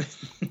 Yeah.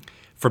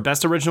 For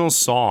Best Original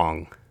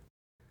Song,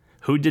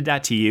 Who Did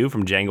That to You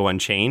from Django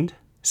Unchained,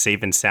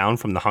 Safe and Sound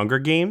from The Hunger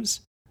Games,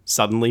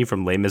 Suddenly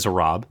from Les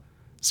Miserables,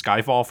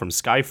 Skyfall from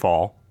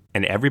Skyfall,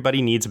 and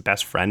Everybody Needs a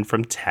Best Friend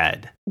from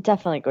Ted.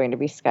 Definitely going to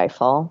be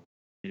Skyfall.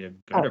 It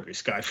better be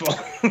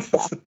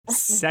Skyfall.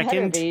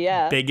 Second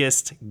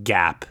biggest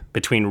gap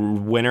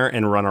between winner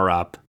and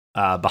runner-up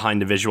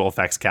behind the visual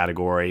effects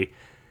category.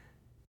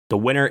 The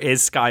winner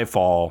is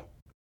Skyfall,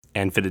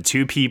 and for the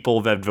two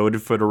people that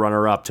voted for the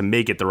runner-up to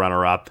make it the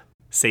runner-up,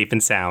 Safe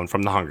and Sound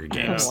from The Hunger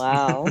Games.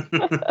 Wow.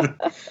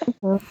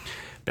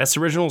 Best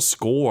Original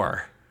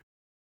Score.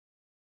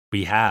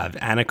 We have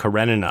Anna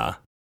Karenina,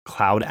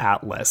 Cloud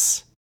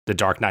Atlas, The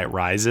Dark Knight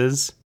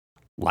Rises,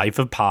 Life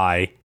of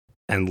Pi,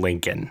 and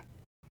Lincoln.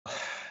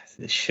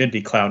 This should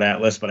be Cloud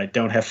Atlas, but I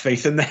don't have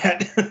faith in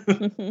that.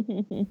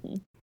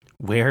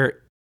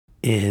 Where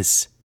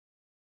is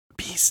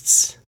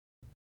Beasts?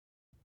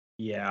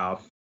 Yeah.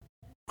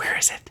 Where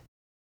is it?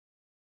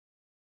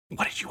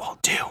 What did you all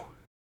do?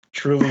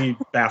 Truly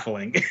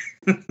baffling.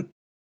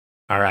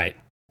 All right.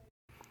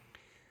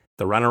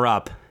 The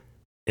runner-up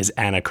is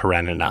Anna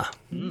Karenina.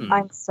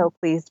 I'm so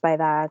pleased by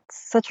that.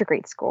 Such a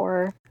great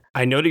score.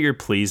 I know that you're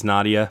pleased,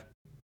 Nadia,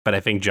 but I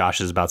think Josh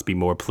is about to be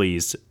more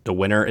pleased. The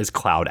winner is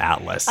Cloud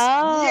Atlas.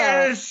 Oh.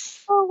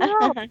 Yes! Oh,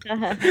 wow.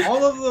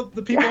 All of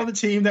the people on the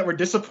team that were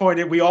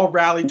disappointed, we all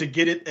rallied to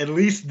get it at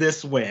least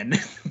this win.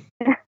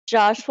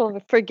 Josh will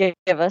forgive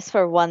us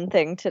for one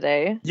thing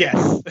today.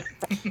 Yes.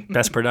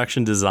 Best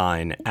Production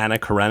Design, Anna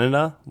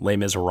Karenina, Les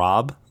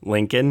Miserables,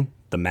 Lincoln,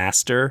 The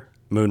Master,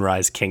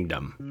 Moonrise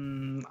Kingdom.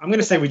 I'm going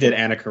to say we did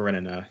Anna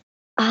Karenina.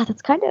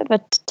 That's kind of a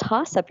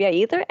toss-up. Yeah,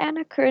 either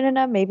Anna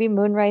Karenina, maybe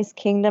Moonrise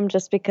Kingdom,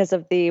 just because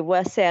of the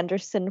Wes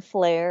Anderson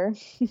flair.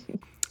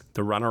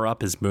 The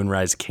runner-up is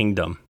Moonrise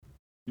Kingdom.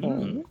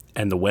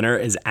 And the winner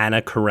is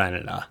Anna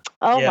Karenina.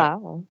 Oh, yeah.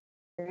 Wow.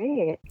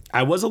 Great.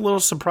 I was a little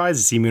surprised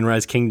to see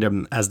Moonrise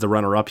Kingdom as the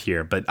runner-up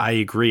here, but I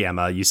agree,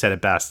 Emma. You said it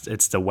best.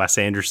 It's the Wes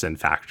Anderson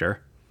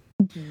factor.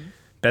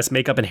 Best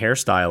Makeup and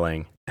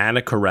Hairstyling,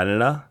 Anna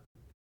Karenina,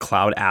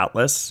 Cloud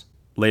Atlas,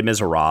 Les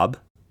Miserables,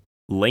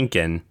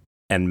 Lincoln,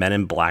 and Men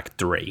in Black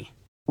 3.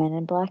 Men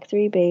in Black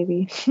 3,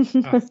 baby.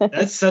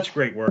 That's such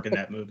great work in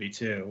that movie,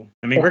 too.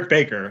 I mean, Rick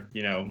Baker,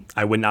 you know.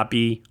 I would not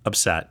be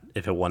upset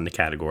if it won the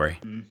category.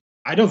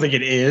 I don't think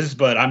it is,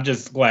 but I'm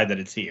just glad that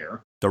it's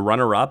here. The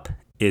runner-up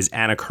is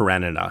Anna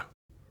Karenina.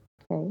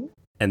 Okay.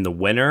 And the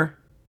winner,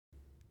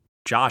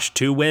 Josh,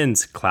 2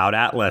 wins, Cloud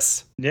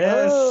Atlas.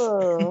 Yes.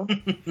 Oh.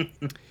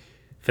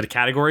 For the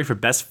category for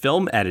Best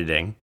Film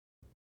Editing,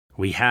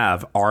 we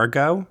have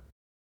Argo,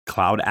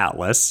 Cloud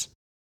Atlas,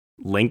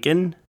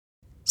 Lincoln,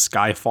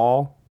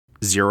 Skyfall,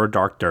 Zero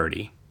Dark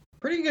 30.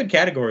 Pretty good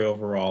category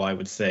overall, I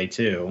would say,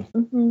 too.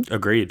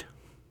 Agreed.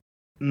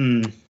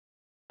 I'm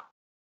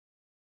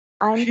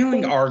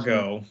feeling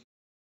Argo.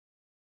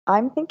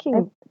 I'm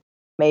thinking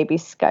maybe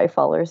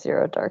Skyfall or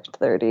Zero Dark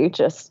 30,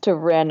 just to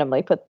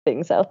randomly put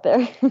things out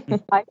there.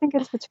 I think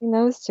it's between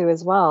those two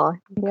as well.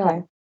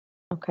 Yeah.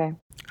 Okay.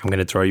 I'm going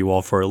to throw you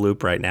all for a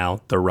loop right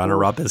now. The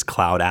runner-up is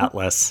Cloud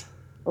Atlas.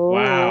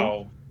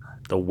 Wow.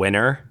 The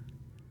winner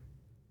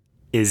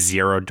is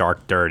Zero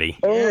Dark 30.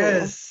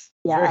 Yes.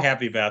 Yeah. Very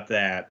happy about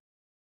that.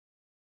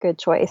 Good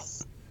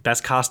choice.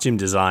 Best Costume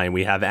Design,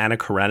 we have Anna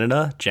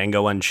Karenina,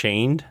 Django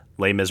Unchained,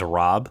 Les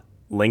Miserables,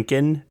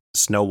 Lincoln,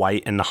 Snow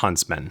White, and The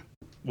Huntsman.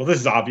 Well, this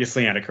is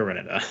obviously Anna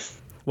Karenina.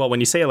 Well, when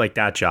you say it like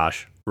that,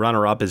 Josh,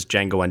 runner-up is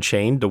Django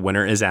Unchained. The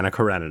winner is Anna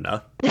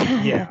Karenina.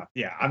 Yeah.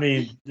 I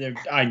mean,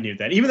 I knew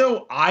that. Even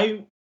though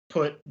I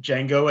put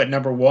Django at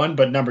number 1,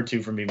 but number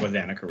 2 for me was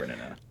Anna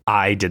Karenina.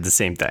 I did the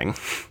same thing.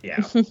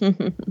 Yeah.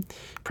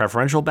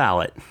 Preferential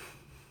ballot.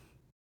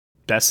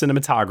 Best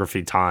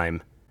Cinematography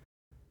time.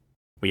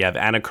 We have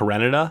Anna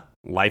Karenina,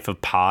 Life of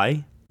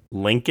Pi,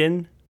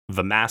 Lincoln,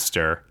 The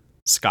Master,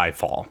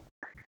 Skyfall.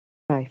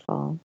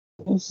 Skyfall.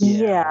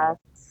 Yeah.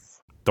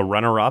 The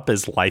runner-up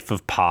is Life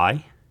of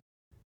Pi.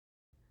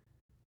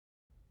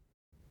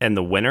 And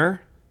the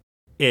winner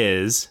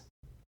is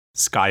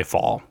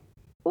Skyfall.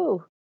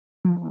 Ooh.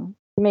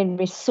 Made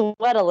me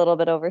sweat a little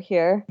bit over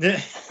here.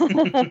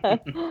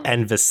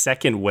 And the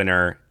second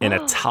winner in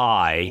a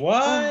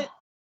tie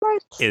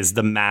is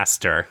The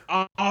Master.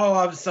 Oh,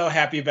 I'm so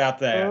happy about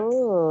that.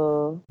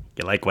 Ooh.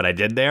 You like what I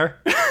did there?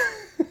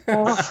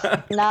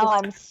 Now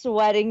I'm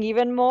sweating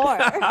even more.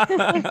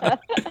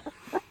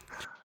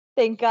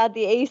 Thank God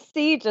the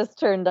AC just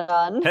turned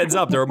on. Heads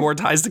up, there are more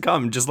ties to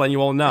come. Just letting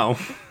you all know.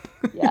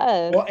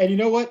 Yes. Well, and you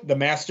know what? The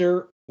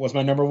Master was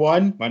my number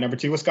 1. My number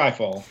 2 was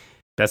Skyfall.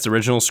 Best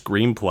original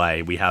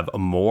screenplay. We have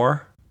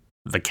Amour,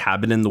 The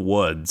Cabin in the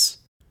Woods,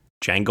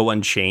 Django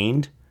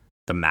Unchained,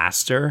 The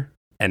Master,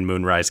 and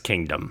Moonrise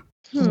Kingdom.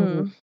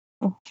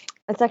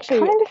 It's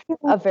actually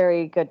a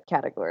very good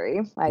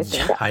category, I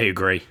think. Yeah, I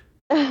agree.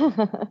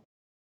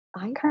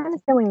 I'm kind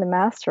of feeling The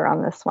Master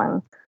on this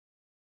one.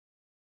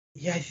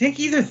 Yeah, I think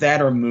either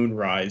that or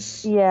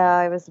Moonrise. Yeah,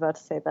 I was about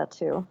to say that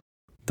too.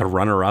 The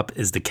runner-up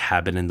is The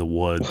Cabin in the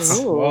Woods.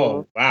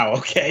 Oh, wow,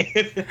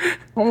 okay.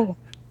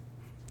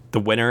 The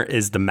winner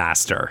is The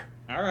Master.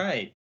 All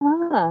right.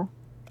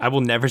 I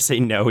will never say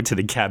no to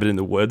The Cabin in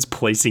the Woods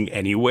placing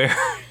anywhere.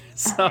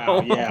 So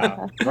wow,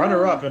 yeah.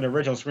 Runner-up in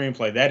original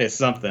screenplay, that is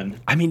something.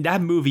 I mean,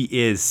 that movie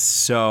is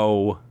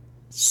so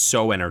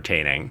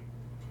entertaining.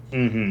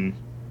 Mm-hmm.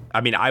 I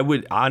mean,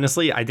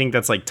 I think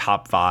that's like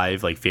top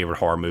 5 like favorite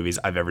horror movies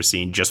I've ever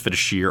seen, just for the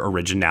sheer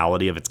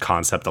originality of its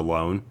concept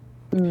alone.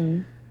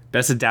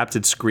 Best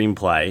adapted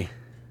screenplay,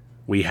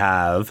 we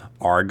have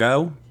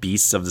Argo,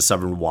 Beasts of the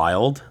Southern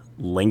Wild,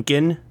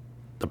 Lincoln,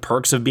 The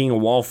Perks of Being a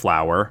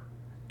Wallflower,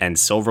 and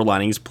Silver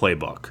Linings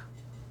Playbook.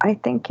 I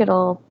think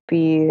it'll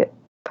be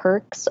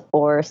Perks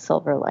or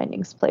Silver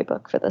Linings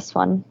Playbook for this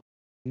one.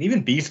 And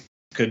even Beast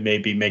could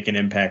maybe make an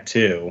impact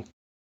too.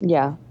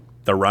 Yeah.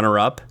 The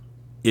runner-up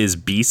is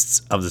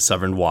Beasts of the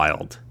Southern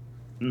Wild.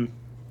 And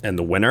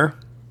the winner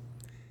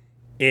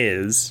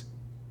is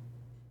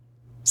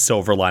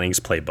Silver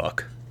Linings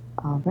Playbook.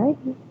 All right.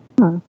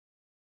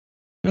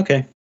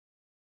 Okay.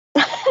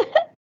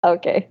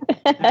 Okay.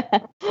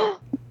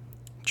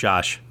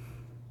 Josh.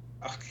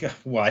 Oh, God,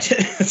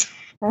 what?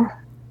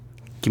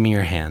 Give me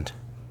your hand.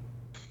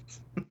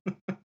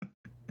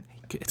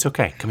 It's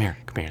okay. Come here.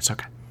 It's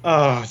okay.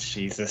 Oh,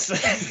 Jesus.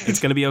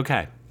 It's going to be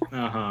okay.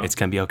 Uh-huh. It's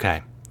going to be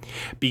okay.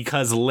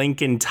 Because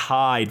Lincoln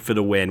tied for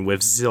the win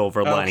with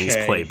Silver Linings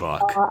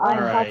Playbook. All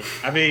right.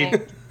 I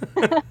mean,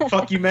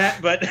 fuck you,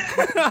 Matt, but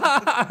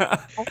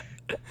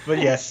but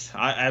yes,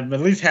 I'm at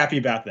least happy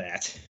about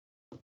that.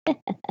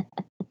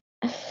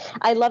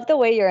 I love the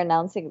way you're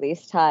announcing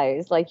these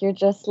ties. Like you're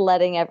just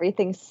letting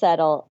everything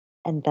settle,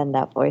 and then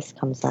that voice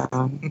comes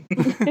on.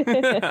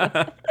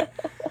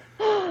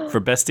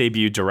 For Best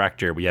Debut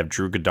Director, we have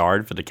Drew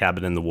Goddard for The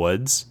Cabin in the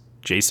Woods,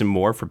 Jason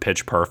Moore for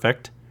Pitch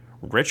Perfect,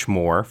 Rich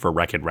Moore for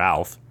Wreck-It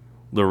Ralph,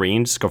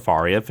 Lorene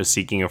Scafaria for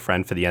Seeking a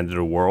Friend for the End of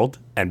the World,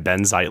 and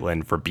Ben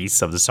Zeitlin for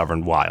Beasts of the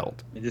Southern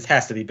Wild. This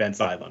has to be Ben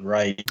Zeitlin,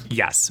 right?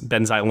 Yes,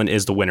 Ben Zeitlin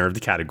is the winner of the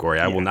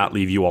category. I will not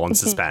leave you all in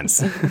suspense.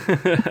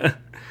 The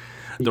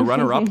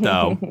runner-up,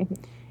 though,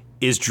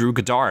 is Drew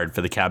Goddard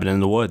for The Cabin in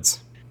the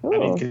Woods. I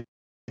mean,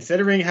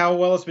 considering how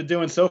well it's been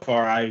doing so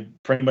far, I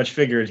pretty much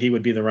figured he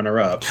would be the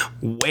runner-up.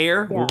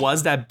 Where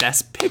was that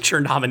Best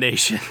Picture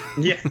nomination?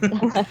 Yeah.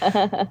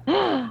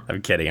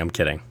 I'm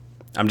kidding.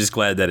 I'm just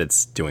glad that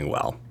it's doing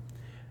well.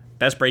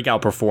 Best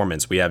Breakout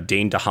Performance, we have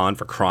Dane DeHaan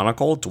for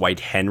Chronicle, Dwight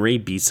Henry,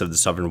 Beasts of the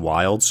Southern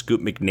Wild, Scoot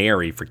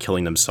McNairy for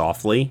Killing Them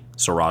Softly,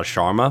 Suraj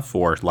Sharma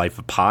for Life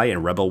of Pi,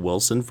 and Rebel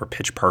Wilson for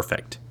Pitch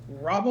Perfect.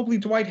 Probably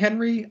Dwight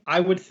Henry, I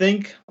would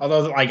think.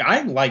 Although,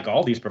 I like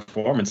all these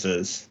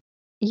performances.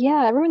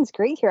 Yeah, everyone's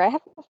great here. I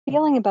have a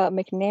feeling about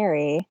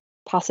McNairy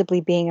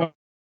possibly being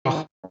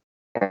a...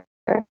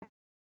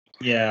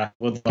 Yeah,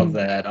 would love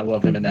that. I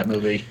love him in that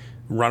movie.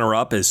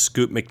 Runner-up is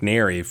Scoot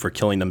McNairy for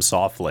Killing Them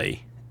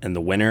Softly, and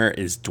the winner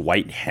is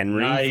Dwight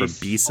Henry for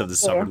Beasts of the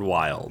Southern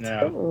Wild.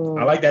 Yeah,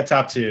 I like that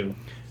top 2.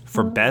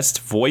 For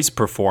Best Voice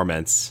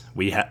Performance,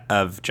 we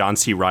have John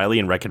C. Reilly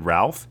in Wreck-It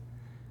Ralph,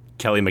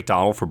 Kelly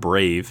MacDonald for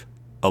Brave,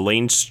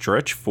 Elaine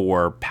Stritch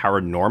for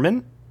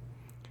Paranorman,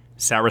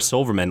 Sarah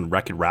Silverman,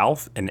 Wreck-It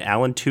Ralph, and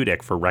Alan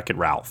Tudyk for Wreck-It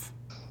Ralph.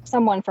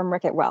 Someone from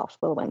Wreck-It Ralph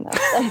will win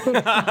this.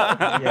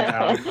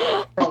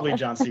 Yeah, probably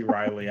John C.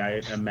 Reilly,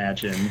 I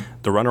imagine.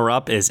 The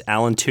runner-up is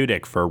Alan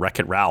Tudyk for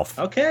Wreck-It Ralph.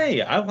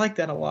 Okay, I like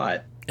that a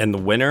lot. And the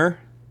winner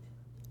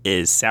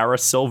is Sarah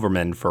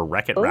Silverman for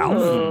Wreck-It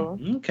Ralph.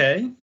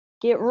 Okay.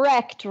 Get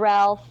wrecked,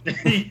 Ralph.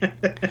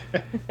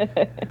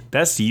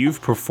 Best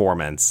Youth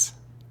Performance,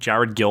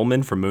 Jared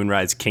Gilman for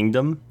Moonrise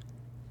Kingdom,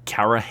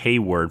 Kara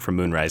Hayward for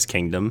Moonrise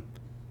Kingdom,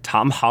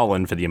 Tom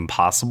Holland for The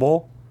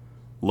Impossible,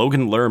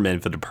 Logan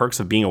Lerman for The Perks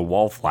of Being a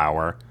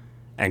Wallflower,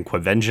 and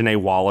Quvenzhané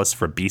Wallis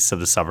for Beasts of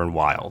the Southern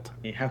Wild.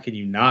 Hey, how can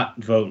you not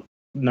vote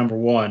number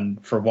 1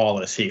 for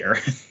Wallace here?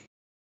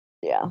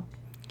 Yeah.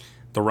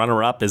 The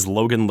runner-up is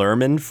Logan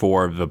Lerman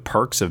for The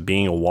Perks of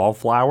Being a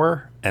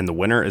Wallflower, and the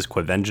winner is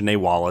Quvenzhané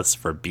Wallis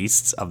for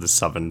Beasts of the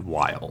Southern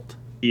Wild.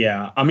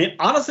 Yeah, I mean,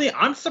 honestly,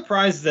 I'm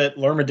surprised that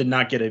Lerman did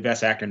not get a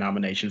Best Actor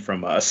nomination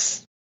from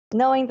us.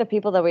 Knowing the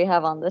people that we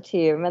have on the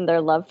team and their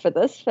love for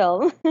this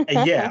film.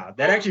 Yeah,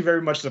 that actually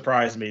very much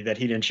surprised me that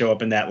he didn't show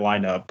up in that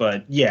lineup.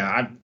 But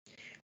yeah,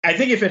 I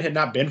think if it had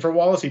not been for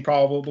Wallace, he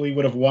probably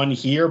would have won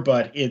here.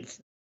 But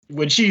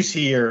when she's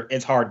here,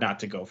 it's hard not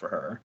to go for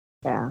her.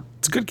 Yeah.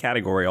 It's a good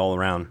category all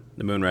around.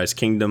 The Moonrise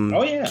Kingdom,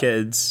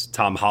 Kids.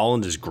 Tom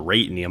Holland is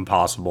great in The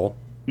Impossible.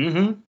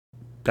 Mm-hmm.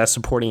 Best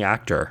Supporting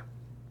Actor.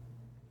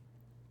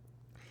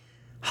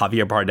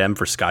 Javier Bardem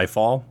for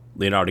Skyfall.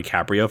 Leonardo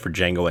DiCaprio for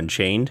Django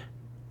Unchained.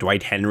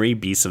 Dwight Henry,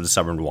 Beasts of the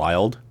Southern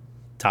Wild.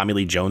 Tommy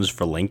Lee Jones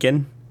for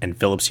Lincoln. And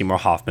Philip Seymour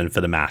Hoffman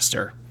for The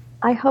Master.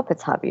 I hope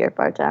it's Javier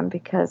Bardem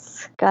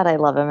because, God, I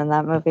love him in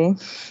that movie.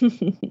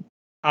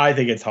 I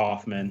think it's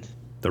Hoffman.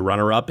 The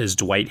runner-up is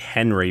Dwight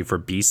Henry for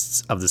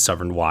Beasts of the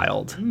Southern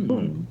Wild.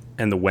 Mm.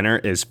 And the winner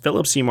is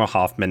Philip Seymour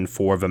Hoffman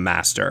for The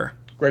Master.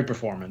 Great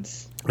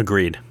performance.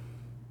 Agreed.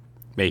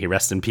 May he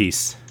rest in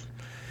peace.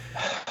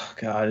 Oh,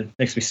 God, it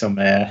makes me so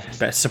mad.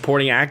 Best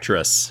Supporting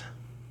Actress.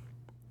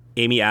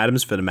 Amy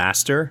Adams for The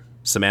Master.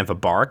 Samantha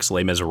Barks,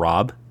 Les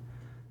Miserables.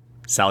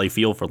 Sally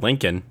Field for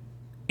Lincoln.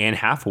 Anne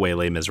Hathaway,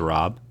 Les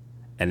Miserables.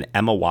 And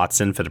Emma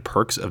Watson for The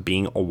Perks of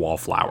Being a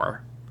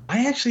Wallflower.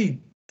 I actually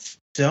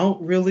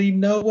don't really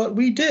know what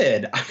we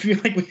did. I feel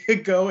like we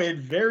could go in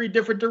very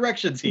different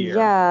directions here.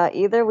 Yeah,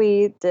 either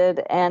we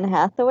did Anne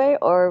Hathaway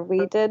or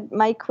we did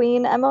my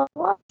queen, Emma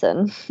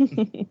Watson.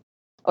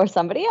 Or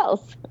somebody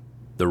else.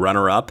 The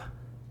runner-up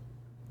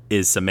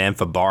is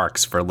Samantha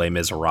Barks for Les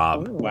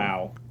Miserables. Ooh.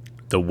 Wow.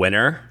 The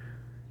winner,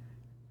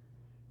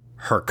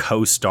 her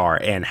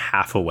co-star Anne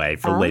Hathaway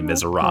for Les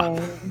Miserables.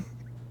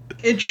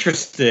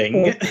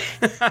 Interesting.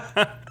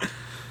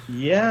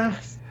 Yeah.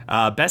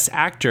 Best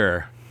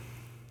Actor.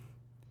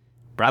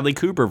 Bradley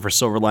Cooper for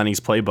Silver Linings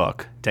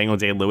Playbook. Daniel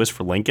Day-Lewis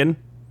for Lincoln.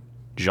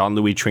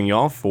 Jean-Louis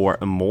Trintignant for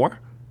Amour.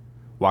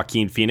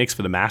 Joaquin Phoenix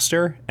for The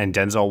Master. And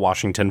Denzel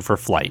Washington for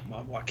Flight.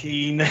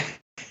 Joaquin.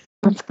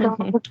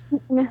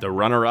 The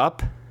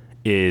runner-up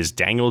is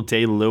Daniel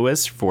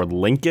Day-Lewis for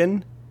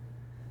Lincoln.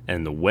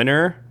 And the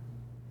winner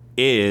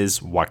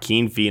is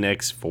Joaquin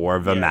Phoenix for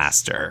The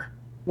Master.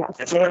 Yes.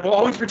 That's what I will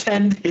always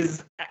pretend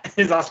his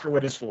Oscar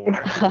win is for.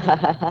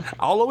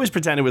 I'll always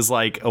pretend it was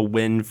like a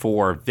win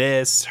for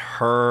this,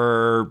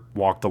 her,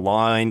 Walk the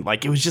Line.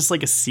 Like, it was just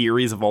like a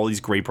series of all these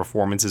great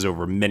performances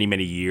over many,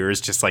 many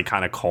years, just like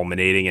kind of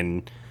culminating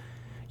and,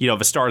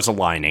 the stars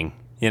aligning,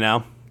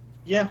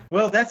 Yeah,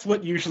 well, that's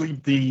what usually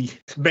the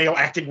male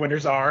acting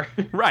winners are.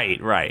 Right.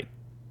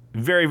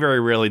 Very, very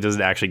rarely does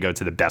it actually go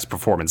to the best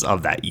performance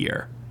of that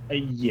year.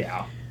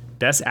 Yeah.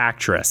 Best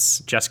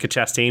Actress. Jessica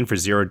Chastain for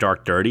Zero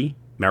Dark Thirty.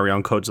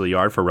 Marion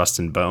Cotillard for Rust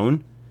and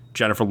Bone.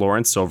 Jennifer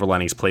Lawrence, Silver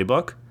Linings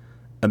Playbook.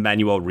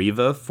 Emmanuel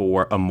Riva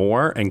for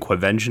Amour. And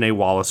Quvenzhané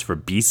Wallis for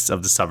Beasts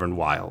of the Southern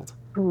Wild.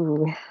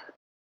 Ooh,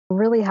 I'm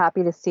really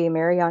happy to see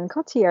Marion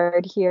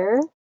Cotillard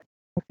here.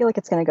 I feel like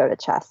it's going to go to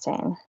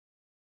Chastain.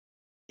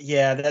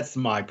 Yeah, that's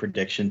my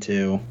prediction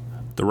too.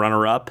 The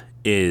runner-up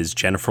is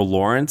Jennifer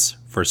Lawrence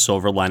for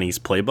Silver Linings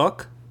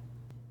Playbook.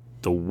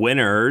 The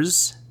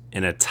winners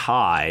in a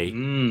tie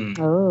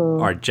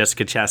are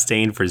Jessica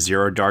Chastain for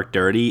Zero Dark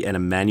Thirty and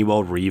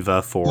Emmanuel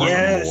Riva for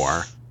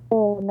Amour.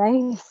 Oh,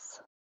 nice.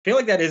 I feel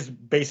like that is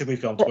basically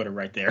film Twitter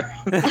right there.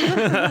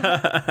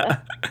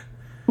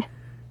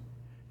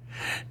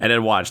 And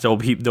then watch, there'll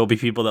be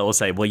people that will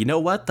say, well, you know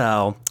what,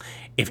 though?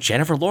 If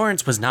Jennifer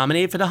Lawrence was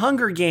nominated for the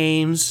Hunger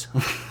Games.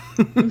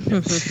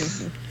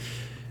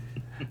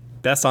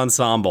 Best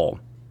Ensemble.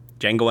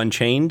 Django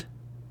Unchained,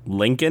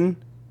 Lincoln,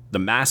 The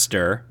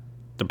Master,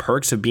 The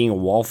Perks of Being a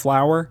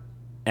Wallflower,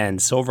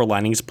 and Silver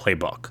Linings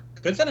Playbook.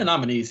 Good set of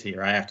nominees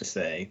here, I have to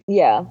say.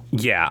 Yeah.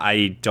 Yeah,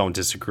 I don't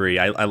disagree.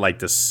 I like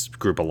this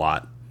group a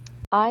lot.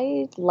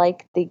 I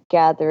like the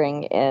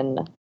gathering in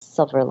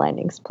Silver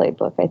Linings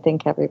Playbook. I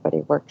think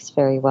everybody works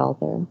very well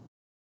there.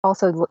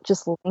 Also,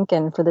 just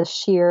Lincoln for the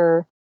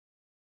sheer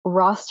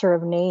roster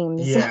of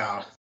names.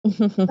 Yeah.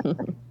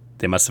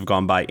 They must have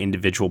gone by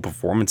individual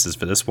performances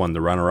for this one. The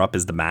runner-up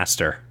is The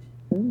Master.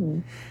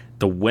 Ooh.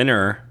 The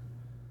winner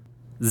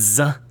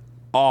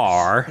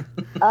are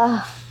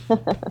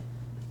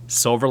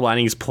Silver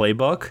Linings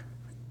Playbook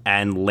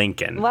and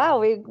Lincoln. Wow,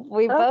 we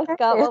both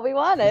got what we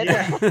wanted.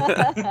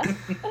 Yeah.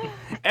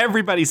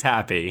 Everybody's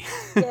happy.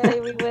 Yay,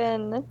 we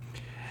win.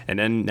 And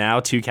then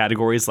now 2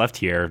 categories left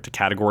here. The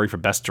category for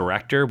Best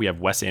Director, we have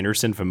Wes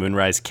Anderson for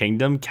Moonrise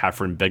Kingdom,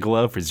 Catherine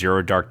Bigelow for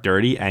Zero Dark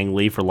Thirty, Ang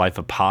Lee for Life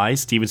of Pi,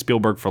 Steven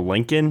Spielberg for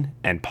Lincoln,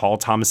 and Paul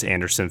Thomas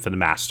Anderson for The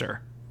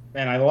Master.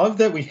 Man, I love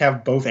that we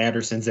have both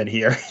Andersons in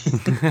here.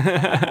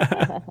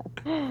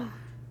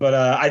 But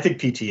I think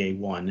PTA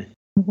won.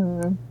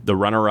 Mm-hmm. The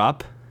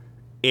runner-up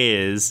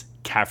is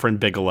Catherine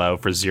Bigelow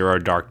for Zero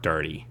Dark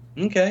Thirty.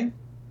 Okay.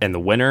 And the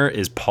winner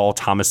is Paul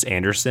Thomas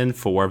Anderson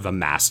for The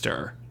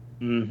Master.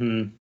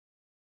 Mm-hmm.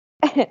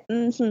 I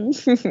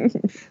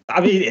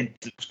mean,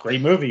 it's a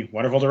great movie.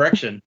 Wonderful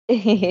direction.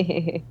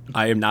 I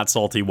am not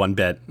salty one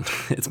bit.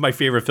 It's my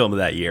favorite film of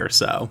that year,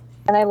 so.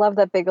 And I love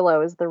that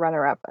Bigelow is the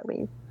runner-up, at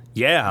least.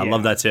 Yeah, I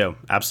love that too.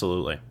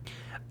 Absolutely.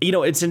 You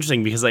know, it's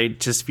interesting because I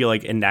just feel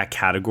like in that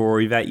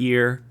category that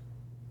year,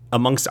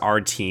 amongst our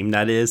team,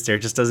 that is, there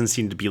just doesn't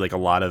seem to be like a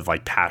lot of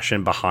like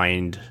passion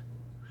behind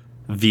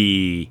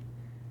the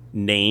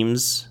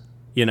names,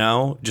 you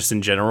know, just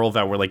in general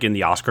that were like in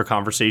the Oscar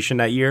conversation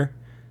that year.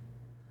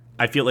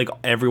 I feel like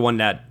everyone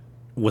that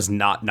was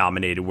not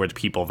nominated were the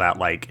people that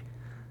like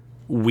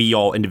we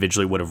all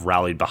individually would have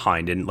rallied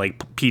behind, and like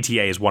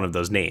PTA is one of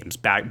those names.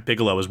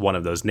 Bigelow is one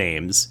of those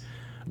names.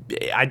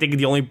 I think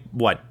the only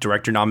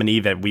director nominee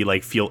that we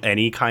like feel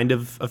any kind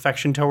of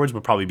affection towards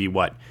would probably be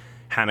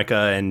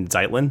Haneke and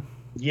Zeitlin.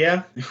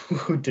 Yeah,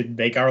 who did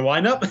make our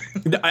lineup.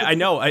 I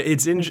know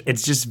it's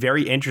just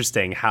very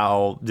interesting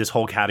how this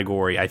whole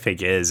category I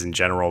think is in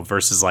general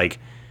versus like.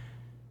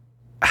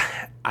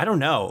 I don't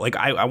know. Like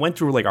I went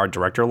through like our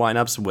director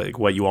lineups with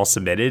what you all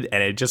submitted,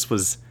 and it just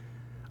was,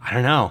 I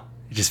don't know,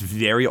 just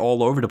very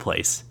all over the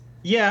place.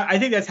 Yeah, I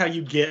think that's how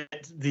you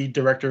get the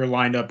director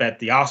lineup at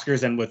the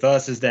Oscars and with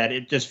us, is that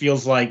it just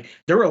feels like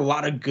there were a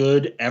lot of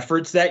good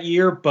efforts that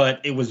year, but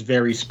it was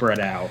very spread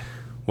out.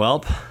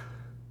 Well,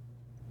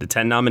 the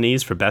 10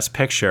 nominees for Best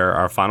Picture,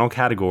 our final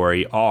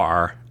category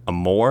are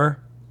Amour,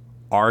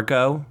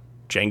 Argo,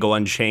 Django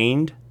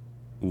Unchained,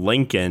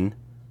 Lincoln,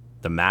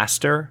 The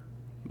Master,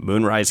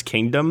 Moonrise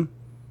Kingdom,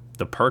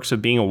 The Perks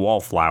of Being a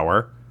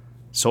Wallflower,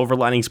 Silver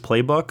Linings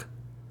Playbook,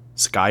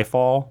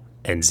 Skyfall,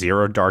 and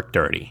Zero Dark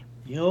Thirty.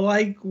 You know,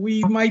 like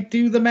we might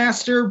do The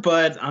Master,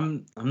 but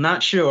I'm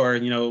not sure.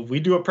 You know,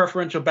 we do a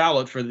preferential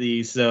ballot for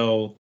these,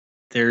 so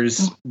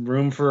there's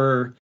room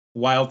for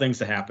wild things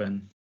to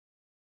happen.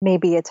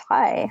 Maybe a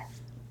tie.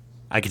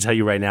 I can tell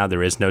you right now,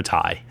 there is no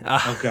tie.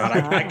 Oh God,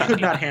 I could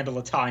not handle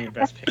a tie in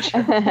Best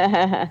Picture.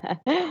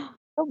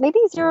 Well, maybe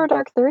Zero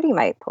Dark 30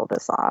 might pull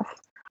this off.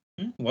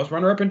 Was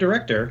runner-up and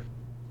director.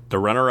 The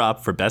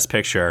runner-up for Best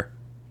Picture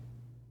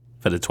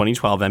for the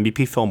 2012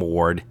 MVP Film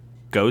Award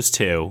goes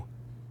to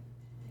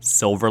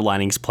Silver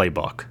Linings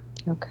Playbook.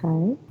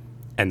 Okay.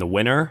 And the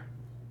winner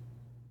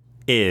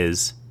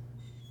is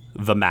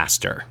The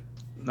Master.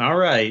 All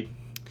right.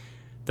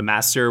 The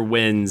Master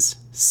wins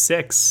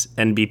 6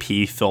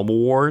 MVP Film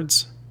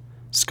Awards.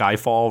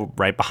 Skyfall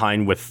right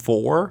behind with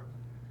 4.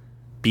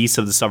 Beasts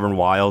of the Southern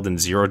Wild and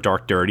Zero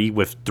Dark 30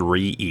 with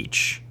 3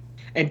 each.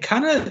 And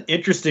kind of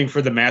interesting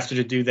for The Master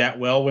to do that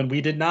well when we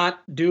did not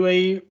do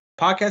a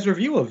podcast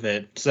review of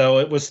it. So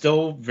it was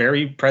still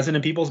very present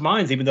in people's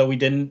minds, even though we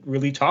didn't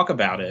really talk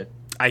about it.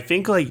 I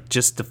think like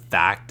just the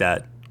fact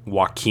that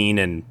Joaquin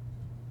and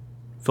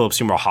Philip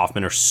Seymour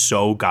Hoffman are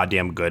so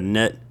goddamn good in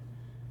it,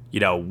 you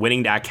know,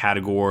 winning that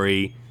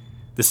category.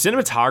 The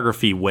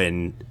cinematography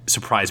win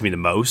surprised me the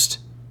most.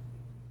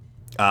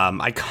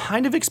 I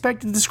kind of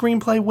expected the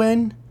screenplay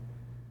win,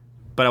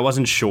 but I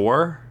wasn't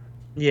sure.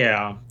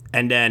 Yeah.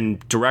 And then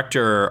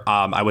director,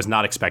 I was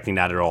not expecting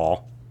that at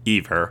all,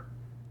 either.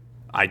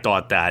 I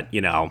thought that,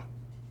 you know,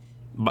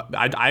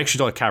 I actually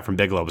thought Catherine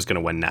Bigelow was going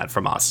to win that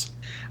from us.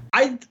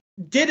 I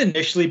did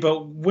initially,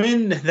 but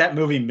when that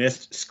movie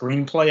missed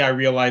screenplay, I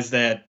realized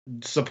that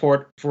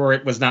support for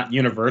it was not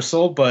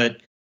universal, but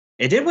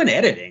it did win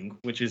editing,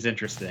 which is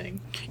interesting.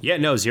 Yeah,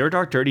 no, Zero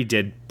Dark 30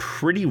 did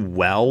pretty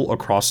well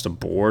across the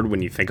board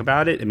when you think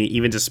about it. I mean,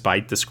 even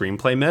despite the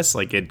screenplay miss,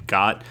 like it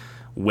got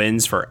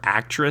wins for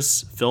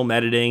actress, film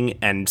editing,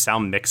 and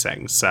sound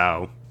mixing.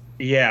 So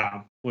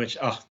yeah, which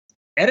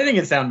editing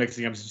and sound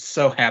mixing, I'm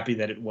so happy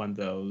that it won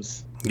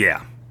those.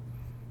 Yeah,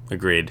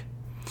 agreed.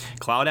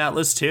 Cloud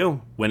Atlas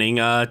 2 winning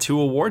 2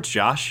 awards,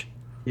 Josh.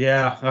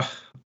 Yeah.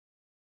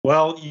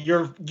 Well,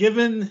 you're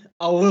given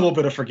a little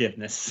bit of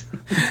forgiveness.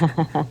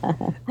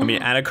 I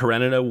mean, Anna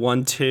Karenina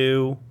won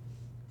 2.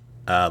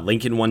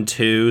 Lincoln won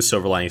 2.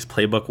 Silver Linings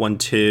Playbook won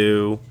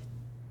 2.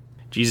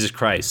 Jesus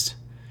Christ.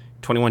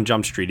 21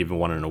 Jump Street even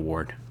won an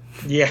award.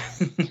 Yeah.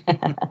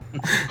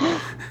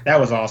 That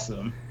was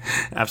awesome.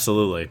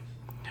 Absolutely.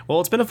 Well,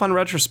 it's been a fun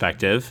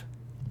retrospective.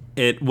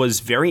 It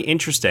was very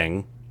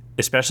interesting,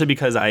 especially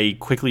because I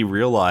quickly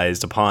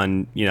realized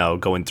upon, you know,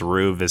 going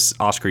through this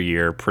Oscar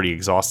year pretty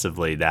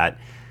exhaustively that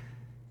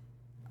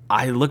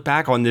I look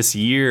back on this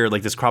year,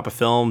 like this crop of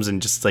films and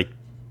just like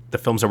the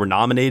films that were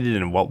nominated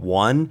and what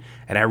won.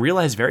 And I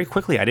realized very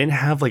quickly I didn't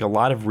have like a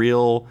lot of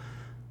real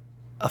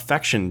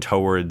affection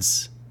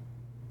towards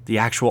the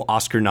actual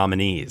Oscar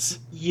nominees.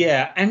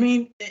 Yeah, I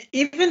mean,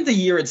 even the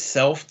year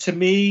itself, to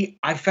me,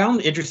 I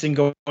found interesting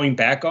going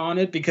back on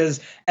it because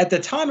at the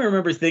time I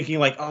remember thinking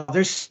like, oh,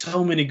 there's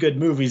so many good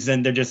movies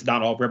and they're just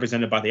not all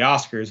represented by the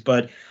Oscars.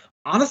 But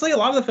honestly, a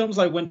lot of the films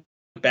I went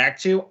back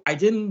to, I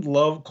didn't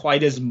love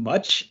quite as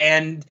much.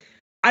 And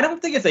I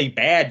don't think it's a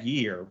bad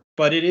year,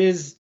 but it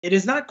is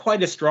not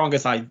quite as strong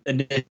as I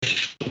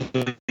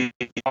initially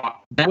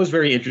thought. That was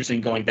very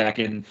interesting going back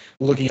and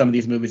looking at some of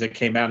these movies that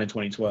came out in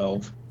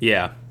 2012.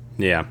 Yeah.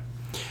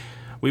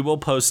 We will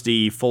post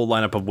the full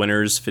lineup of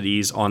winners for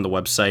these on the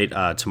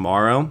website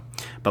tomorrow.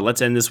 But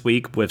let's end this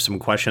week with some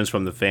questions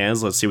from the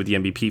fans. Let's see what the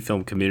MVP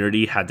film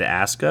community had to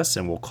ask us,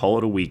 and we'll call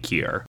it a week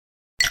here.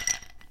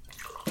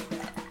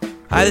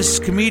 Hi, this is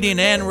comedian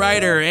and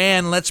writer,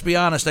 and let's be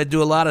honest, I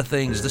do a lot of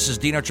things. This is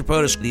Dino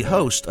Tripodis, the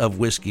host of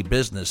Whiskey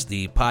Business,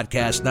 the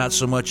podcast not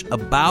so much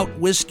about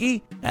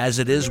whiskey as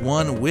it is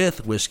one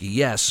with whiskey.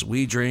 Yes,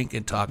 we drink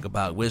and talk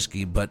about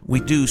whiskey, but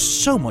we do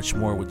so much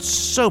more with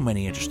so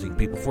many interesting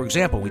people. For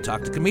example, we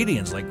talk to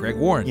comedians like Greg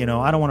Warren. You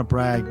know, I don't want to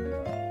brag,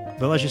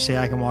 but let's just say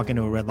I can walk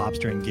into a Red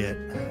Lobster and get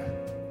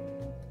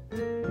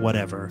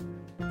whatever.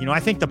 You know, I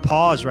think the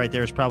pause right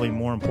there is probably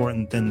more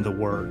important than the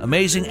word.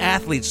 Amazing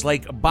athletes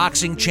like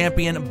boxing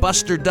champion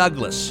Buster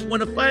Douglas.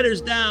 When a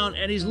fighter's down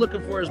and he's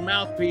looking for his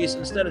mouthpiece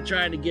instead of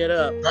trying to get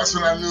up. That's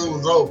when I knew it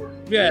was over.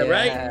 Yeah,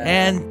 right?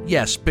 And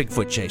yes,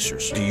 Bigfoot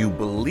chasers. Do you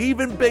believe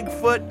in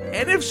Bigfoot?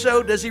 And if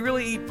so, does he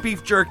really eat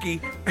beef jerky?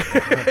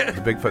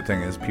 The Bigfoot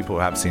thing is people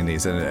have seen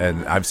these,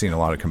 and I've seen a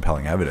lot of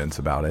compelling evidence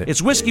about it.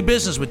 It's Whiskey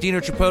Business with Dino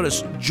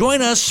Tripodis.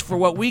 Join us for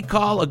what we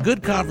call a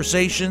good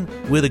conversation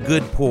with a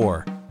good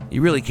pour.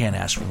 You really can't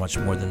ask for much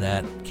more than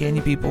that, can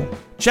you, people?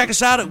 Check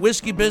us out at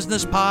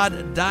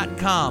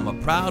whiskeybusinesspod.com, a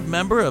proud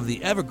member of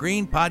the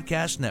Evergreen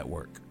Podcast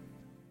Network.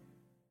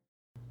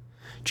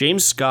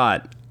 James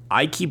Scott,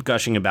 I keep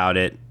gushing about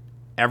it.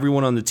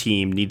 Everyone on the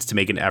team needs to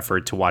make an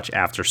effort to watch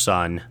After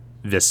Sun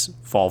this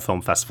fall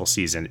film festival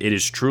season. It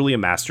is truly a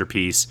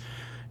masterpiece.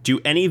 Do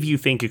any of you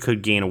think it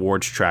could gain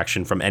awards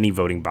traction from any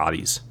voting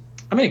bodies?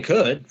 I mean, it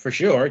could, for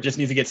sure. It just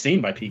needs to get seen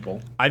by people.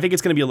 I think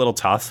it's going to be a little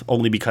tough,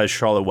 only because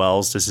Charlotte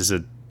Wells, this is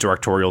a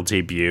directorial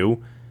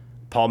debut.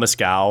 Paul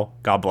Mescal,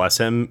 God bless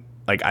him.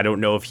 Like, I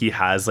don't know if he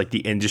has, like, the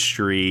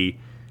industry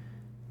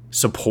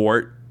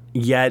support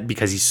yet,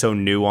 because he's so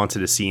new onto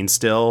the scene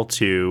still,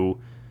 to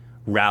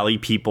rally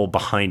people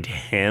behind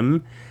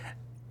him.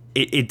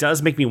 It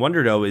does make me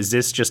wonder, though, is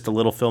this just a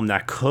little film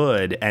that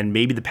could, and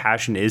maybe the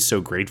passion is so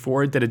great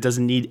for it that it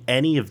doesn't need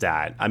any of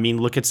that? I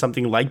mean, look at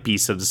something like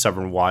Beasts of the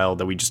Southern Wild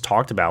that we just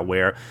talked about,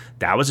 where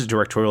that was a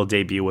directorial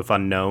debut with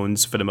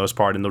unknowns for the most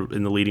part in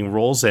the leading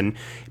roles, and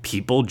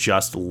people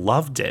just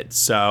loved it.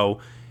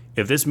 So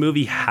if this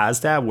movie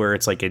has that, where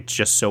it's like it's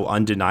just so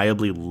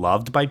undeniably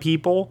loved by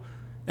people,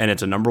 and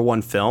it's a number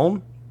one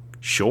film,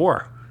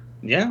 sure.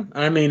 Yeah,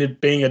 I mean, it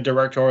being a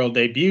directorial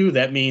debut,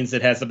 that means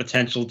it has the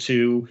potential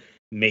to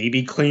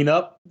maybe clean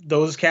up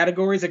those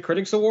categories at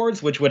Critics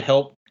Awards, which would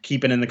help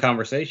keep it in the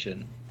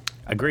conversation.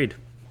 Agreed.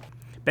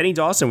 Benny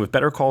Dawson with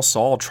Better Call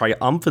Saul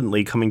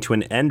triumphantly coming to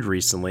an end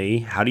recently.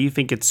 How do you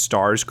think its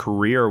star's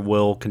career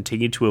will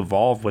continue to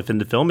evolve within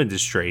the film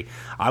industry?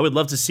 I would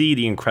love to see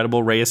the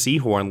incredible Rhea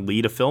Seehorn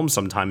lead a film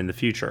sometime in the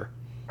future.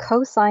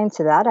 Co-sign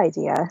to that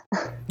idea.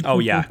 Oh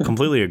yeah,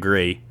 completely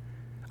agree.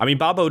 I mean,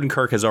 Bob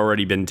Odenkirk has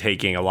already been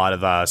taking a lot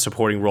of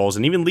supporting roles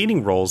and even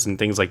leading roles in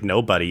things like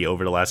Nobody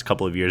over the last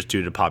couple of years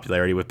due to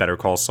popularity with Better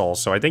Call Saul,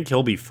 so I think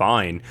he'll be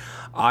fine.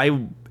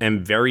 I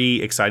am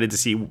very excited to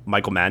see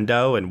Michael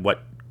Mando and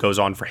what goes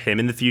on for him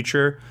in the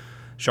future.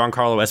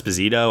 Giancarlo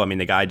Esposito, I mean,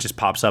 the guy just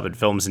pops up in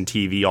films and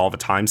TV all the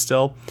time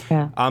still.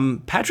 Yeah.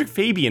 Patrick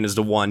Fabian is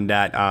the one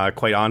that,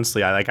 quite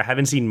honestly, I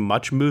haven't seen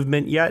much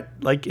movement yet,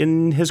 like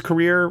in his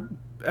career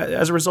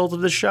as a result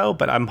of this show,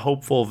 but I'm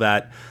hopeful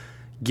that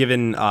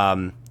given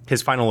his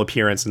final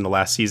appearance in the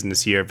last season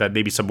this year, that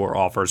maybe some more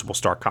offers will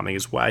start coming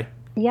his way.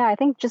 Yeah, I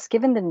think just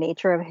given the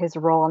nature of his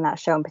role in that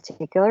show in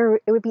particular,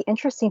 it would be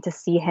interesting to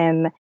see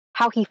him,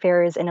 how he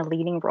fares in a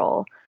leading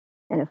role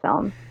in a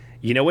film.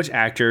 You know which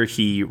actor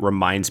he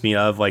reminds me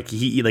of? Like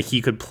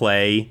he could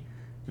play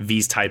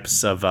these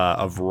types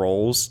of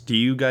roles. Do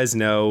you guys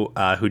know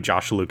who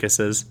Josh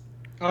Lucas is?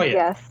 Oh yeah.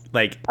 Yes.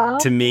 Like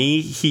to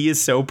me, he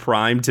is so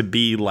primed to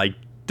be like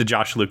the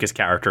Josh Lucas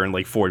character in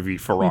like Ford v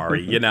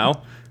Ferrari, you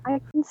know? I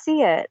can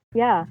see it.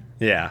 Yeah.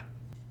 Yeah.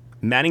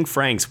 Manning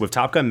Franks with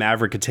Top Gun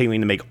Maverick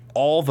continuing to make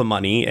all the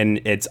money, and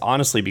it's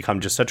honestly become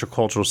just such a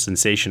cultural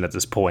sensation at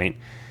this point.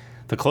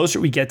 The closer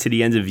we get to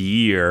the end of the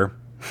year,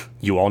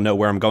 you all know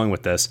where I'm going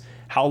with this,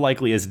 how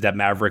likely is it that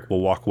Maverick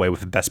will walk away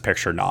with a Best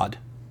Picture nod?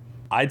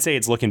 I'd say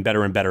it's looking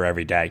better and better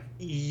every day.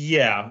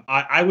 Yeah,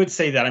 I would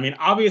say that. I mean,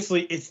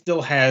 obviously, it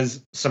still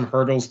has some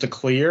hurdles to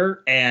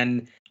clear,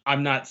 and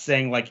I'm not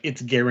saying like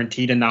it's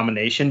guaranteed a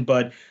nomination,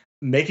 but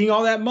making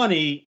all that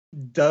money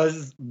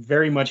does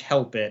very much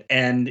help it.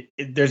 And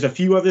there's a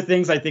few other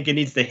things I think it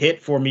needs to hit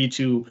for me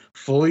to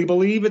fully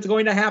believe it's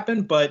going to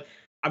happen. But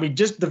I mean,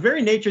 just the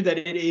very nature that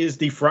it is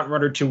the front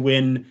runner to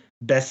win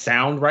Best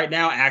Sound right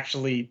now,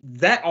 actually,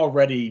 that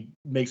already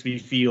makes me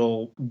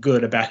feel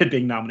good about it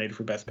being nominated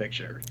for Best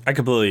Picture. I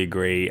completely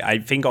agree. I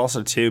think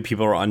also, too,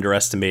 people are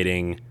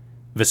underestimating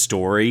the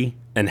story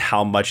and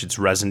how much it's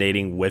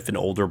resonating with an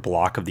older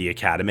block of the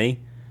Academy,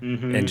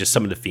 and just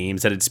some of the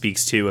themes that it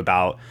speaks to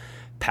about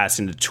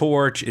passing the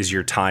torch. Is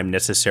your time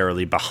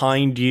necessarily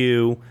behind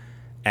you?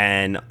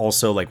 And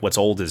also, like, what's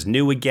old is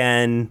new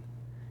again.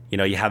 You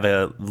know, you have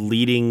a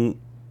leading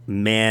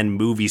man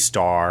movie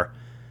star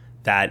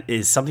that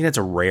is something that's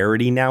a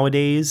rarity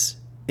nowadays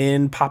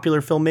in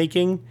popular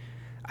filmmaking.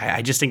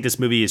 I just think this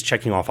movie is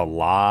checking off a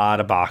lot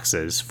of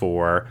boxes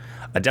for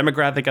a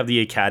demographic of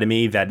the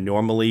Academy that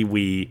normally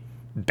we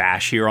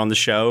bash here on the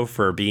show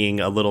for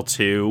being a little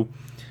too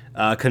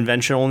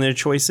conventional in their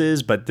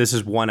choices, but this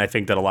is one I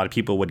think that a lot of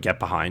people would get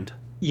behind.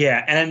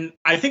 Yeah, and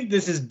I think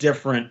this is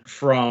different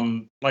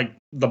from like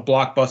the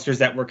blockbusters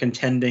that were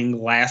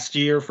contending last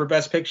year for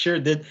Best Picture.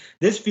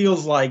 This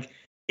feels like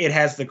it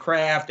has the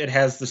craft, it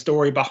has the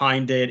story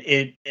behind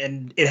it,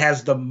 and it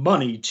has the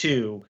money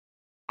too.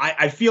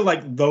 I feel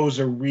like those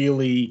are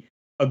really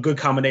a good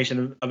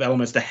combination of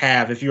elements to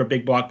have if you're a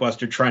big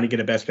blockbuster trying to get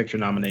a Best Picture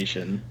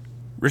nomination.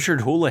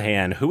 Richard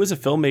Houlihan, who is a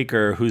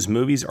filmmaker whose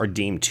movies are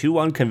deemed too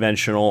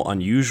unconventional,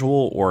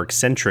 unusual, or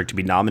eccentric to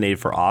be nominated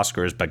for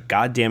Oscars, but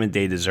goddammit,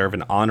 they deserve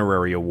an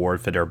honorary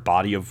award for their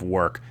body of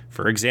work.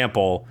 For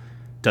example,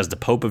 does the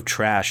Pope of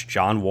Trash,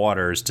 John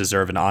Waters,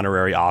 deserve an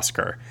honorary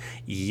Oscar?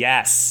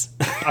 Yes.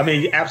 I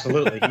mean,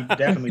 absolutely. He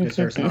definitely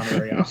deserves an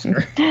honorary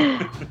Oscar.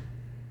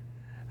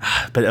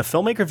 But a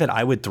filmmaker that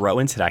I would throw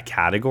into that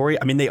category,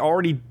 I mean, they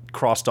already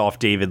crossed off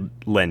David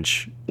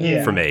Lynch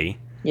for me.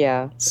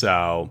 Yeah.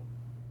 So,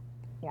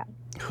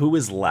 who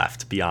is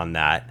left beyond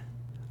that?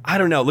 I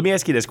don't know. Let me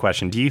ask you this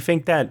question. Do you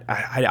think that,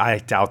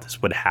 I doubt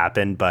this would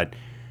happen, but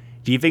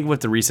do you think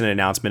with the recent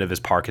announcement of his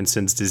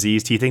Parkinson's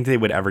disease, do you think they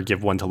would ever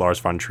give one to Lars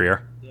von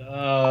Trier?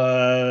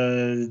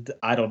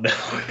 I don't know.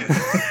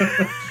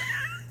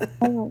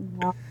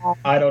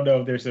 I don't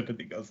know if their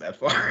sympathy goes that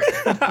far.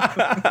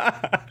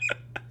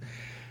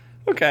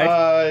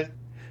 Okay.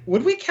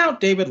 Would we count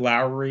David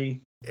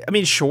Lowery? I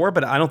mean, sure,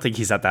 but I don't think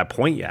he's at that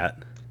point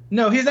yet.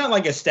 No, he's not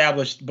like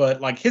established,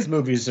 but like his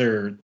movies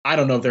are, I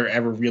don't know if they're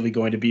ever really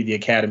going to be the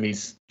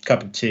Academy's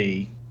cup of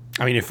tea.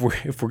 I mean, if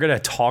we're gonna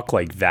talk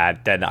like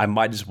that, then I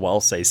might as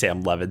well say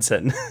Sam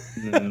Levinson.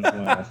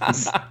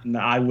 No,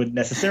 I wouldn't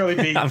necessarily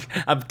be.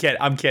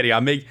 I'm kidding.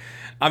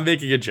 I'm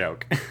making a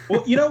joke.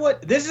 Well, you know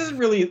what? This isn't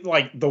really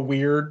like the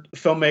weird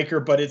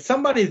filmmaker, but it's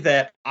somebody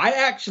that I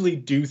actually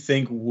do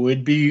think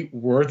would be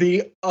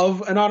worthy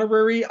of an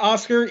honorary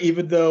Oscar,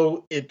 even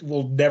though it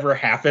will never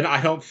happen,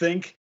 I don't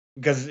think,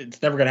 because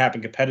it's never going to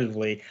happen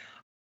competitively.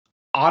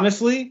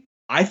 Honestly,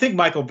 I think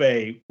Michael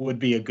Bay would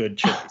be a good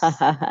choice.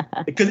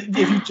 Because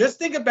if you just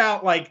think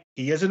about, like,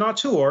 he is an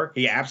auteur,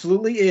 he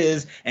absolutely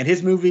is, and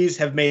his movies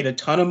have made a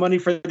ton of money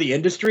for the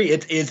industry.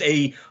 It is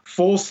a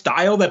full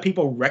style that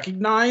people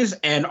recognize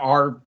and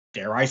are,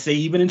 dare I say,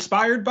 even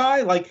inspired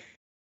by. Like,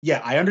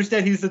 yeah, I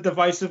understand he's a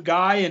divisive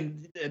guy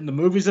and the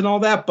movies and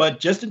all that,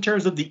 but just in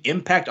terms of the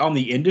impact on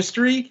the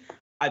industry,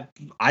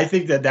 I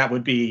think that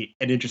would be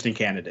an interesting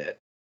candidate.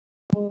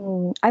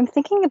 I'm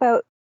thinking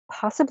about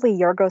possibly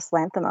Yorgos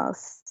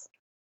Lanthimos.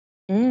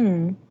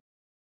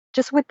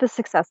 Just with the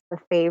success of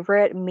The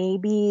Favorite,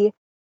 maybe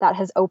that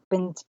has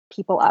opened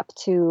people up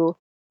to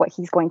what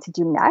he's going to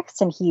do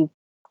next, and he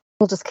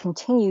will just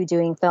continue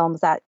doing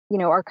films that, you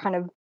know, are kind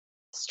of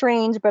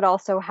strange but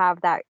also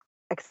have that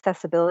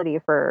accessibility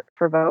for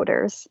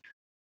voters.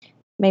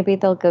 Maybe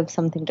they'll give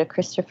something to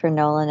Christopher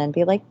Nolan and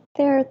be like,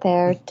 there,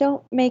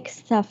 don't make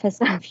stuff as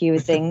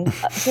confusing.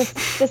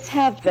 just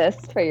have this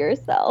for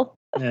yourself.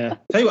 Yeah.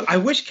 Tell you what, I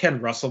wish Ken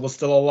Russell was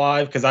still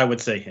alive, because I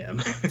would say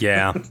him.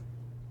 Yeah.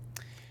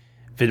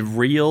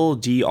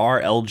 Vidreal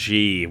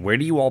DRLG, where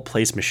do you all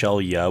place Michelle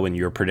Yeoh in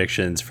your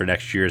predictions for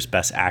next year's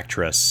Best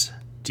Actress?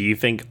 Do you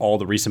think all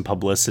the recent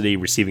publicity,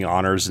 receiving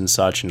honors and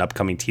such, and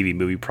upcoming TV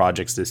movie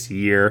projects this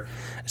year,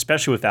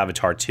 especially with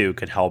Avatar 2,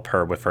 could help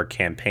her with her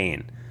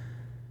campaign?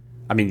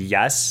 I mean,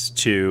 yes,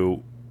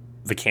 to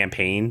the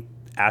campaign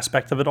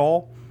aspect of it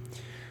all.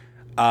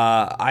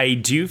 I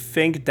do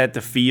think that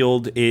the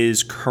field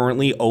is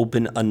currently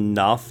open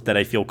enough that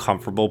I feel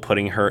comfortable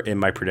putting her in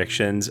my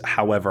predictions.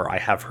 However, I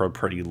have her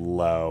pretty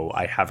low.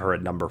 I have her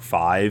at number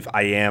 5.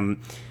 I am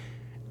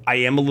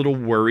a little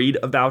worried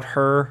about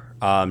her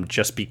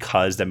just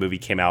because that movie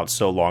came out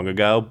so long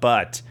ago.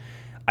 But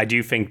I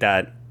do think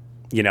that,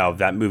 you know,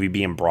 that movie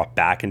being brought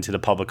back into the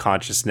public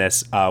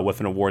consciousness with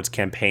an awards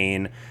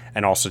campaign,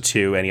 and also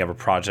to any other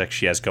projects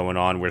she has going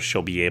on where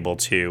she'll be able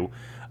to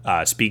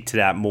speak to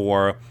that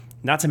more.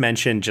 Not to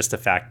mention just the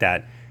fact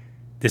that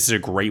this is a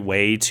great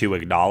way to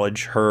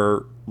acknowledge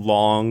her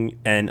long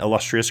and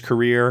illustrious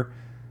career.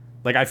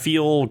 Like, I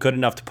feel good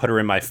enough to put her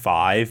in my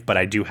 5, but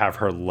I do have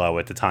her low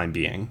at the time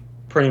being.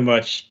 Pretty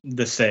much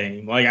the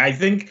same. Like, I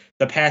think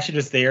the passion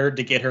is there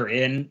to get her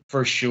in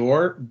for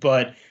sure,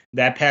 but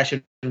that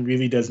passion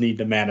really does need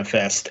to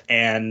manifest.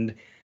 And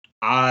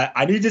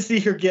I need to see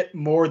her get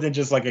more than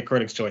just like a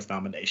Critics' Choice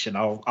nomination.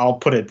 I'll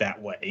put it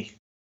that way.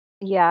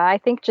 Yeah, I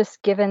think just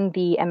given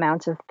the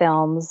amount of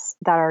films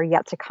that are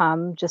yet to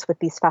come, just with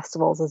these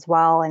festivals as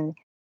well, and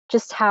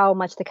just how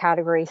much the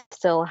category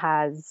still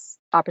has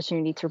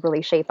opportunity to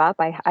really shape up,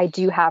 I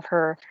do have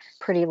her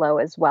pretty low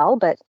as well.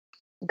 But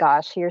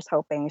gosh, here's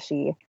hoping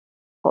she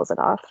pulls it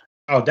off.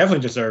 Oh,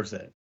 definitely deserves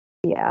it.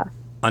 Yeah.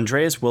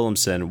 Andreas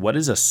Williamson, what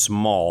is a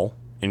small,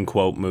 in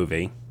quote,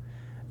 movie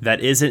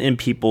that isn't in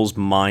people's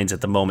minds at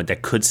the moment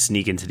that could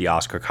sneak into the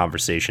Oscar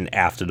conversation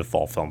after the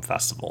fall film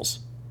festivals?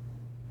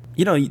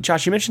 You know,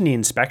 Josh, you mentioned The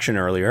Inspection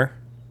earlier.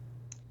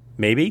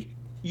 Maybe?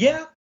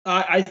 Yeah,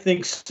 I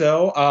think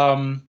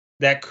so.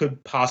 That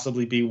could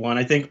possibly be one.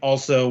 I think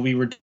also we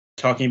were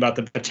talking about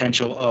the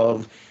potential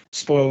of,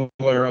 spoiler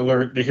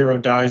alert, the hero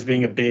dies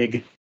being a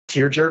big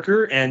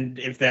tearjerker, and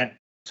if that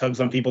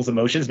tugs on people's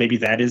emotions, maybe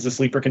that is a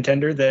sleeper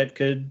contender that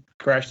could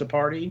crash the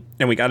party.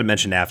 And we got to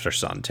mention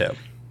Aftersun too.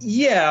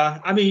 Yeah,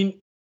 I mean,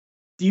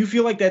 do you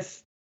feel like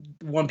that's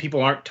one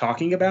people aren't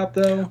talking about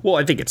though? Well,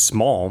 I think it's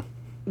small.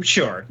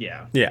 Sure,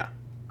 yeah. Yeah.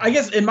 I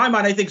guess in my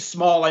mind, I think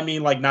small, I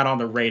mean like not on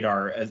the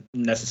radar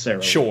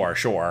necessarily.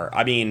 Sure.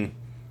 I mean,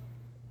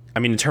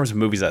 in terms of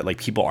movies that like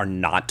people are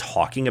not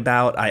talking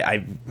about,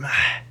 I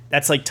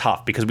that's like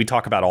tough because we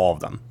talk about all of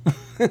them.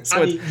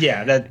 So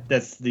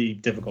that's the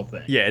difficult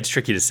thing. Yeah, it's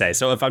tricky to say.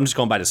 So if I'm just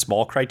going by the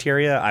small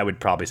criteria, I would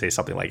probably say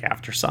something like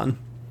Aftersun.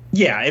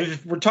 Yeah,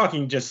 if we're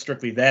talking just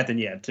strictly that, then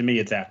yeah, to me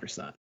it's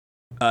Aftersun.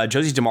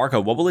 Josie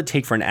DeMarco, what will it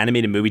take for an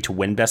animated movie to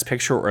win Best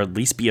Picture or at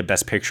least be a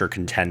Best Picture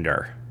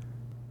contender?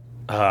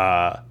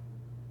 Biasness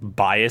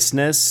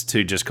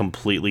to just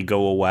completely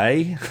go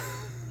away.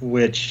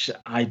 Which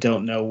I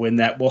don't know when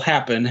that will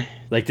happen.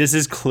 Like, this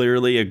is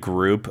clearly a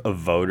group of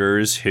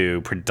voters who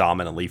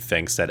predominantly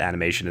thinks that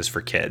animation is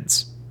for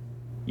kids.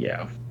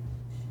 Yeah.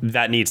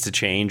 That needs to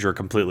change or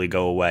completely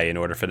go away in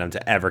order for them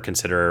to ever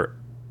consider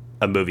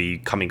a movie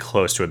coming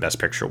close to a Best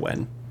Picture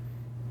win.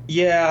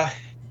 Yeah.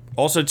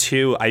 Also,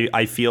 too,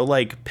 I feel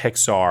like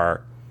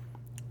Pixar,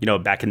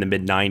 back in the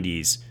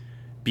mid-90s,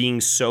 being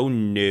so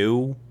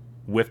new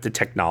with the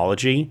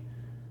technology,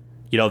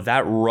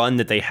 that run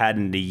that they had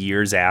in the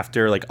years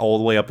after, like all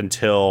the way up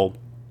until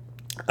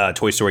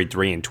Toy Story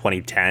 3 in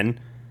 2010,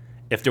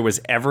 if there was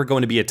ever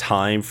going to be a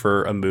time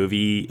for a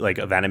movie like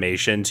of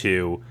animation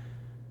to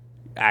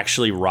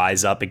actually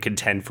rise up and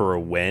contend for a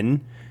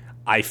win,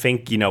 I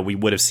think, we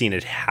would have seen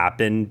it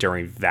happen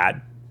during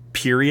that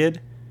period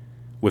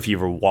with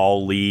either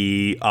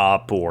WALL-E,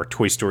 Up, or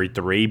Toy Story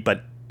 3,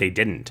 but they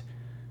didn't.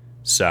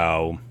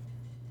 So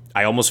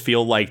I almost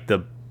feel like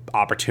the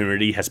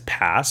opportunity has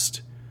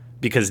passed.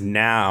 Because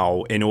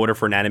now, in order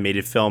for an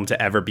animated film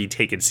to ever be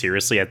taken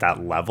seriously at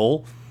that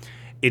level,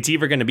 it's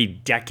either going to be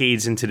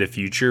decades into the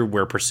future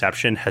where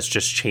perception has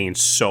just changed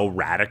so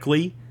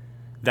radically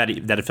that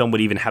a film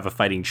would even have a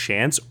fighting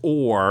chance,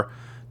 or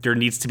there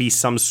needs to be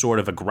some sort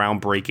of a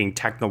groundbreaking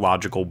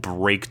technological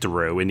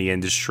breakthrough in the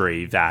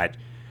industry that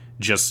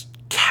just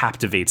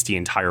captivates the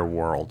entire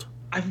world.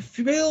 I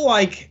feel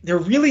like there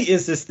really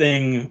is this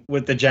thing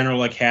with the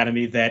General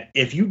Academy that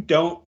if you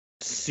don't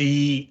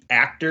see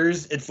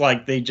actors, it's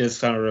like they just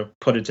kind of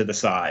put it to the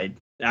side.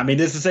 I mean,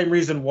 it's the same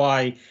reason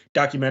why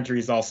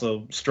documentaries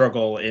also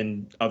struggle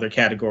in other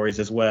categories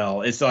as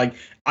well. It's like,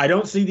 I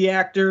don't see the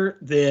actor,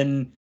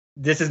 then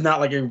this is not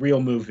like a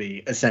real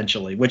movie,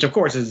 essentially, which of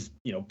course is,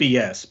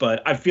 BS.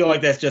 But I feel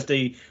like that's just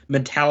a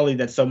mentality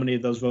that so many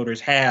of those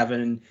voters have.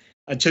 And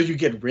until you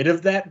get rid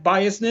of that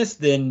biasness,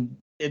 then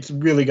it's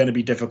really going to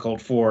be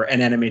difficult for an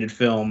animated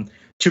film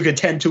to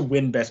contend to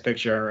win Best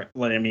Picture.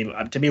 I mean,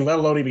 to me, let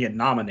alone even get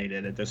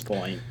nominated at this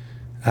point.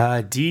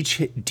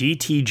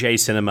 DTJ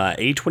Cinema,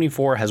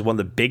 A24 has one of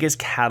the biggest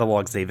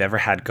catalogs they've ever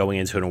had going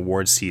into an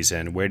awards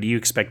season. Where do you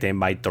expect they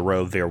might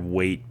throw their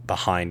weight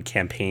behind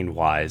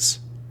campaign-wise?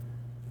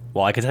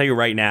 Well, I can tell you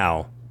right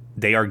now,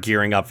 they are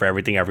gearing up for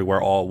Everything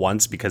Everywhere All at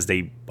Once because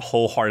they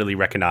wholeheartedly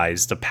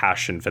recognize the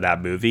passion for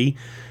that movie.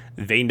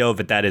 They know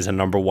that is a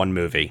number one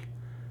movie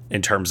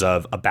in terms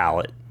of a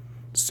ballot.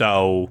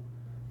 So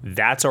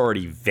that's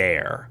already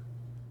there.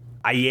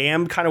 I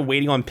am kind of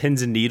waiting on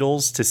pins and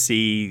needles to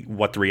see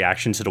what the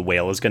reaction to The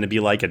Whale is going to be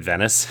like at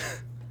Venice.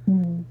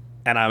 And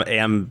I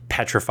am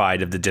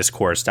petrified of the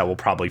discourse that will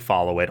probably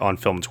follow it on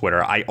film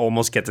Twitter. I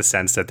almost get the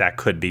sense that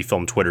could be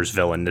film Twitter's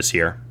villain this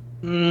year.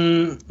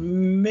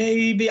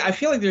 Maybe. I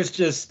feel like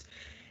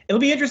it'll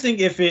be interesting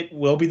if it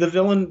will be the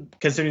villain,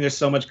 considering there's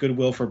so much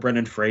goodwill for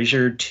Brendan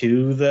Fraser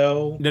too,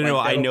 though. No,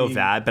 I know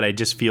that, but I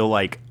just feel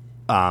like...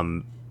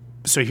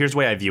 So here's the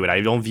way I view it.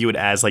 I don't view it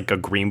as like a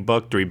Green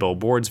Book, 3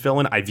 Billboards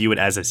villain. I view it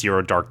as a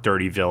Zero Dark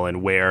 30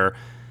 villain where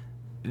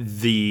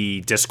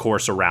the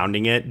discourse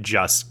surrounding it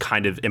just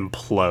kind of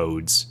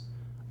implodes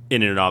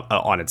in and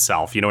on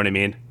itself. You know what I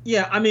mean?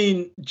 Yeah, I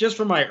mean, just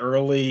from my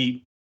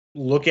early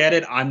look at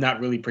it, I'm not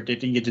really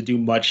predicting it to do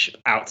much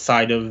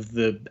outside of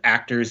the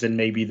actors and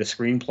maybe the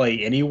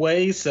screenplay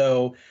anyway.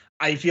 So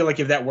I feel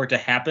like if that were to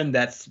happen,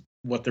 that's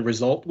what the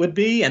result would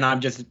be. And I'm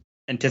just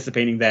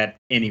anticipating that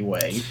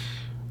anyway.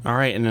 All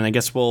right, and then I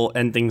guess we'll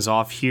end things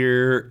off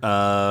here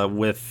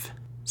with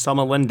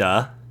Selma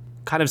Linda,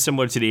 kind of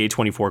similar to the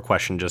A24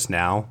 question just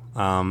now.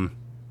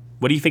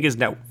 What do you think is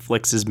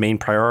Netflix's main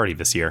priority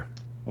this year?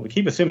 Well, we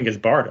keep assuming it's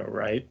Bardo,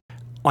 right?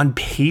 On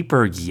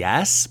paper,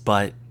 yes,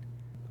 but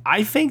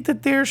I think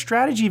that their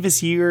strategy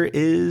this year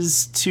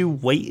is to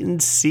wait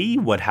and see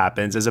what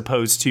happens as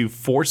opposed to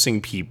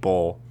forcing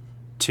people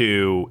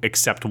to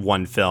accept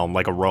one film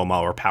like a Roma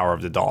or Power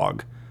of the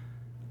Dog.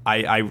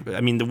 I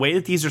mean, the way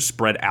that these are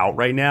spread out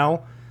right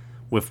now,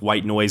 with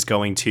White Noise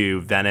going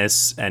to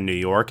Venice and New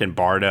York, and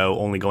Bardo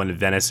only going to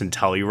Venice and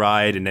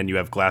Telluride, and then you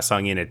have Glass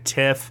Onion at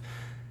TIFF,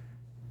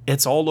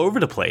 it's all over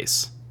the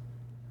place.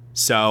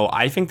 So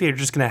I think they're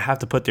just going to have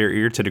to put their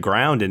ear to the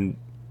ground and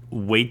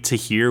wait to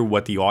hear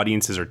what the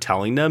audiences are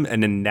telling them.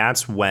 And then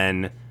that's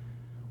when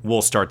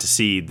we'll start to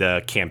see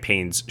the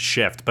campaigns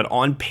shift. But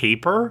on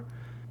paper,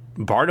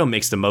 Bardo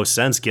makes the most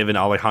sense given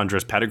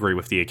Alejandro's pedigree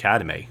with the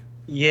Academy.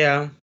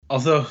 Yeah.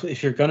 Although,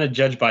 if you're going to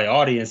judge by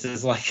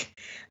audiences, like,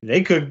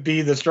 they could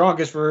be the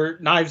strongest for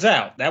Knives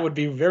Out. That would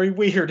be very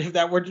weird if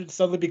that were to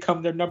suddenly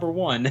become their number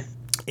one.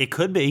 It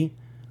could be.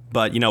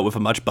 But, with a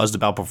much buzzed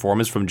about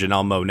performance from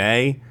Janelle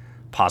Monáe,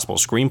 possible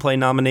screenplay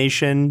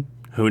nomination,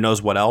 who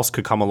knows what else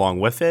could come along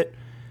with it.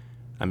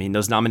 I mean,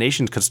 those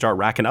nominations could start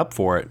racking up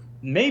for it.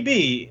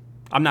 Maybe.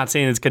 I'm not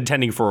saying it's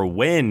contending for a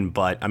win,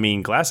 but, I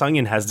mean, Glass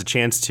Onion has the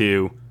chance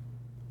to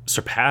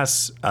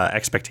surpass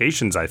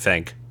expectations, I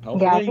think.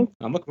 Hopefully. Yeah,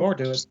 I'm looking forward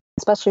to it.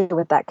 Especially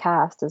with that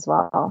cast as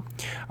well.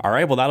 All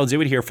right, well, that'll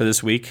do it here for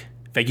this week.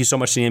 Thank you so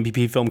much to the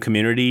MPP film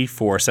community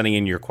for sending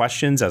in your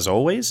questions, as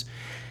always.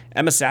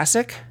 Emma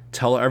Sasek,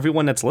 tell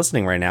everyone that's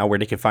listening right now where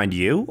they can find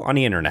you on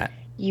the internet.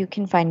 You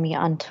can find me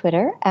on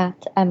Twitter at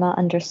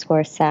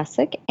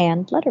Emma_Sasek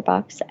and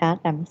Letterboxd at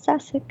Emma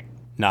Sasek.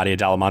 Nadia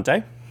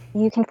Dalamonte.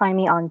 You can find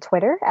me on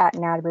Twitter at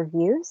Nad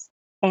Reviews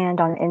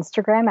and on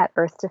Instagram at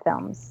Earth to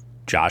Films.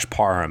 Josh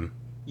Parham.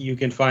 You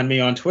can find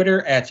me on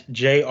Twitter at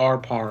JR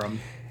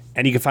Parham.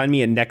 And you can find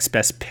me at Next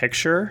Best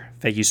Picture.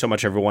 Thank you so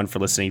much, everyone, for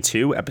listening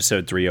to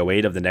episode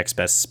 308 of the Next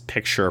Best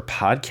Picture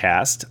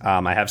podcast.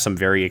 I have some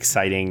very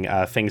exciting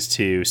things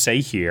to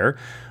say here.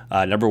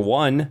 Number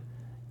one,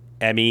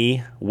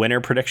 Emmy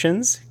winner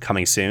predictions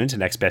coming soon to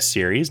Next Best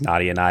Series.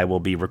 Nadia and I will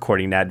be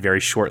recording that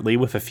very shortly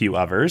with a few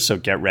others, so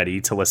get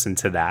ready to listen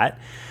to that.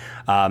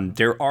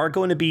 There are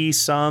going to be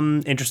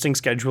some interesting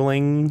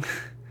scheduling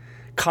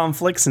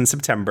conflicts in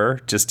September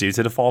just due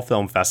to the fall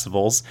film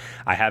festivals.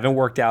 I haven't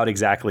worked out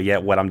exactly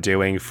yet what I'm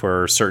doing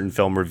for certain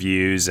film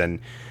reviews and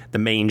the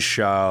main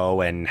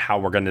show and how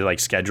we're going to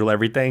schedule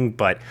everything,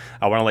 but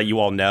I want to let you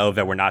all know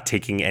that we're not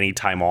taking any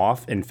time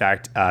off. In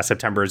fact,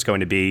 September is going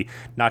to be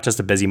not just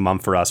a busy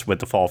month for us with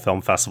the fall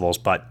film festivals,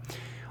 but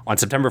on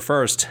September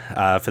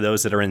 1st, for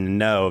those that are in the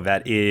know,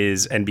 that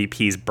is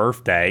NBP's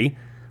birthday.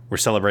 We're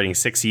celebrating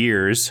 6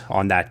 years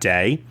on that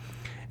day,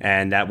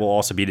 and that will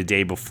also be the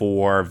day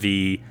before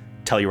the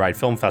Telluride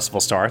Film Festival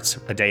starts,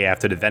 a day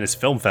after the Venice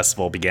Film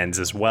Festival begins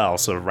as well.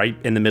 So right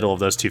in the middle of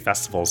those two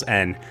festivals.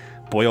 And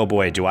boy, oh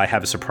boy, do I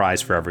have a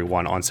surprise for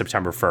everyone on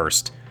September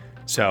 1st.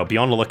 So be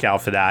on the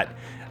lookout for that.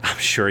 I'm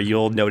sure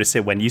you'll notice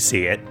it when you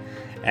see it.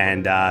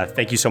 And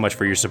thank you so much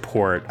for your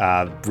support.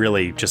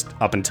 Really, just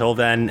up until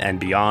then and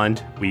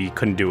beyond, we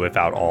couldn't do it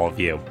without all of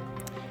you.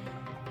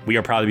 We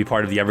are proud to be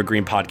part of the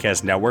Evergreen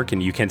Podcast Network,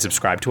 and you can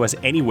subscribe to us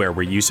anywhere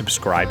where you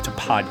subscribe to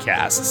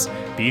podcasts.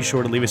 Be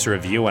sure to leave us a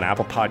review on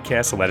Apple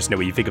Podcasts and let us know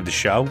what you think of the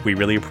show. We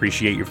really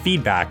appreciate your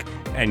feedback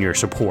and your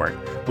support,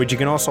 which you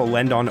can also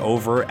lend on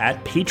over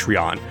at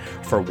Patreon.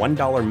 For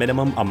 $1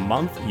 minimum a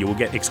month, you will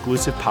get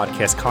exclusive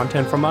podcast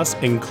content from us,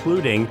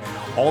 including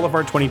all of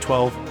our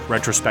 2012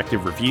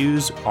 retrospective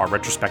reviews. Our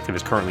retrospective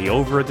is currently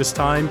over at this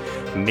time.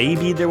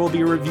 Maybe there will be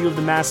a review of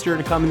The Master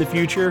to come in the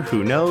future.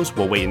 Who knows?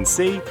 We'll wait and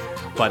see.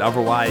 But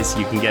otherwise,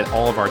 you can get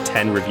all of our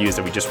 10 reviews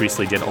that we just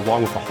recently did,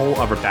 along with a whole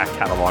other back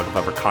catalog of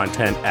other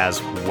content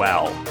as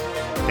well.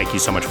 Thank you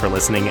so much for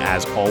listening,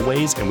 as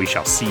always, and we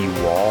shall see you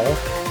all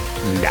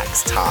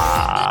next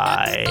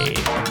time.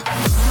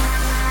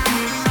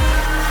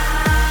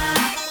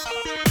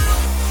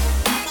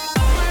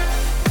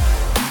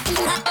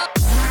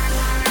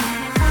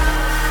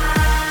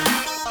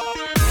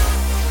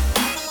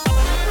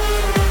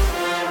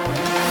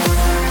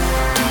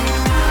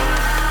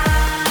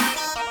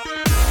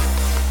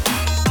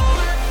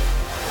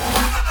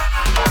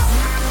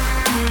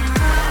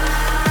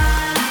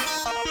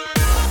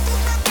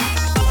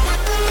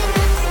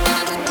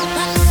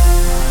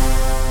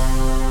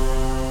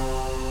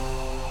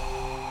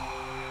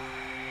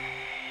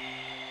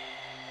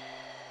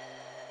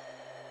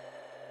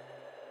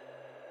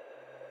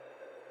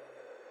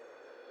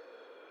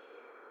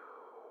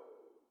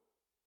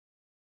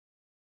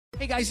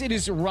 Hey guys, it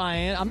is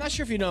Ryan. I'm not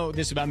sure if you know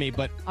this about me,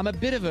 but I'm a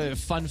bit of a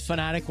fun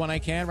fanatic when I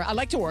can. I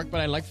like to work,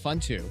 but I like fun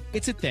too.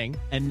 It's a thing.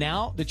 And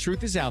now the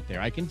truth is out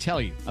there. I can tell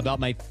you about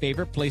my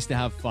favorite place to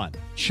have fun.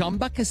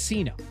 Chumba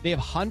Casino. They have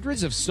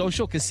hundreds of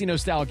social casino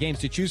style games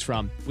to choose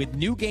from with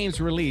new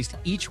games released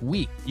each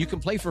week. You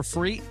can play for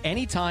free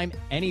anytime,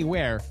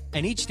 anywhere.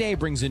 And each day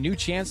brings a new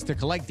chance to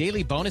collect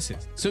daily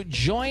bonuses. So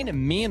join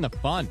me in the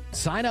fun.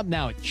 Sign up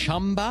now at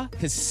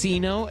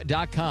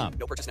ChumbaCasino.com.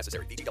 No purchase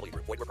necessary. VGW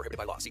Group. Void where prohibited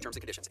by law. See terms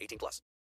and conditions. 18+.